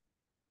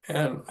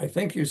 And I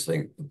think you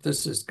think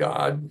this is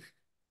God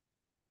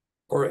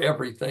or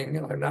everything,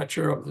 and I'm not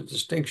sure of the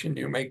distinction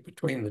you make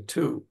between the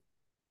two.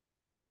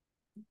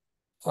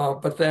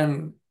 But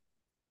then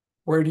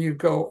where do you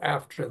go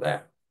after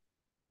that?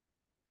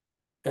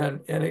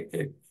 And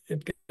it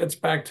gets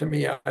back to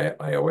me.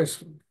 I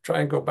always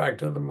try and go back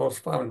to the most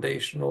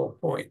foundational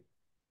point.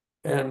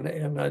 And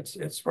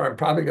it's where I'm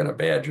probably going to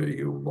badger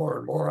you more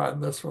and more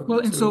on this one, well,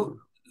 and so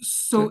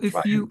to if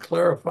try you and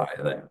clarify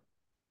that.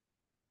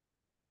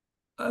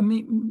 I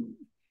mean,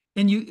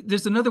 and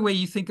there's another way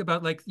you think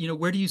about, like,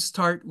 where do you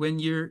start when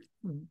you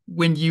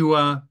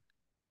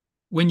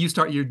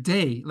start your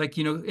day, like,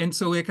 and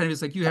so it kind of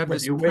is like you have When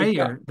this you wake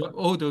up. prayer, the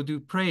Odo do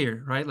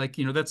prayer, right? Like,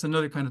 that's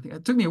another kind of thing.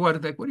 It took me a while to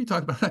think, what are you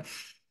talking about?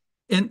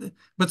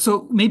 But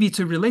so maybe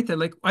to relate that,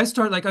 like I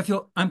start, like I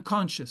feel I'm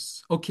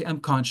conscious. Okay, I'm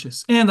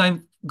conscious, and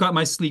I've got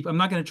my sleep. I'm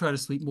not going to try to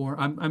sleep more.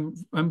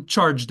 I'm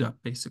charged up,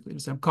 basically.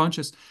 So I'm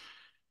conscious,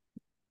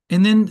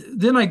 and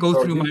then I go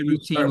So through my you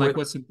routine, start like with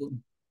what's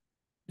important.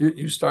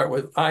 you start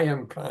with I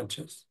am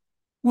conscious.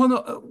 Well,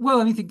 no,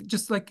 well, anything,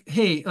 just like,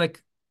 hey,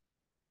 like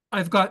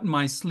I've gotten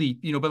my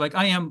sleep, but like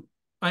I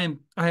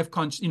have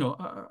conscious,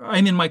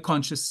 I'm in my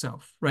conscious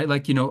self, right?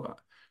 Like,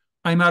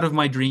 I'm out of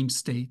my dream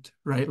state,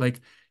 right?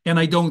 Like, and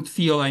I don't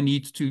feel I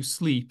need to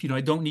sleep.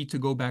 I don't need to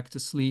go back to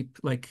sleep.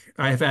 Like,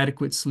 I have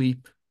adequate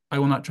sleep. I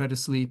will not try to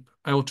sleep.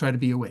 I will try to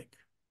be awake,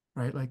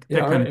 right? Like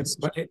that kind of.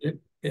 But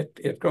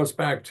it goes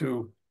back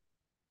to,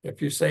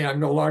 if you say I'm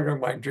no longer in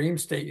my dream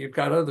state, you've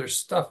got other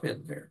stuff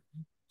in there.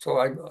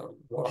 So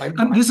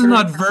This is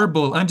not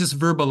verbal. I'm just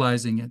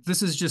verbalizing it.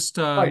 This is just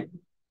right.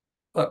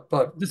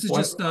 But this is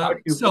just how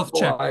do you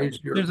self-check.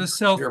 verbalize your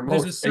There's a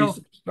most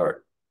basic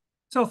start?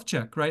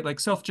 self-check, right? Like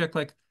self-check,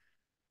 like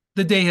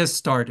the day has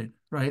started,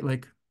 right?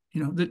 Like,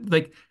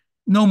 like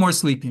no more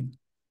sleeping.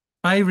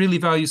 I really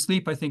value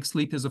sleep. I think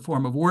sleep is a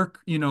form of work.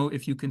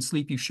 If you can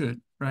sleep, you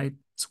should, right?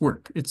 It's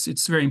work.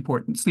 It's very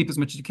important. Sleep as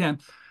much as you can.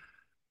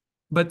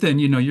 But then,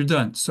 you're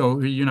done.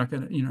 So you're not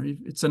gonna,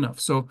 it's enough.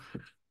 So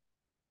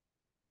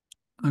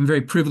I'm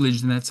very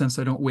privileged in that sense.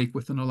 I don't wake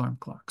with an alarm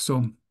clock.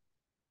 So,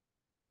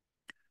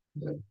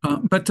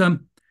 but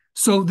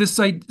So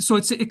so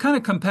it's kind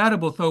of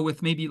compatible though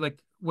with maybe like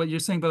what you're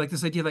saying, but like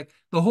this idea, like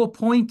the whole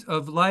point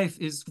of life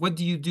is what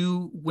do you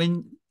do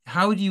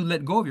how do you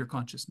let go of your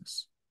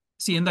consciousness?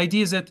 See, and the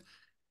idea is that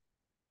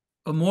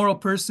a moral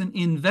person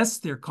invests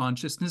their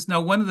consciousness. Now,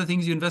 one of the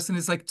things you invest in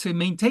is like to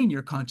maintain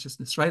your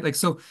consciousness, right? Like,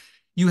 so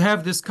you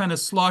have this kind of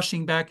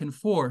sloshing back and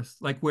forth,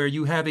 like where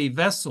you have a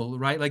vessel,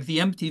 right? Like the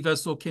empty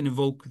vessel can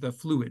evoke the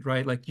fluid,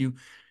 right? Like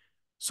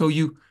so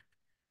you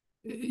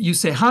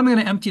say, how am I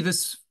going to empty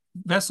this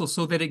vessel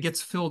so that it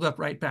gets filled up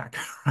right back,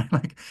 right?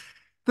 Like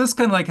that's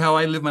kind of like how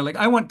I live my life.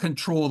 I want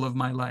control of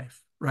my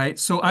life, right?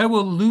 So I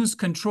will lose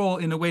control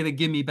in a way to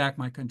give me back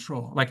my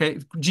control.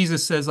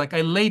 Jesus says, like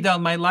I lay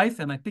down my life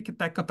and I pick it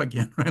back up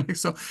again, right? Like,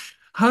 so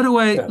how do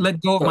I Yeah.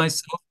 let go of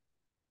myself?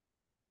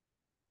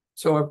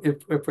 So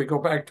if we go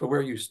back to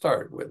where you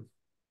start with,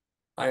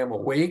 I am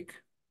awake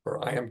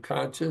or I am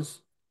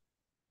conscious,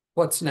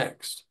 what's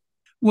next?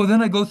 Well,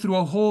 then I go through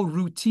a whole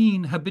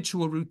routine,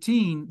 habitual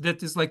routine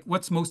that is like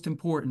what's most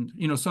important,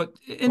 so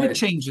and it Right.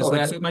 changes. So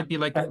Like, so it might be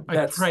like I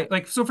that's pray.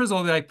 Like, so first of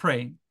all, I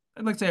pray.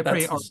 I'd like to say I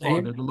pray that's the Our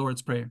Father, same. the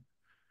Lord's Prayer.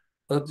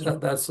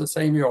 That's the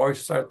same. You always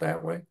start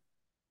that way.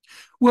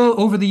 Well,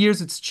 over the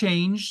years, it's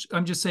changed.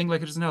 I'm just saying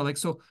like it is now. Like,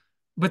 so,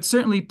 but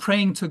certainly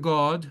praying to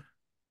God,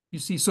 you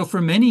see. So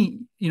for many,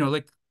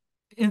 like,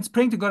 and it's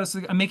praying to God is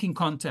like I'm making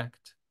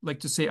contact, like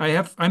to say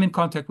I'm in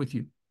contact with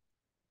you.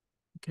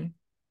 Okay.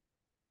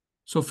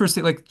 So first,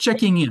 like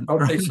checking in,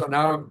 Okay, right? so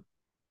now I'm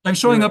you're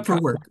showing in up for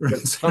work,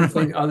 contact with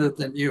something other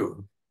than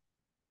you,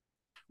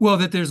 Well,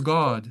 that there's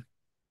God.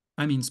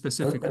 I mean, and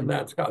specifically.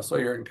 that's God. So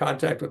you're in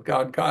contact with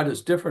God. God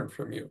is different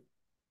from you.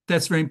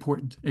 That's very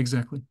important.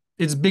 Exactly.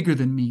 It's bigger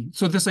than me.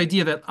 So this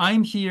idea that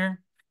I'm here,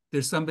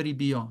 there's somebody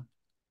beyond,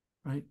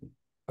 right?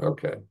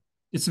 Okay.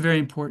 It's very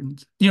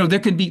important.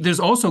 There's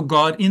also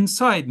God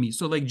inside me.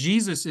 So like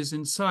Jesus is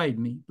inside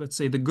me, let's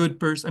say the good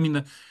person, I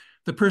mean,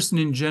 the person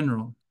in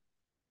general,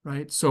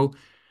 right? So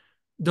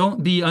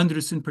don't be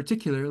Andrius in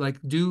particular,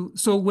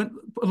 so when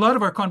a lot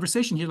of our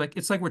conversation here, like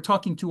it's like we're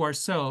talking to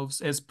ourselves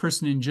as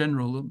person in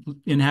general,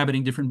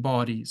 inhabiting different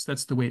bodies.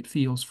 That's the way it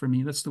feels for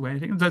me. That's the way I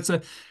think.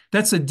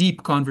 That's a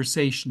deep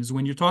conversation, is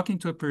when you're talking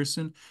to a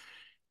person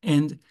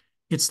and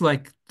it's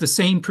like the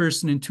same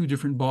person in two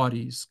different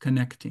bodies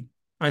connecting.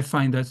 I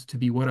find that to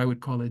be what I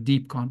would call a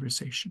deep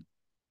conversation.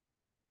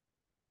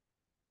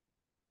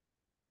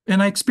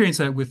 And I experience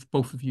that with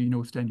both of you,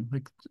 with Daniel,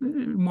 like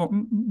more,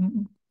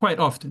 quite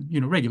often,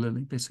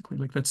 regularly, basically.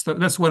 Like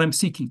that's what I'm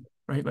seeking,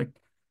 right? Like,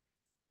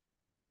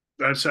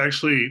 That's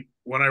actually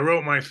when I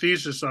wrote my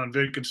thesis on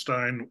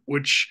Wittgenstein,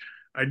 which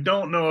I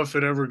don't know if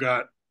it ever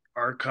got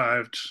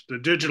archived. The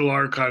digital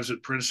archives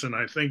at Princeton,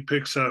 I think,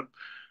 picks up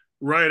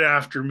right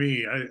after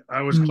me.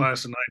 I was mm,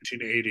 class of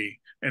 1980.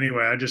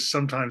 Anyway, I just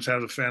sometimes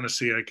have the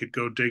fantasy I could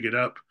go dig it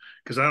up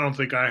because I don't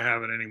think I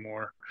have it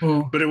anymore.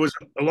 oh, But it was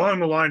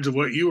along the lines of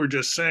what you were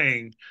just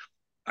saying.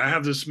 I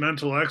have this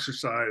mental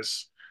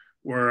exercise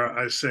where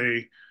I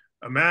say,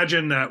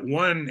 imagine that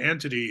one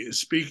entity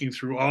is speaking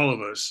through all of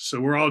us. So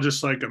we're all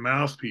just like a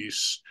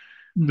mouthpiece,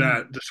 mm,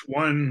 that this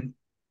one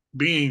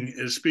being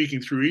is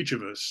speaking through each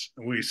of us.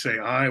 And we say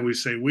I, we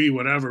say we,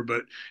 whatever,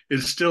 but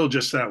it's still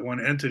just that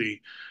one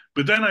entity.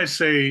 But then I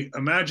say,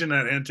 imagine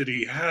that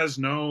entity has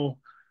no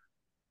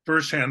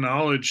firsthand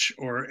knowledge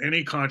or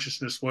any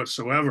consciousness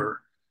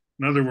whatsoever.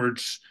 In other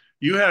words,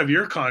 you have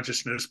your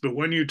consciousness, but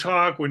when you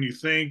talk, when you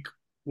think,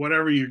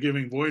 whatever you're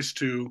giving voice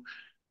to,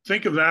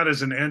 think of that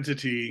as an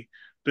entity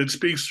that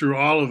speaks through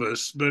all of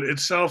us, but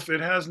itself, it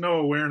has no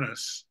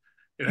awareness.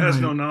 It has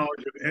right. no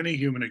knowledge of any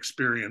human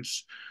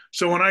experience.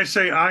 So when I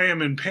say I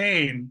am in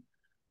pain,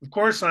 of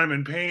course I'm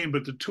in pain,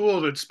 but the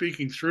tool that's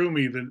speaking through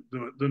me,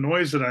 the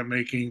noise that I'm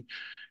making,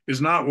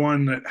 is not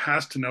one that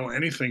has to know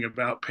anything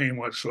about pain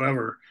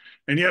whatsoever.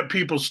 And yet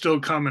people still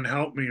come and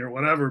help me or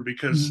whatever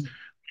because Mm,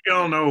 we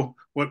all know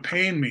what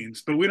pain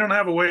means, but we don't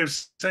have a way of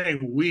saying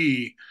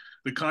we,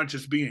 the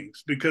conscious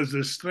beings, because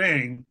this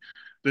thing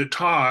that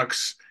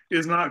talks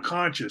is not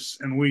conscious.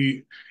 And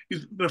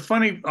the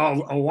funny,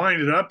 I'll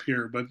wind it up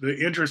here, but the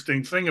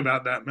interesting thing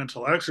about that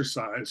mental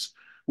exercise,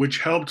 which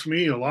helped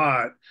me a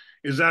lot,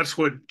 is that's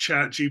what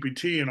Chat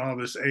GPT and all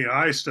this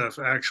AI stuff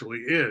actually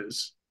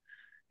is.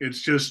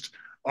 It's just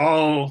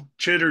all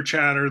chitter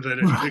chatter that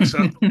it picks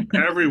up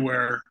right.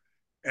 everywhere.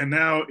 And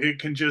now it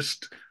can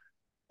just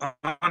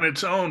on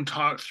its own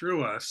talk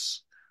through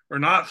us or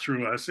not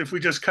through us. If we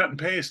just cut and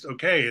paste,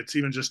 okay, it's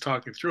even just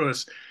talking through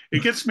us.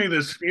 It gets me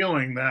this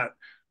feeling that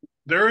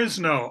there is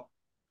no,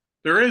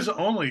 there is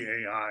only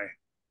AI.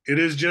 It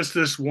is just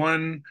this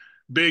one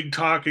big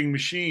talking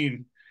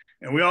machine,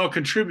 and we all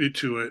contribute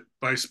to it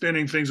by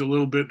spinning things a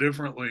little bit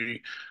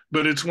differently.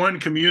 But it's one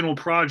communal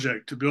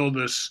project to build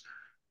this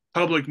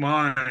public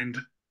mind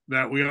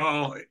that we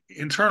all,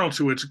 internal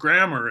to its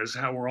grammar, is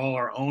how we're all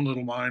our own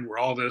little mind. We're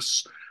all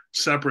this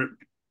separate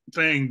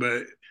thing,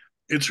 but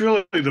it's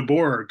really the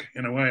Borg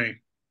in a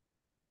way.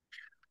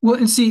 Well,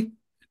 and see,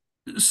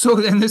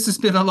 and this has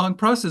been a long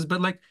process,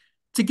 but like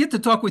to get to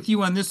talk with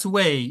you on this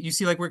way, you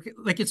see, like we're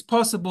like it's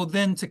possible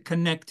then to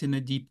connect in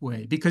a deep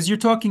way because you're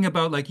talking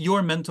about like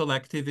your mental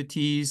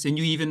activities and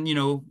you even,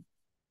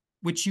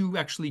 which you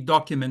actually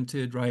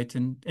documented, right?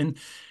 And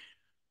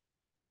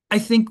I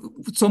think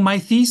so. My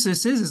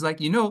thesis is like,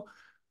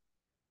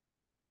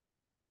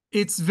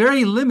 it's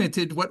very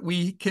limited what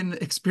we can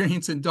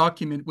experience and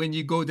document when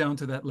you go down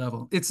to that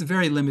level. It's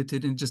very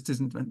limited and just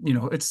isn't,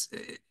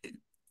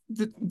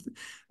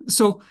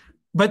 so,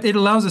 but it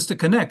allows us to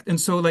connect. And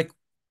so like,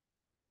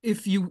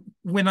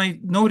 when I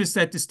notice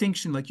that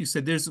distinction, like you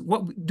said, there's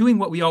doing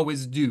what we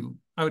always do.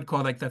 I would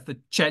call like that the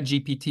chat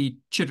GPT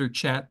chitter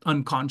chat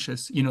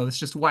unconscious, it's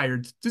just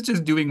wired. It's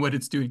just doing what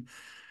it's doing.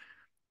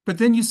 But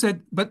then you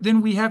said, but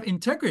then we have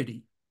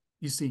integrity,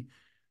 you see.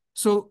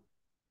 So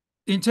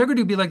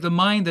integrity would be like the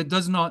mind that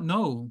does not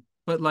know,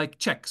 but like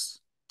checks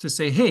to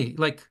say, hey,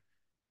 like,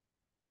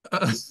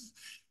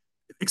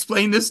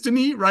 explain this to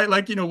me, right?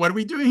 Like, what are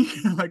we doing?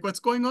 Like, what's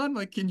going on?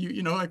 Like, can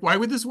you, like, why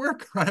would this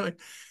work? Right? Like,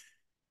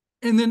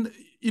 and then,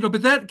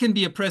 but that can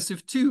be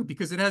oppressive too,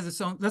 because it has its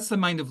own, that's the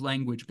mind of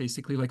language,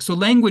 basically. Like, so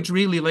language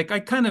really, like, I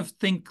kind of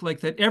think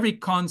like that every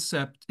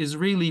concept is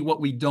really what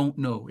we don't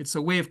know. It's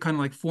a way of kind of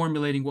like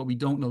formulating what we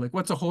don't know. Like,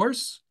 what's a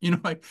horse?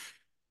 Like,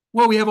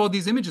 well, we have all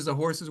these images of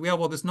horses, we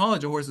have all this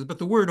knowledge of horses, but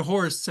the word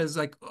horse says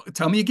like,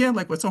 tell me again,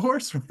 like, what's a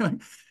horse?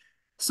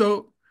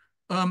 So,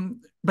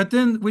 but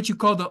then what you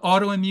call the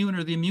autoimmune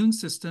or the immune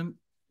system,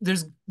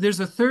 there's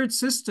a third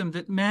system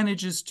that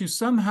manages to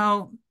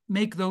somehow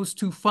make those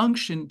two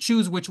function,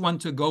 choose which one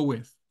to go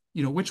with,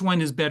 which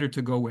one is better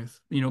to go with.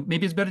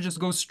 Maybe it's better just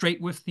to go straight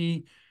with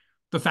the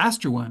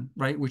faster one,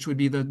 right? Which would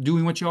be the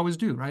doing what you always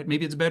do, right?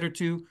 Maybe it's better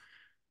to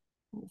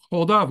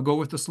hold off, go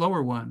with the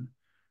slower one.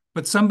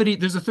 But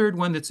there's a third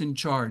one that's in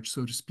charge,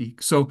 so to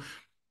speak. So,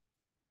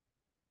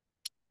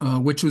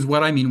 which is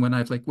what I mean when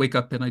I like wake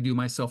up and I do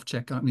my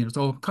self-check. I mean, it's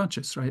all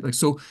conscious, right? Like,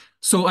 so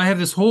I have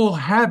this whole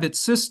habit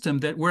system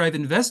that where I've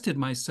invested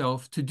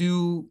myself to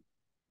do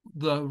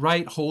the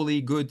right,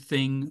 holy, good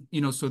thing,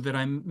 so that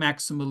I'm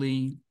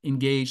maximally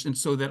engaged and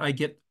so that I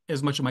get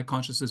as much of my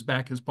consciousness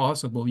back as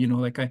possible,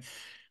 like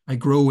I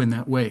grow in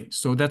that way.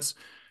 So there's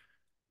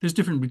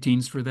different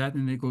routines for that.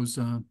 And it goes,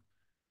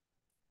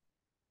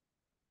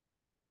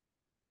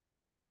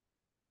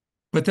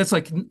 but that's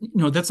like,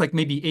 that's like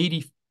maybe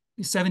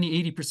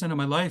 80% of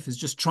my life is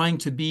just trying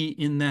to be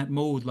in that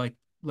mode, like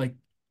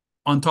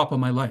on top of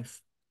my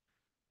life.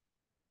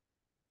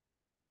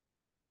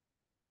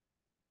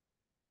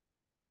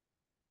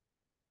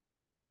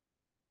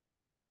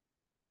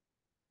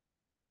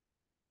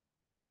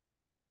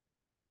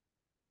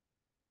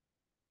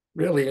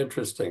 Really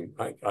interesting.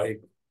 I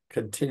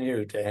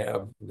continue to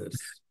have this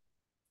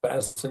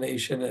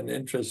fascination and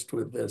interest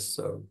with this,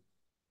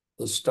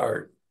 the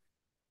start.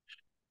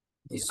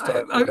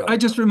 I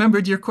just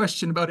remembered your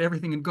question about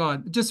everything in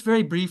God. Just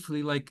very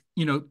briefly, like,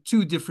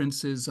 two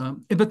differences.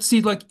 But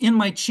see, like in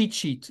my cheat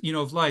sheet,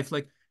 of life,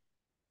 like,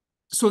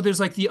 so there's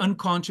like the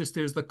unconscious,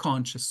 there's the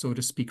conscious, so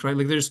to speak, right?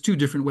 Like there's two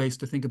different ways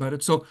to think about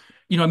it. So,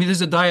 I mean,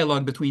 there's a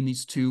dialogue between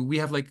these two. We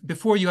have like,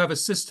 before you have a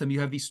system, you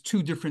have these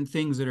two different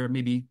things that are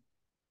maybe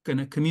going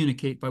to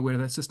communicate by way of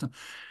that system.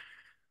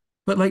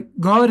 But like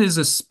God is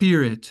a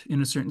spirit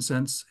in a certain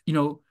sense,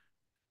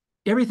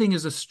 everything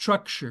is a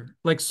structure.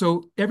 Like,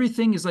 so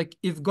everything is like,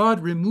 if God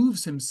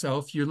removes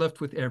himself, you're left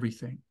with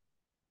everything.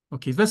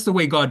 Okay, that's the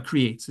way God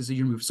creates, is that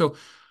you remove. So,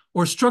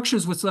 or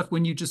structures, what's left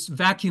when you just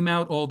vacuum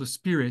out all the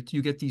spirit,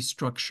 you get these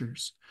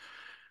structures.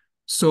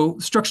 So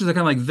structures are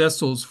kind of like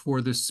vessels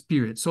for the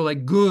spirit. So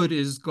like good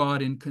is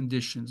God in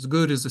conditions.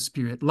 Good is a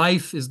spirit.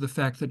 Life is the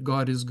fact that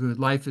God is good.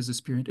 Life is a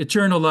spirit.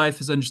 Eternal life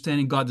is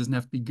understanding God doesn't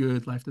have to be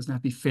good. Life doesn't have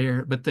to be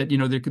fair. But that,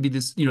 there could be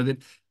this, that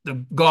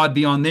the God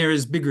beyond there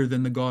is bigger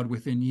than the God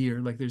within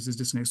here. Like there's this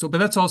disconnect. So, but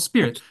that's all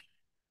spirit.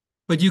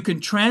 But you can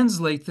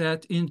translate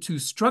that into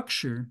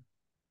structure.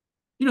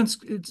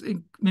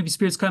 Maybe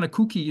spirit's kind of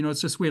kooky,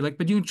 it's just weird. Like,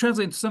 but you can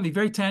translate it into something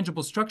very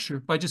tangible structure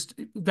by just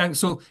that.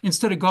 So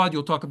instead of God,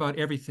 you'll talk about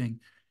everything.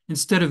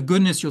 Instead of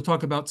goodness, you'll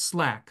talk about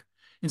slack.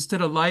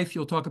 Instead of life,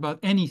 you'll talk about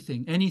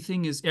anything.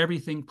 Anything is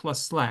everything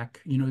plus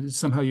slack.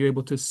 Somehow you're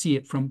able to see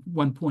it from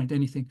one point,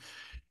 anything.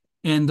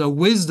 And the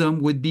wisdom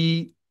would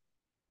be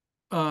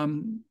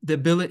the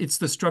ability, it's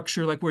the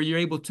structure like where you're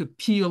able to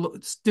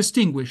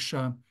distinguish.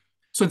 So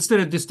instead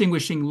of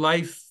distinguishing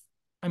life,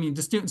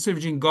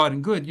 distinguishing God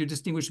and good, you're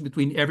distinguishing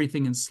between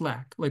everything and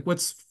slack, like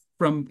what's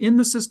from in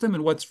the system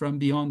and what's from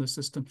beyond the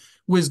system.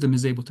 Wisdom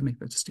is able to make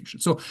that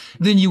distinction. So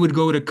then you would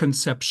go to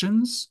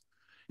conceptions,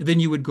 then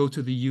you would go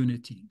to the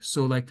unity.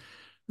 So like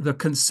the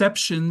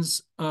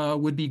conceptions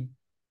would be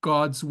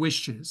God's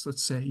wishes.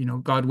 Let's say,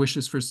 God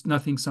wishes for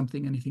nothing,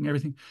 something, anything,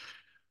 everything.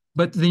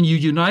 But then you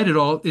unite it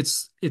all,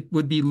 it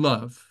would be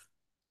love.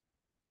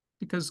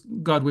 Because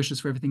God wishes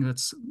for everything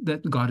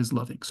that God is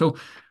loving. So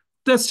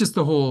that's just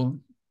the whole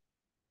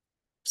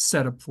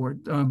setup for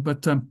it.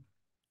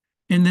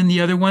 And then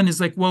the other one is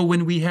like, well,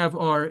 when we have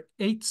our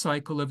 8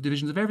 cycle of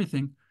divisions of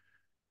everything,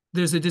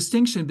 there's a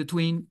distinction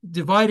between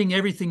dividing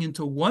everything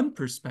into one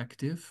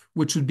perspective,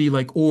 which would be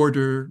like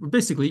order,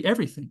 basically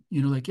everything,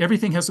 like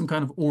everything has some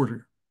kind of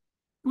order,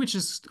 which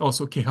is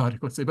also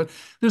chaotic, let's say, but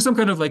there's some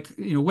kind of like,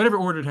 whatever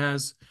order it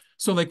has.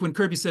 So like when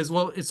Kirby says,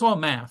 well, it's all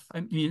math,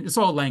 I mean, it's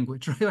all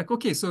language, right? Like,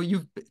 okay, so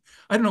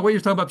I don't know what you're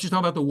talking about, but you're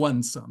talking about the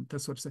one sum.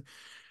 That's what I'm saying.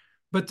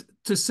 But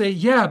to say,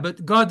 yeah,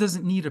 but God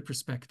doesn't need a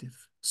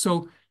perspective.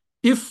 So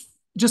if,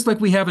 just like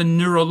we have a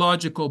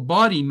neurological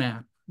body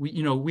map,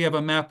 we have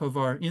a map of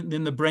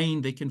in the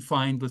brain, they can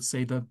find, let's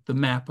say, the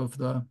map of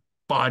the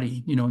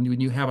body, and when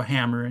you have a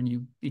hammer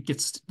and it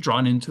gets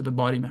drawn into the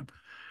body map.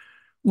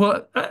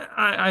 Well,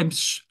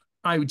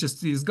 I would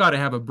just, it's got to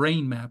have a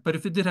brain map. But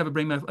if it did have a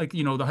brain map, like,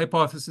 the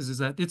hypothesis is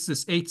that it's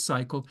this 8th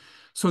cycle.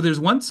 So there's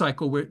one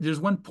cycle where there's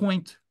one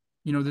point,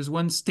 there's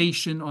one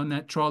station on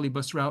that trolley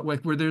bus route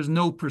where there's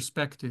no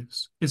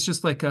perspectives. It's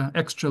just like an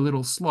extra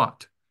little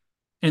slot.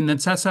 And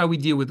that's how we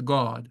deal with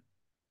God.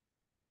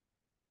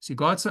 See,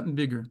 God's something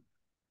bigger.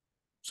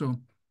 So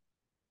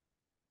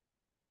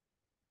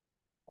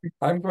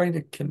I'm going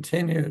to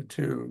continue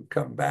to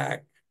come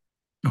back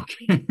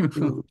okay.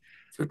 to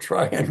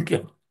try and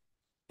get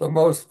the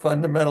most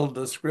fundamental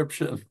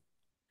description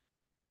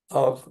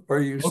of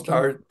where you Okay.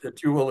 start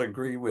that you will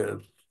agree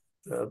with.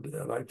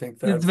 And I think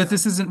that's But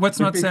this isn't what's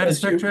not because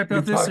satisfactory you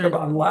about this. talk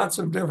about lots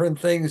of different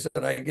things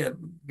and I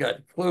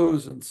got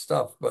clues and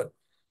stuff, but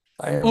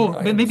I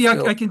But am maybe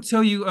still I can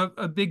tell you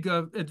a big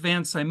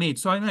advance I made.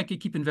 So I could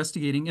keep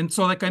investigating. And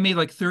so like I made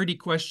like 30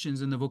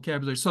 questions in the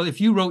vocabulary. So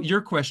if you wrote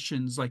your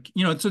questions, like,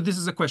 so this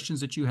is the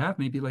questions that you have,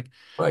 maybe like,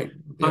 right.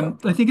 Yeah.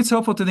 I think it's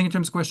helpful to think in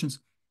terms of questions.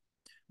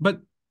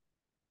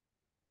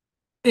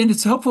 And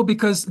it's helpful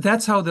because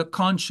that's how the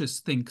conscious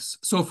thinks.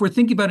 So if we're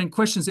thinking about it in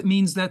questions, it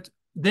means that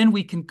then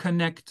we can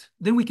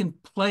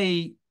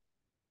play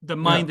the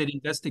mind that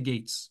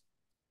investigates,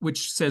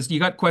 which says, you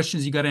got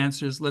questions, you got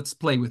answers, let's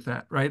play with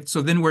that, right?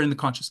 So then we're in the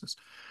consciousness.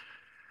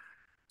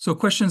 So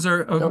questions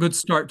are a good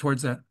start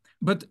towards that.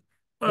 But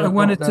I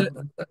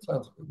that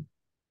sounds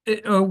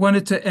good.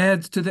 wanted to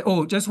add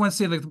to just want to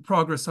say like the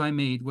progress I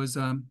made was,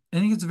 I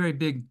think it's very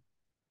big.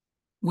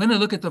 When I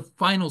look at the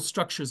final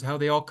structures, how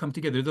they all come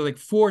together, they're like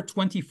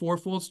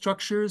 24-fold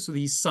structures. So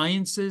these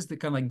sciences that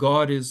kind of like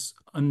God is,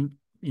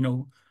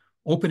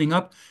 opening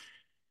up.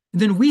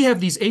 And then we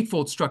have these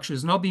 8-fold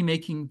structures, and I'll be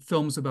making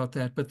films about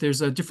that, but there's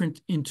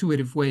different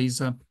intuitive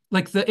ways.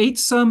 Like the 8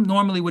 sum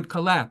normally would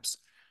collapse.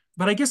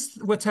 But I guess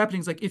what's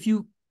happening is like if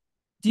you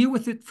deal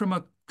with it from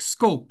a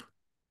scope,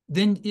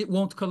 then it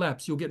won't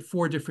collapse. You'll get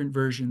 4 different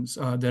versions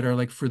that are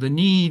like for the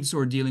needs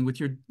or dealing with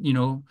your,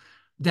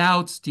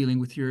 doubts, dealing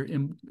with your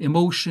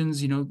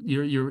emotions,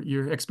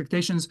 your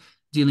expectations,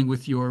 dealing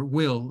with your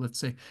will, let's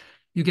say.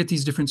 You get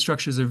these different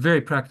structures. They're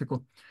very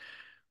practical.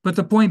 But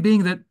the point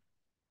being that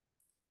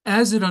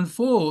as it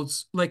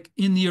unfolds, like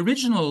in the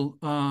original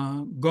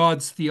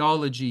God's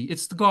theology,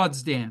 it's the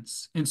God's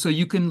dance. And so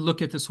you can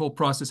look at this whole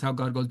process, how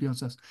God goes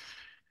beyond us.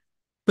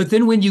 But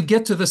then when you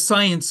get to the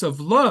science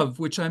of love,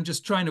 which I'm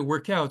just trying to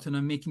work out and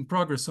I'm making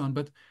progress on,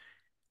 but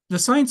the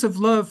science of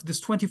love, this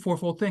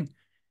 24-fold thing,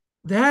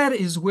 that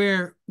is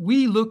where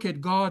we look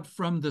at God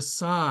from the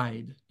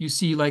side, you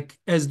see, like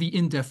as the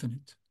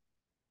indefinite.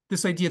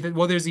 This idea that,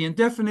 well, there's the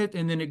indefinite,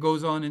 and then it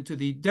goes on into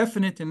the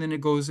definite, and then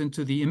it goes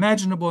into the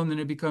imaginable, and then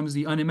it becomes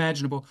the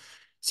unimaginable.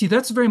 See,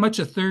 that's very much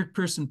a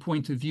third-person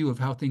point of view of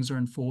how things are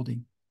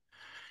unfolding.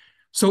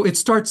 So it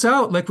starts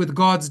out like with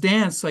God's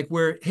dance, like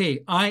where,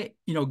 hey,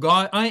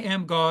 God, I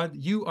am God,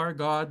 you are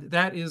God,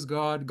 that is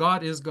God,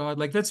 God is God.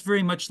 Like that's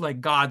very much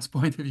like God's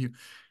point of view.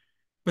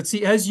 But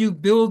see, as you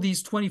build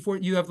these 24,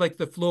 you have like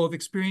the flow of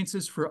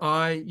experiences for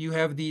I, you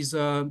have these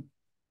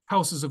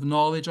houses of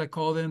knowledge, I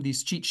call them,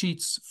 these cheat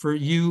sheets for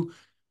you.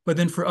 But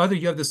then for other,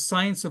 you have the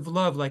science of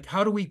love, like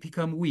how do we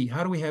become we?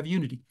 How do we have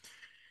unity?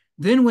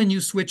 Then when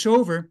you switch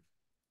over,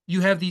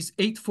 you have these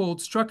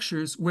 8-fold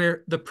structures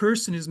where the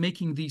person is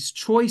making these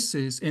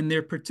choices and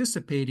they're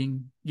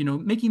participating,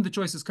 making the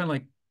choices kind of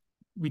like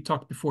we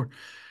talked before.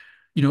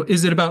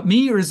 Is it about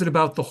me or is it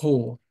about the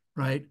whole,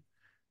 right?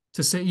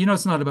 To say,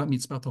 it's not about me,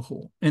 it's about the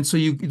whole. And so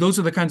those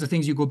are the kinds of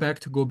things you go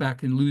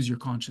back and lose your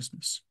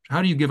consciousness.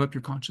 How do you give up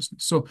your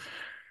consciousness? So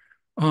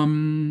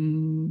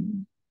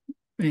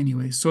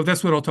anyway, so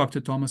that's what I'll talk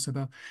to Thomas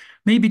about.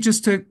 Maybe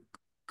just to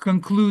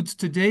conclude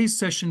today's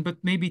session, but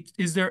maybe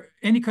is there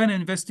any kind of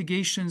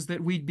investigations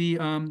that we'd be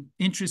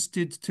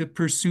interested to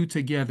pursue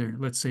together,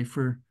 let's say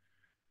for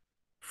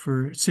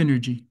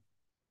synergy?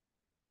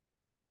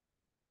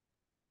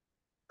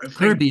 I think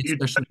Kirby,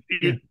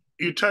 especially.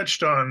 you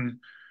touched on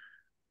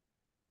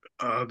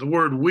the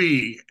word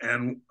we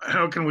and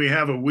how can we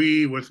have a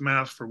we with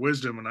Math for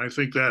Wisdom, and I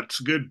think that's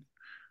good.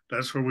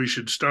 That's where we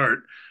should start.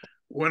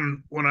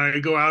 When I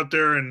go out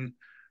there and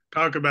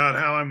talk about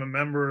how I'm a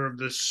member of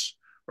this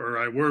or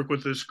I work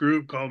with this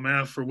group called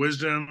Math for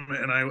Wisdom,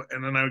 and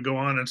then I would go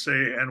on and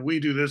say, and we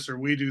do this or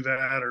we do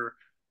that, or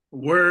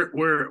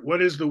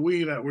what is the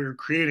we that we're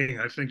creating?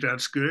 I think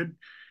that's good.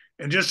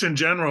 And just in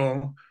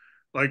general,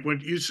 like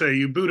when you say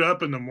you boot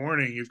up in the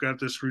morning, you've got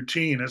this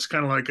routine. It's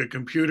kind of like a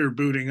computer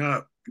booting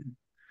up.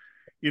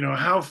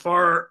 how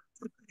far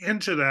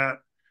into that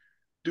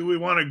do we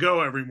want to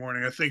go every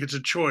morning? I think it's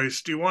a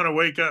choice. Do you want to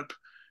wake up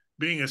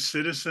being a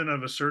citizen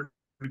of a certain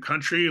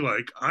country,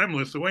 like I'm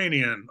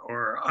Lithuanian,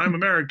 or I'm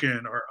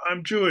American, or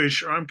I'm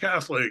Jewish, or I'm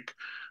Catholic,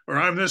 or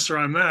I'm this, or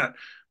I'm that?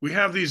 We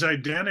have these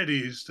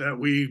identities that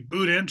we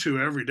boot into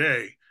every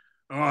day.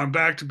 Oh, I'm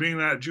back to being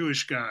that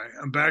Jewish guy.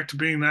 I'm back to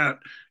being that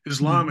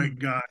Islamic Mhm.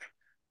 guy.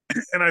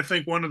 And I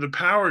think one of the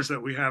powers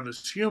that we have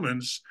as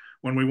humans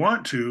when we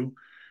want to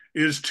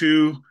is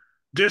to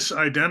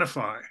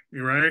disidentify,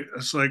 right?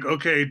 It's like,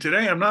 okay,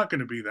 today I'm not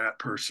going to be that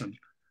person,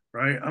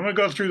 right? I'm going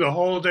to go through the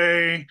whole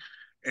day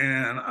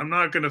and I'm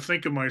not going to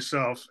think of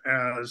myself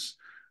as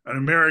an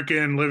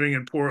American living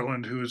in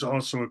Portland who is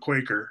also a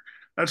Quaker.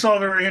 That's all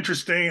very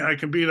interesting. I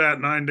can be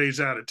that 9 days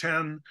out of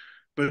 10,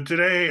 but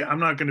today I'm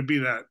not going to be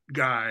that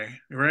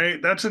guy,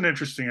 right? That's an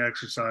interesting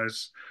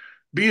exercise.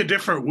 Be a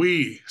different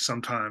we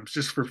sometimes,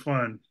 just for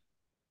fun.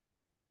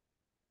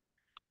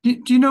 Do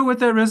you know what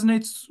that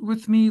resonates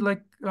with me?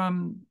 Like,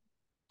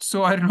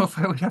 so I don't know if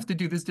I would have to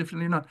do this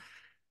differently or not.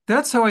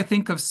 That's how I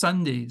think of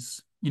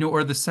Sundays,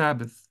 or the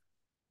Sabbath.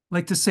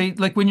 Like to say,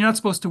 like when you're not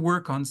supposed to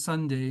work on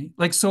Sunday,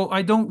 like so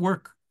I don't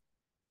work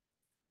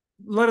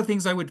a lot of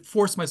things I would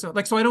force myself,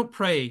 like so I don't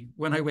pray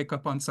when I wake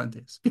up on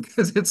Sundays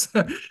because it's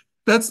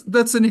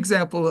that's an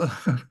example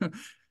of,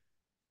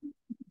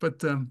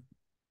 but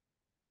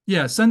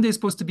yeah, Sunday is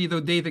supposed to be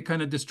the day that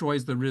kind of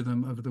destroys the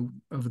rhythm of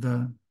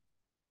the.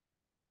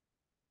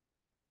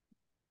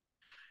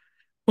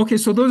 Okay,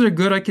 so those are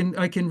good. I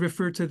can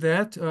refer to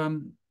that.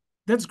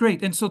 That's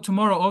great. And so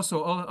tomorrow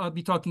also I'll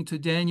be talking to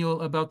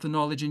Daniel about the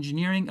knowledge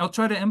engineering. I'll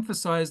try to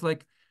emphasize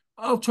like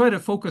I'll try to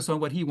focus on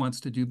what he wants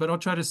to do, but I'll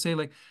try to say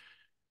like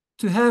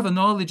to have a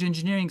knowledge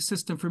engineering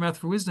system for Math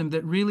for Wisdom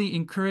that really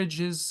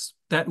encourages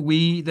that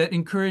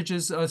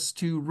encourages us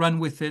to run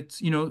with it,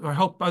 or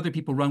help other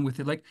people run with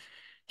it. Like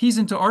he's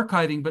into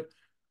archiving, but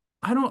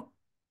I don't,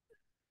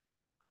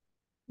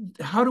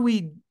 how do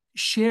we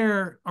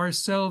share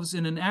ourselves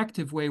in an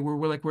active way where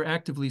we're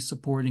actively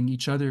supporting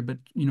each other, but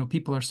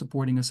people are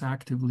supporting us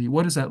actively?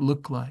 What does that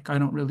look like? I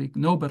don't really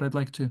know, but I'd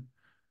like to.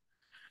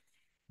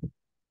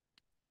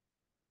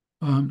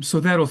 So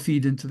that'll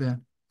feed into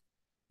that.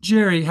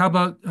 Jerry, how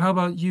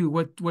about you?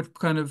 What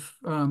kind of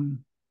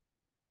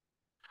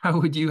how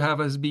would you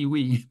have us be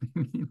we?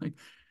 Like,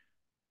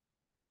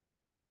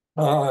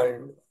 I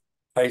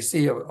I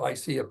see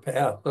a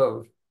path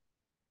of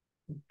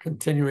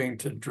continuing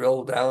to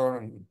drill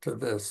down to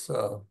this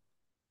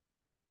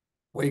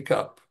wake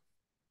up.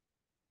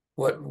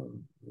 What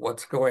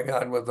what's going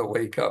on with the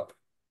wake up?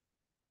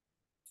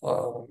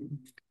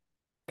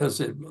 Because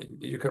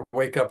you can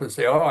wake up and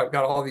say, "Oh, I've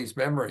got all these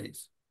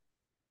memories.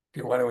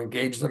 Do you want to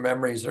engage the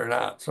memories or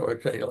not?" So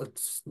okay,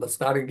 let's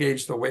not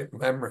engage the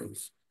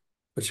memories.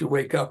 But you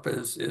wake up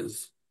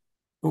is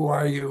who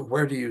are you?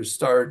 Where do you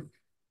start?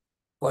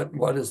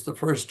 What is the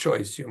first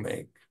choice you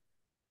make?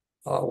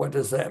 What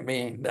does that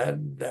mean?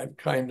 That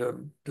kind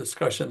of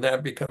discussion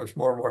that becomes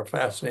more and more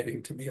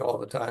fascinating to me all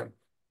the time.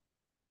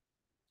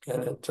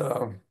 And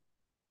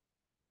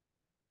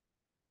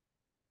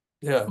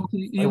yeah, okay, I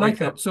you like wake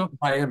that. up, So,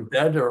 I am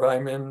bed or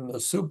I'm in the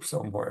soup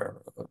somewhere.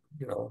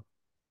 You know,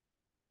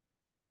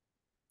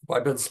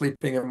 I've been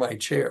sleeping in my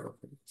chair.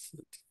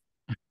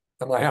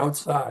 Am I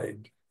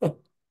outside?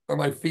 Are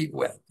my feet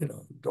wet?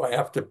 Do I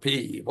have to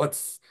pee? What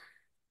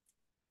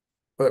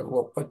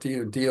do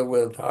you deal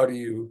with? How do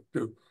you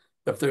do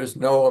if there's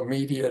no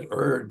immediate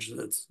urge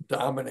that's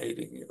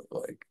dominating you?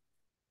 Like,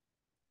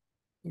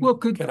 well,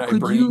 can I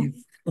could you?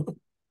 breathe?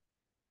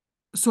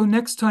 So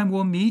next time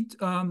we'll meet.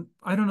 I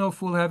don't know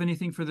if we'll have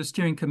anything for the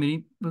steering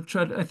committee. We'll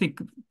try to, I think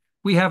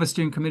we have a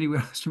steering committee. We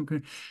have a steering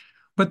committee.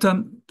 But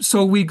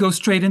so we go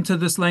straight into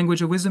this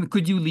language of wisdom.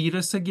 Could you lead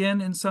us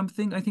again in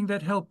something? I think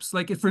that helps.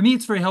 Like for me,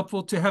 it's very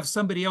helpful to have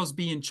somebody else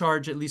be in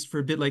charge, at least for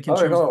a bit, like in Oh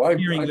terms of no,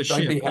 steering the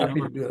I'd be ship,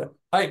 happy to do that.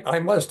 I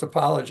must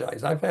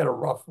apologize. I've had a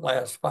rough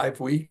last 5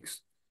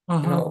 weeks. You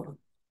Uh-huh. know,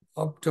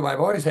 up to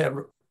I've always had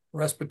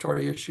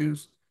respiratory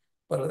issues,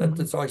 but Mhm.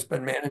 it's always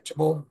been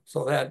manageable.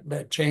 So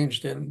that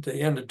changed in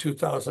the end of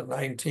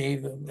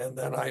 2019, and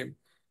then I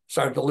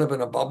started to live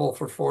in a bubble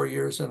for 4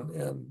 years,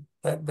 and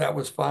that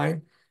was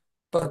fine.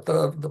 But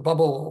the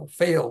bubble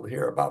failed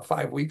here about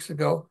 5 weeks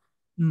ago.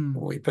 Mm.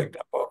 We picked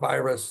up a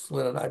virus.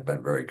 Lynn and I've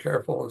been very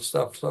careful and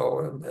stuff. So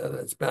and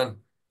it's been,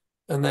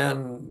 and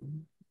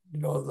then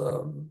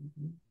the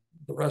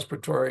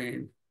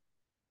respiratory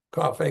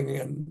coughing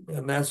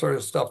and that sort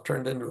of stuff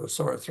turned into a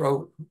sore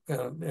throat,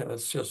 and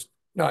it's just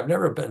I've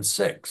never been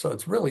sick, so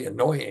it's really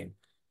annoying.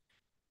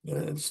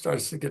 And it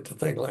starts to get to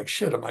think like,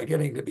 shit, am I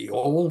getting to be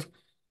old?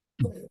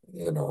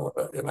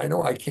 And I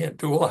know I can't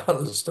do a lot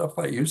of the stuff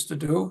I used to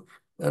do,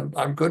 and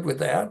I'm good with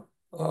that.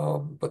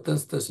 But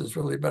this has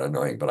really been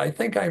annoying. But I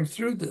think I'm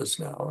through this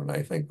now, and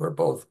I think we're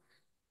both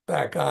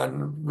back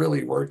on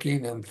really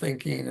working and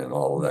thinking and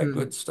all of that Good.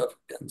 good stuff.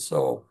 And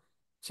so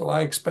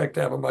I expect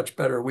to have a much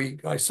better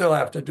week. I still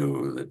have to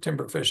do the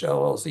Timberfish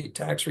LLC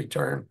tax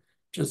return,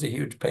 which is a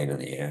huge pain in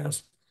the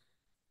ass.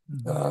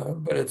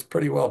 Mhm. But it's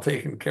pretty well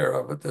taken care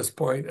of at this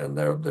point. And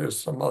there's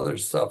some other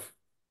stuff.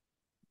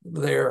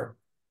 there,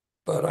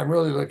 but I'm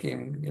really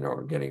looking,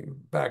 getting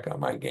back on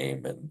my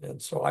game,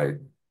 and so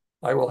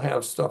I will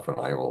have stuff, and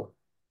I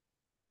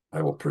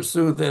will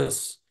pursue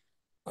this.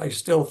 I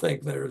still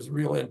think there's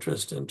real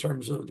interest in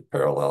terms of the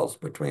parallels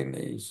between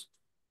these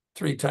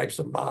three types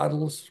of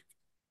models.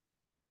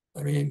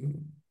 I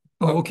mean,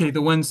 Oh, okay,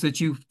 the ones that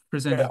you yeah,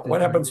 presented.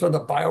 what happens when the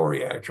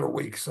bioreactor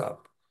wakes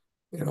up?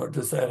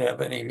 Does that have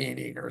any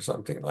meaning or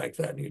something like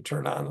that? You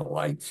turn on the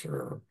lights,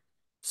 or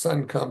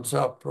sun comes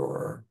up,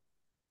 or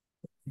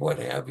what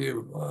have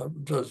you?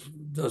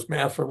 Does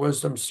Math for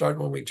Wisdom start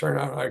when we turn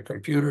on our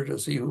computer to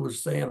see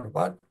who's saying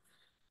what?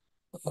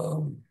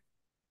 Um,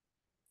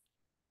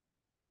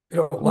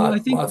 Well, I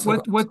think lots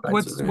of those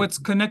kinds of things. what's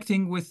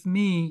connecting with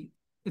me,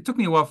 it took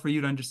me a while for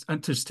you to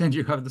understand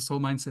you have this whole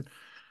mindset.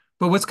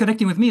 But what's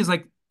connecting with me is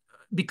like,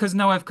 because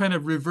now I've kind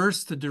of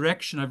reversed the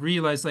direction. I've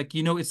realized, like,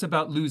 it's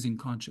about losing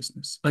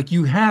consciousness. Like,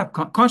 you have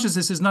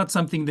consciousness is not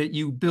something that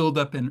you build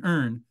up and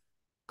earn.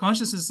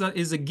 Consciousness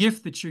is a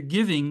gift that you're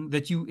giving,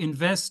 that you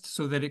invest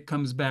so that it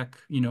comes back,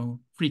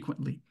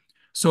 frequently.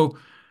 So,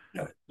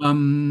 Yeah,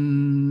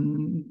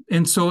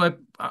 and so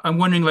I'm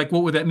wondering, like,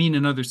 what would that mean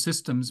in other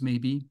systems,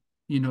 maybe?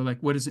 Like,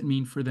 what does it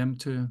mean for them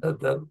to,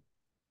 that,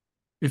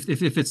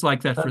 if it's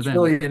like that for that's them?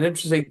 really an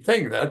interesting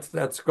thing.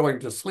 That's going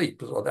to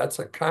sleep. So that's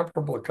a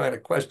comparable kind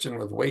of question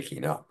with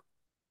waking up.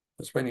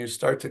 It's when you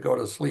start to go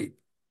to sleep,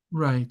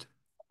 Right.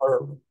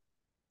 or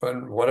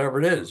when whatever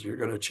it is, you're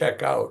going to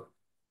check out.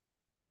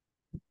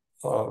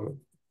 Um,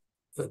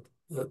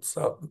 that's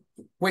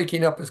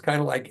waking up is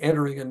kind of like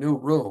entering a new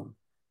room,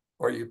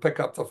 or you pick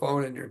up the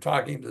phone and you're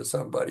talking to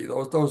somebody.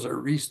 Those are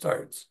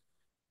restarts.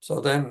 So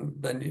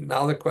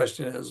now the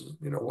question is,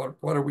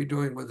 what are we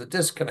doing with the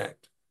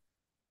disconnect?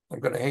 I'm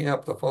going to hang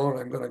up the phone.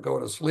 I'm going to go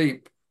to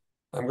sleep.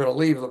 I'm going to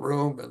leave the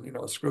room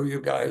and, screw you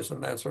guys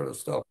and that sort of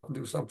stuff and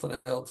do something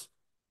else.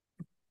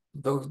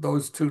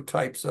 Those two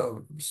types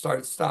of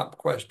start-stop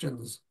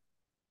questions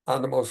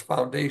on the most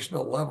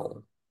foundational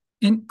level.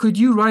 And could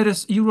you write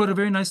us, you wrote a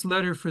very nice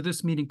letter for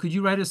this meeting. Could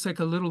you write us like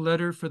a little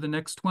letter for the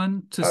next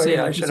one to Oh say,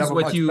 yeah, I like, should have a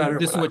much better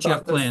this one. is what you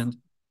have planned?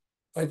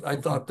 I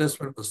Okay. thought this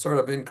one was sort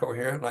of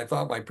incoherent. I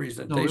thought my No, it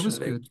presentation was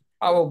today good. was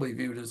probably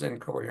viewed as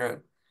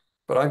incoherent,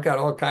 but I've got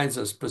all kinds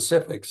of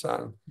specifics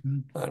on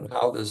Mhm.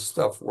 how this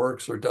stuff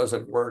works or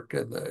doesn't work,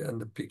 and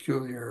the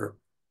peculiar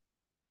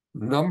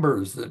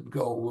numbers that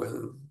go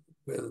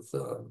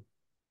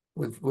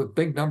with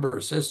big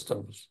number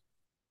systems.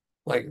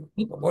 Like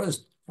what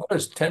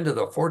is 10 to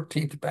the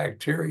 14th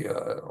bacteria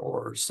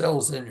or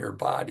cells in your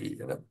body?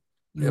 And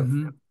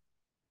Mhm.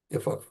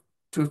 if a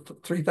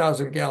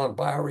 3,000 gallon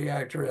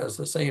bioreactor has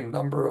the same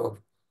number of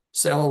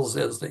cells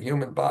as the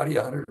human body,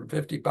 a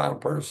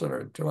 150-pound person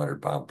or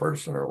 200-pound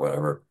person or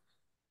whatever,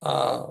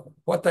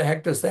 what the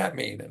heck does that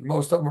mean? And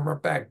most of them are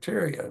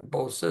bacteria in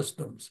both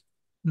systems.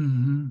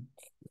 Mhm.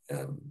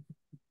 And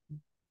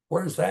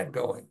where's that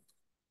going?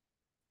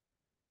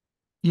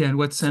 Yeah, in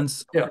what So,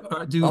 sense yeah,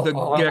 do the I'll have a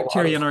lot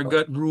bacteria of in our stuff.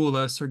 gut rule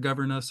us or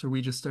govern us, or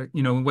we just start,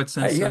 in what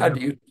sense? Yeah, do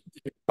you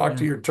talk Yeah.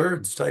 to your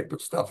turds type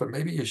of stuff? And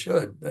maybe you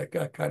should,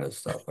 that kind of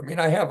stuff. I mean,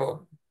 I have a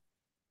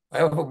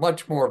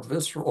much more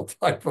visceral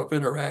type of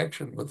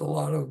interaction with a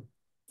lot of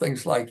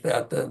things like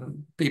that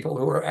than people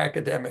who are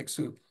academics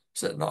who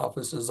sit in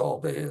offices all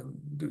day and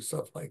do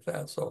stuff like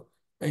that. So,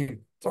 I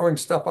mean, throwing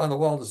stuff on the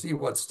wall to see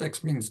what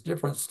sticks means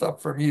different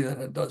stuff for me than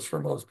it does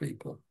for most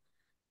people.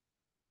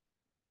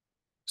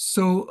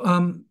 So,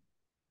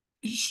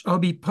 I'll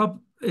be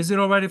is it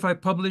all right if I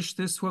publish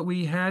this, what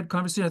we had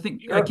conversation? I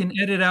think I Sure. can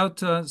edit out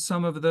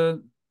some of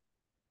the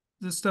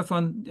stuff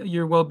on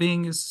your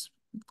well-being. Is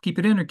keep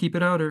it in or keep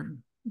it out, or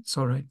it's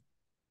all right.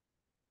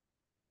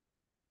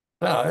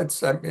 No,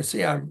 you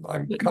see, I'm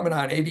coming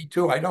on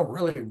 82. I don't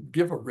really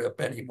give a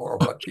rip anymore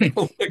what Okay.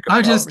 people think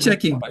I'm about just me.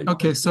 checking. I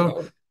Okay, think,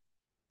 so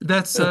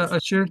that's it's,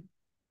 assured.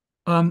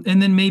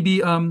 And then maybe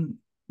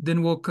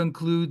then we'll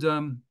conclude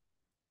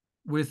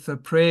with a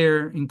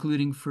prayer,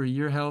 including for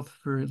your health,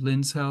 for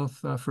Lynn's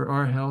health, for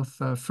our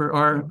health, for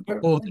our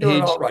we're old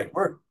doing all age, right.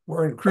 We're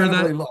for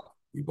incredibly lucky.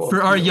 We for both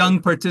our feel it. young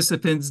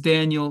participants,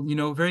 Daniel.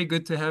 Very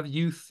good to have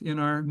youth in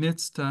our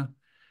midst.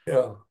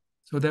 Yeah.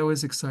 So that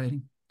was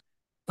exciting.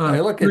 I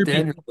look at Kirby,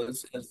 Daniel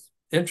as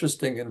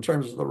interesting in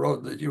terms of the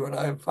road that you and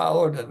I have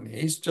followed, and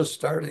he's just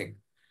starting.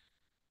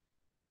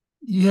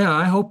 yeah,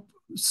 I hope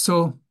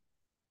so.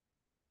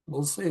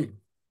 We'll see.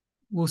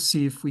 We'll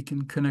see if we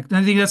can connect. And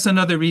I think that's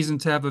another reason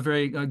to have a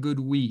very good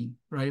we,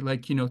 right?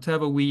 Like, to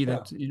have a we Yeah.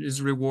 that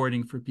is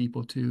rewarding for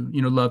people to,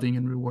 loving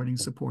and rewarding,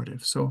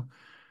 supportive. So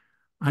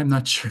I'm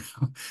not sure.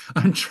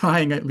 I'm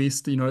trying at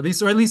least, at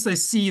least I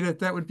see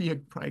that would be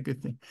probably a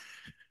good thing.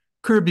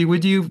 Kirby,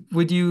 would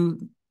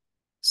you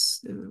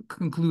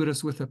conclude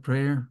us with a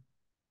prayer?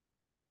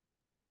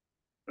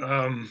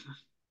 Um,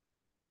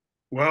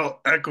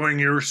 well, echoing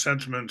your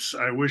sentiments,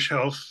 I wish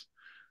health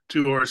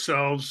to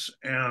ourselves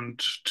and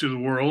to the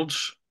world.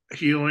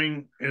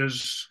 Healing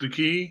is the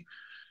key,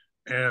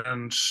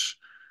 and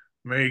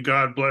may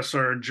God bless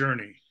our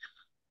journey.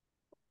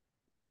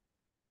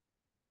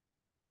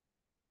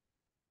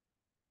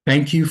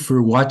 Thank you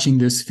for watching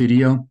this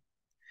video.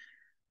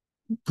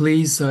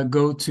 Please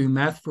go to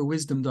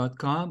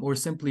mathforwisdom.com or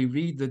simply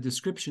read the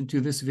description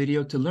to this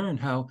video to learn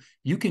how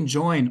you can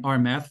join our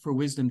Math for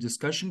Wisdom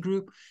discussion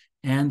group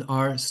and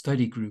our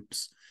study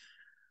groups.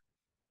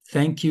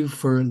 Thank you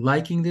for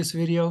liking this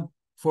video,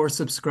 for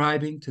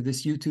subscribing to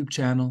this YouTube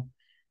channel,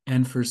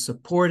 and for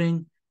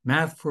supporting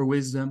Math for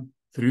Wisdom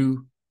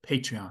through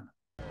Patreon.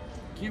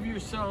 Give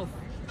yourself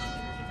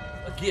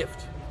a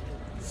gift.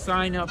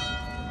 Sign up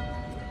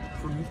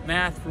for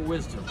Math for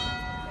Wisdom.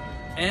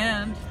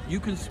 And you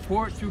can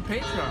support through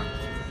Patreon.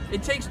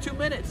 It takes 2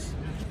 minutes.